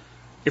 fine.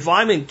 If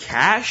I'm in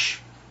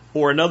cash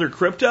or another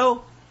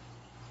crypto,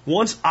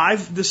 once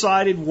I've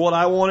decided what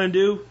I want to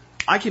do,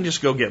 I can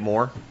just go get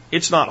more.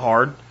 It's not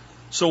hard.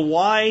 So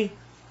why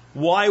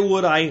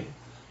would I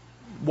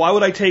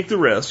take the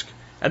risk?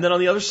 And then on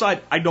the other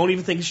side, I don't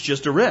even think it's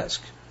just a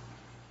risk.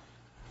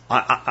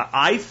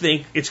 I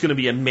think it's going to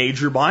be a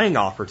major buying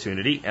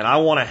opportunity, and I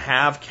want to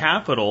have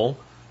capital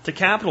to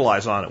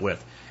capitalize on it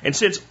with. And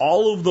since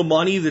all of the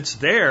money that's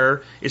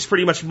there is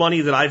pretty much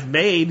money that I've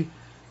made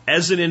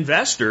as an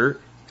investor,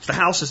 it's the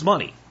house's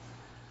money.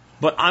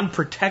 But I'm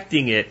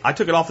protecting it. I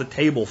took it off the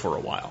table for a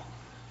while.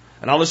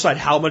 And I'll decide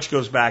how much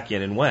goes back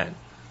in and when.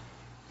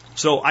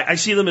 So I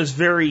see them as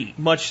very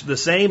much the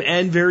same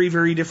and very,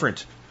 very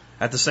different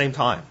at the same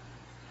time.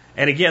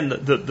 And again,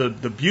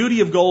 the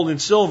beauty of gold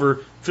and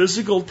silver,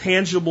 physical,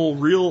 tangible,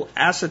 real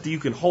asset that you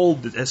can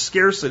hold as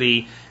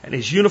scarcity and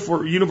is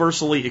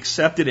universally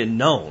accepted and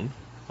known,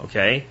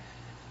 okay,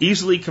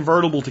 easily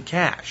convertible to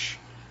cash.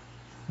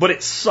 But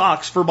it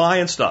sucks for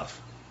buying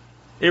stuff.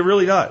 It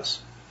really does.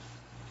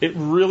 It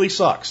really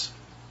sucks.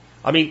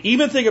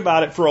 Even think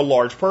about it for a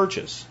large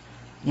purchase.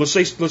 Let's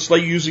say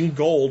using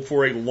gold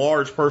for a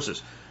large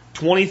purchase,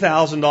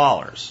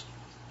 $20,000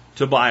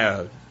 to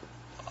buy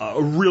a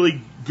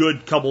really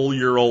good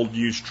couple-year-old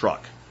used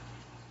truck.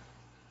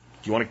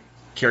 Do you want to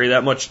carry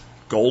that much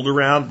gold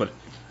around? But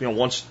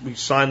once we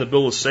sign the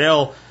bill of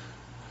sale,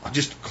 I'll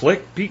just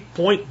click, beep,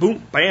 point,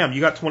 boom, bam,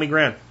 you got 20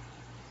 grand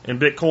in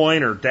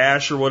Bitcoin or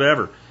Dash or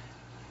whatever.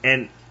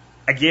 And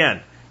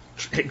again,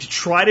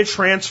 try to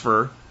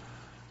transfer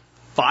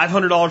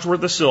 $500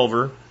 worth of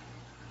silver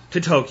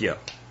to Tokyo.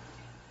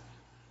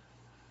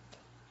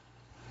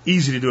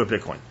 Easy to do at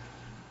Bitcoin.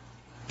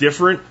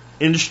 Different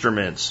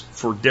instruments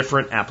for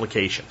different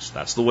applications.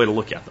 That's the way to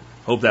look at them.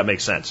 Hope that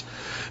makes sense.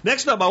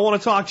 Next up, I want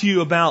to talk to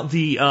you about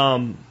the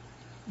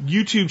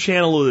YouTube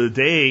channel of the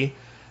day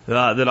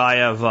that I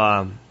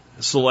have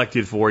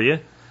selected for you.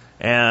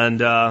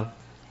 And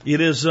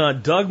it is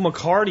Doug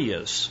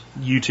McCarty's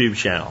YouTube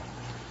channel.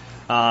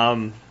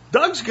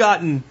 Doug's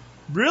gotten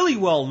really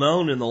well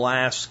known in the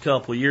last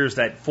couple of years.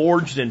 That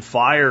Forged in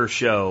Fire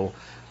show,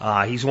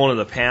 he's one of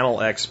the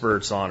panel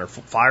experts on, or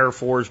Fire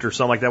Forged or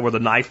something like that, where the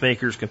knife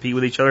makers compete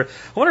with each other.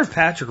 I wonder if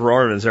Patrick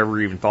Rohrman's ever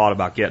even thought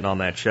about getting on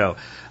that show.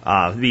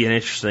 It'd be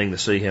interesting to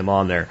see him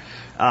on there.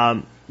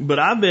 But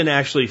I've been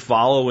actually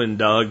following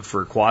Doug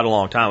for quite a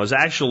long time. It was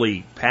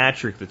actually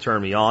Patrick that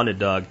turned me on to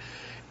Doug.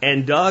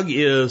 And Doug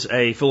is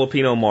a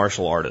Filipino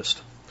martial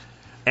artist.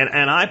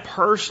 And I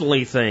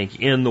personally think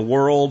in the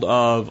world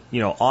of,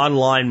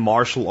 online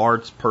martial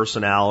arts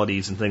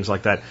personalities and things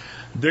like that,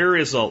 there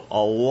is a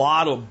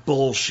lot of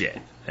bullshit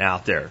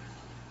out there.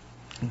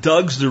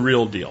 Doug's the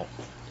real deal.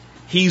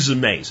 He's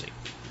amazing.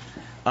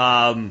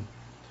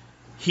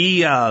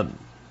 He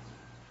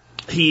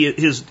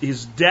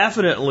is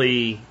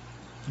definitely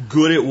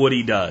good at what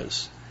he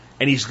does.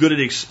 And he's good at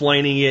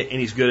explaining it, and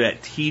he's good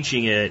at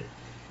teaching it.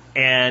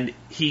 And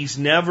he's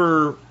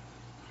never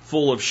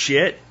full of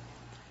shit.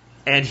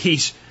 And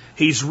he's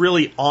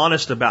really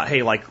honest about,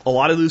 hey, like, a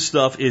lot of this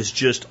stuff is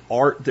just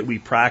art that we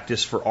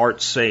practice for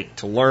art's sake,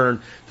 to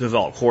learn, to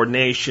develop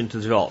coordination,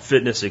 to develop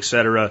fitness,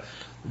 etc.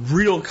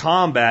 Real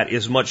combat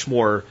is much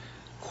more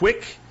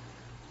quick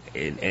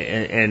and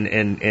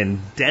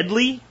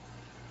deadly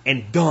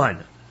and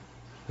done.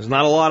 There's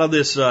not a lot of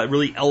this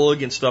really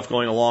elegant stuff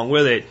going along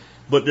with it,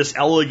 but this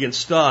elegant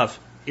stuff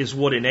is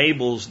what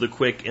enables the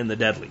quick and the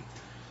deadly.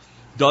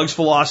 Doug's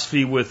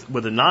philosophy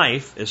with a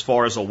knife, as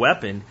far as a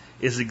weapon,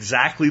 is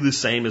exactly the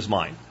same as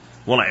mine.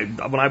 When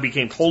I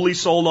became totally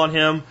sold on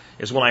him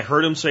is when I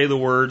heard him say the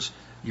words,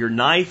 your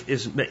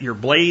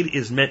blade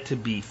is meant to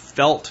be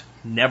felt,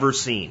 never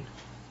seen.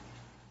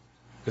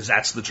 Because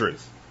that's the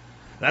truth.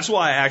 That's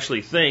why I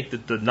actually think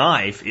that the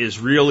knife is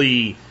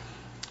really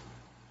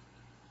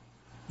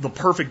the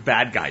perfect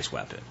bad guy's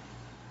weapon.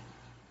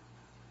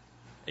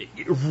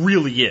 It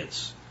really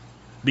is.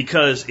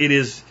 Because it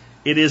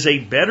is a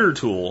better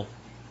tool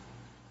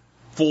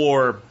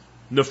for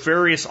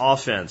nefarious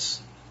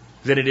offense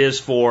than it is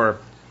for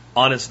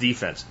honest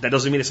defense. That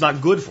doesn't mean it's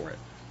not good for it.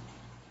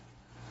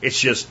 It's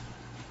just,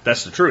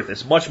 that's the truth.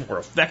 It's much more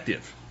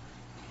effective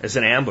as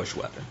an ambush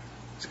weapon.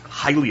 It's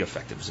highly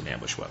effective as an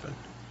ambush weapon.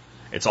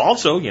 It's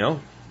also, in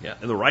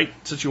the right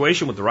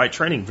situation with the right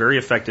training, very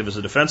effective as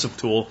a defensive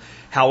tool.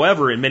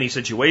 However, in many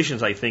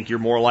situations, I think you're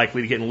more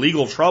likely to get in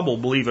legal trouble,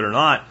 believe it or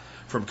not,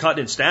 from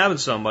cutting and stabbing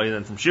somebody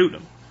than from shooting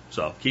them.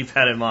 So keep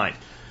that in mind.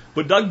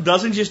 But Doug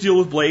doesn't just deal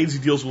with blades, he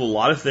deals with a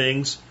lot of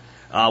things.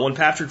 When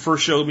Patrick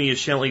first showed me his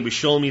channel, he was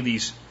showing me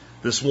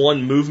this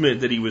one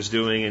movement that he was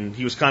doing, and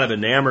he was kind of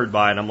enamored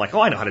by it. I'm like,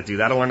 oh, I know how to do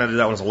that. I learned how to do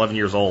that when I was 11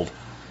 years old.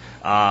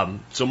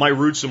 So my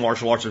roots in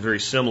martial arts are very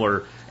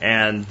similar,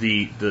 and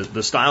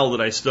the style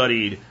that I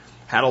studied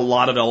had a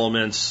lot of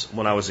elements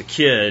when I was a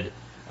kid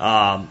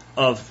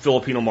of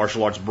Filipino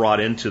martial arts brought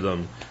into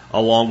them,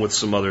 along with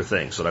some other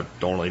things that I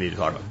don't really need to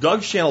talk about.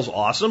 Doug's channel is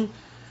awesome.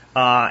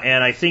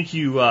 And I think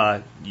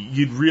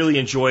you'd really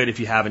enjoy it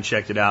if you haven't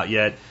checked it out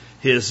yet.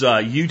 His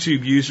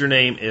YouTube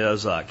username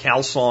is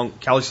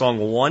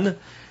Calisong1,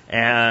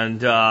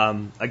 and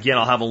again,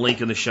 I'll have a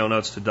link in the show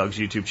notes to Doug's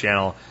YouTube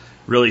channel.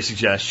 Really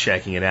suggest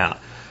checking it out.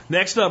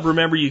 Next up,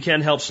 remember you can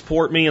help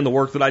support me and the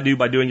work that I do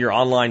by doing your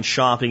online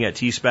shopping at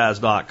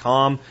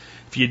tspaz.com.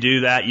 If you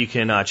do that, you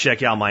can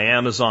check out my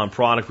Amazon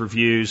product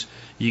reviews.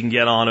 You can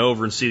get on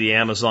over and see the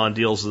Amazon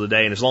deals of the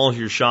day. And as long as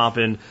you're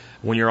shopping,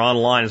 when you're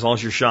online, as long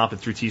as you're shopping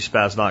through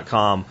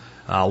tspaz.com,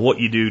 what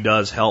you do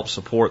does help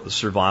support the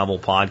Survival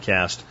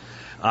Podcast.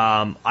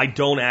 I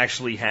don't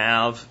actually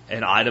have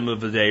an item of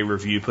the day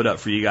review put up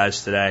for you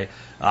guys today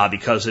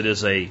because it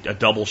is a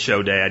double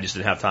show day. I just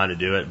didn't have time to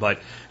do it. But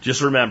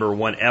just remember,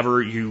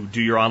 whenever you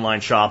do your online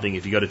shopping,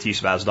 if you go to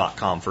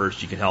tspaz.com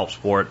first, you can help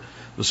support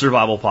the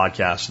Survival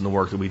Podcast and the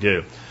work that we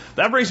do.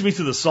 That brings me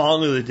to the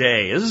song of the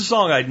day. This is a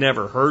song I'd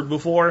never heard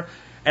before,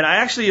 and I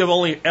actually have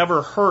only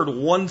ever heard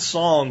one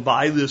song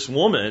by this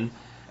woman,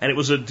 and it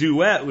was a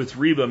duet with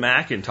Reba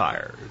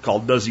McEntire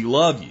called Does He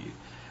Love You?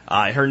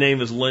 Her name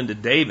is Linda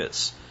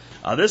Davis.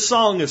 This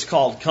song is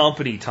called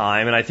Company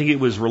Time, and I think it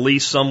was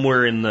released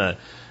somewhere in the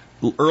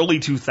early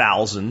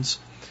 2000s.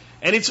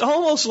 And it's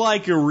almost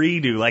like a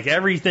redo, like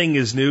everything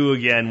is new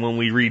again when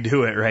we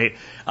redo it, right?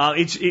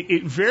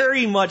 It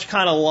very much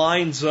kind of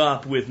lines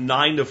up with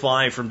 9 to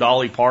 5 from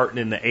Dolly Parton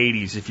in the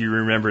 80s, if you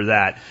remember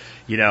that.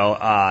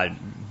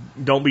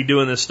 Don't be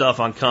doing this stuff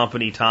on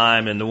company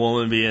time, and the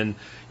woman being,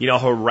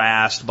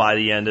 harassed by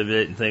the end of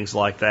it and things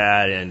like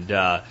that. And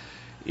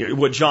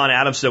what John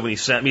Adams said when he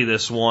sent me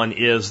this one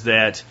is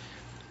that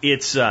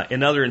it's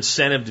another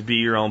incentive to be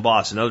your own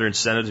boss, another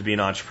incentive to be an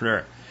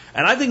entrepreneur.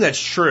 And I think that's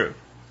true.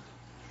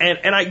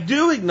 And I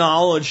do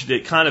acknowledge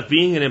that kind of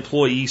being an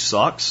employee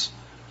sucks.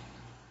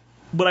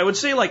 But I would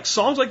say, like,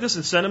 songs like this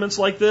and sentiments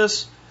like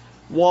this,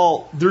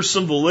 while there's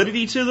some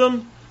validity to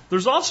them,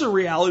 there's also a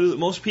reality that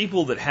most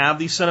people that have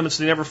these sentiments,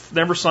 they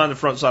never sign the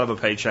front side of a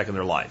paycheck in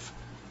their life.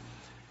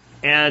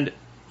 And,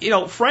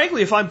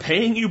 frankly, if I'm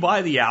paying you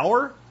by the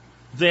hour,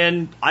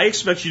 then I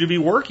expect you to be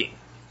working.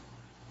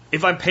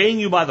 If I'm paying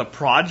you by the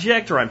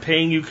project or I'm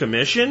paying you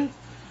commission,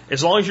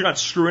 as long as you're not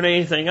screwing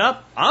anything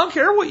up, I don't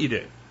care what you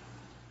do.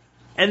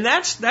 And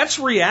that's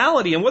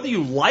reality. And whether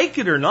you like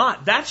it or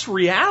not, that's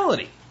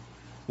reality.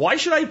 Why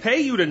should I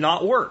pay you to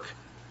not work?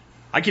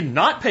 I can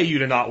not pay you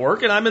to not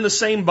work, and I'm in the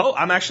same boat.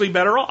 I'm actually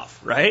better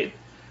off, right?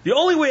 The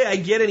only way I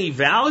get any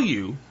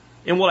value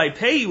in what I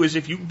pay you is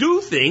if you do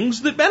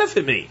things that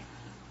benefit me.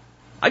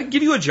 I'd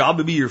give you a job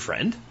to be your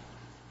friend.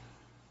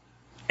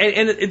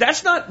 And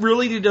that's not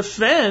really to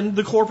defend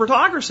the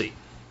corporatocracy.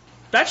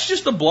 That's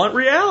just a blunt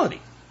reality.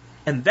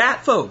 And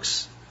that,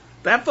 folks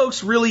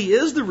really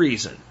is the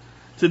reason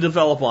to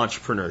develop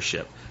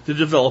entrepreneurship, to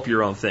develop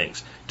your own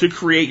things, to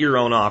create your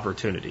own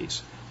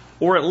opportunities,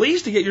 or at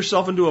least to get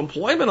yourself into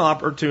employment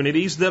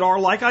opportunities that are,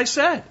 like I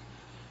said,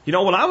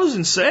 when I was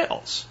in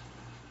sales,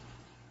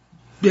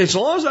 as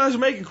long as I was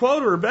making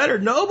quota or better,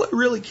 nobody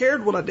really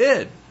cared what I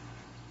did.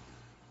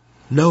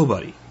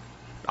 Nobody.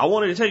 I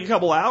wanted to take a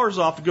couple hours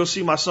off to go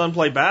see my son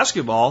play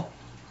basketball.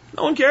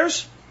 No one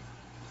cares.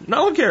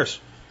 No one cares.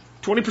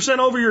 20%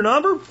 over your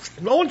number?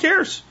 No one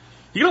cares.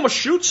 You can almost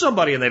shoot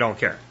somebody and they don't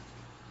care.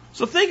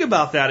 So think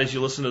about that as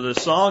you listen to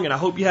this song, and I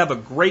hope you have a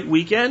great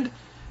weekend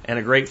and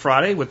a great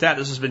Friday. With that,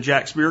 this has been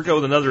Jack Spirko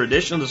with another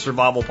edition of the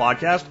Survival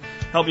Podcast,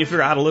 helping you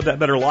figure out how to live that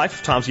better life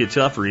if times get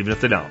tough or even if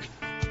they don't.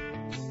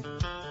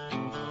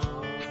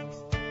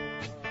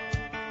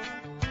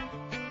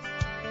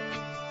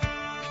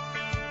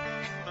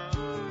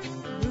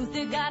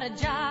 Ruthie got a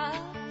job,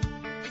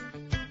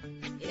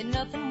 and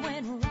nothing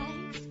went right.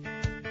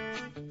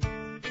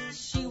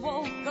 She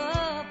woke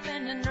up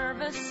in a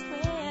nervous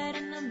sweat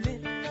in the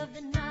middle of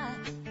the night.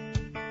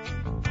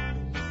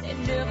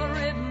 And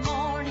every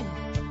morning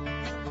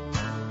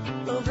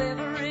of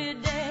every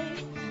day,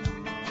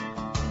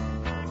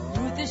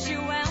 Ruthie, she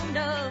wound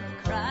up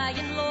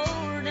crying,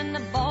 Lord, and the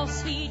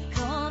boss, he'd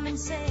come and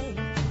say,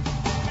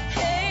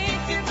 hey,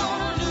 if you're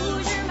gonna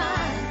lose your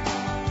mind,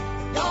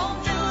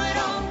 don't do it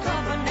on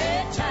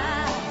company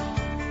time.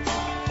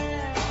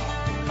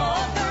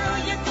 Oh, girl,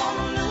 you're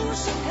gonna lose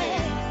some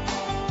pay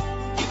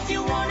if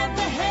you wanna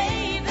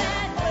behave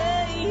that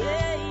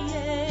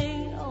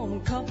way on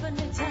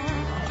company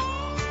time.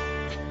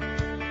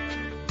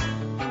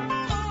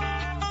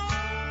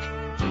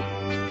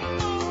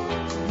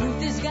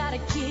 Ruthie's got a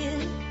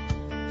kid,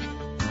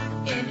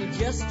 and he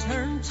just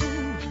turned 2.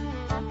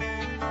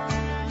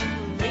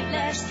 Late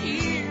last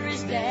year,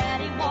 his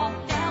daddy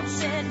walked out,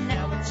 said,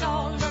 now it's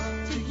all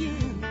up to you.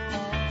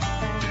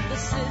 The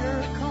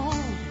sitter called,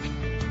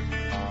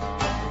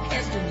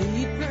 has to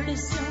leave pretty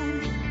soon.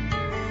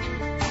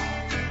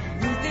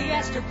 Ruthie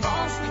asked her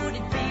boss, would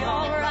it be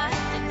alright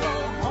to go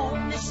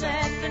home this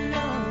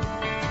afternoon?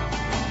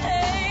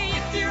 Hey,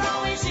 if you're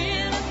always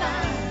in a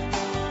bind,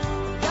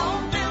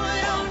 don't do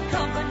it on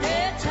company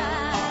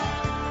time.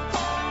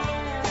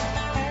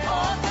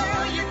 Oh,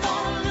 girl, you're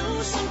gonna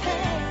lose some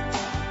pay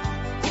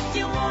if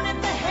you want to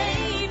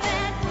behave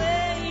that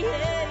way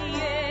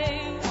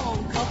on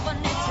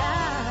company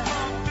time.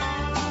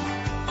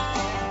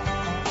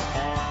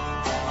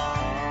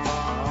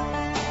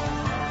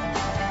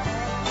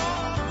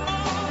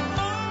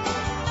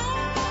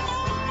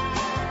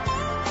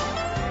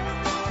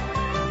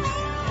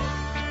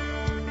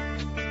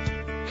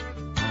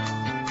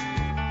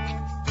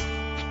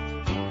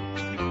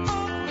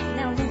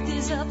 Now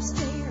Ruthie's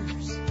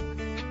upstairs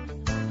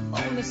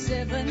on the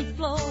 7th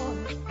floor,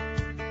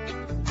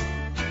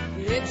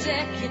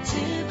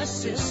 executive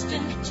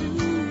assistant to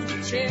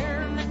the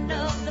chairman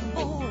of the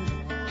board.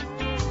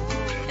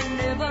 And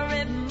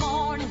every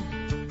morning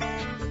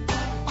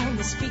on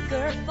the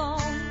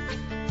speakerphone,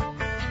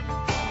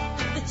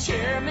 the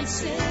chairman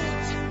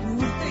says,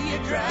 Ruthie,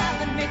 you're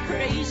driving me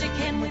crazy,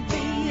 can we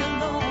be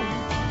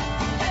alone?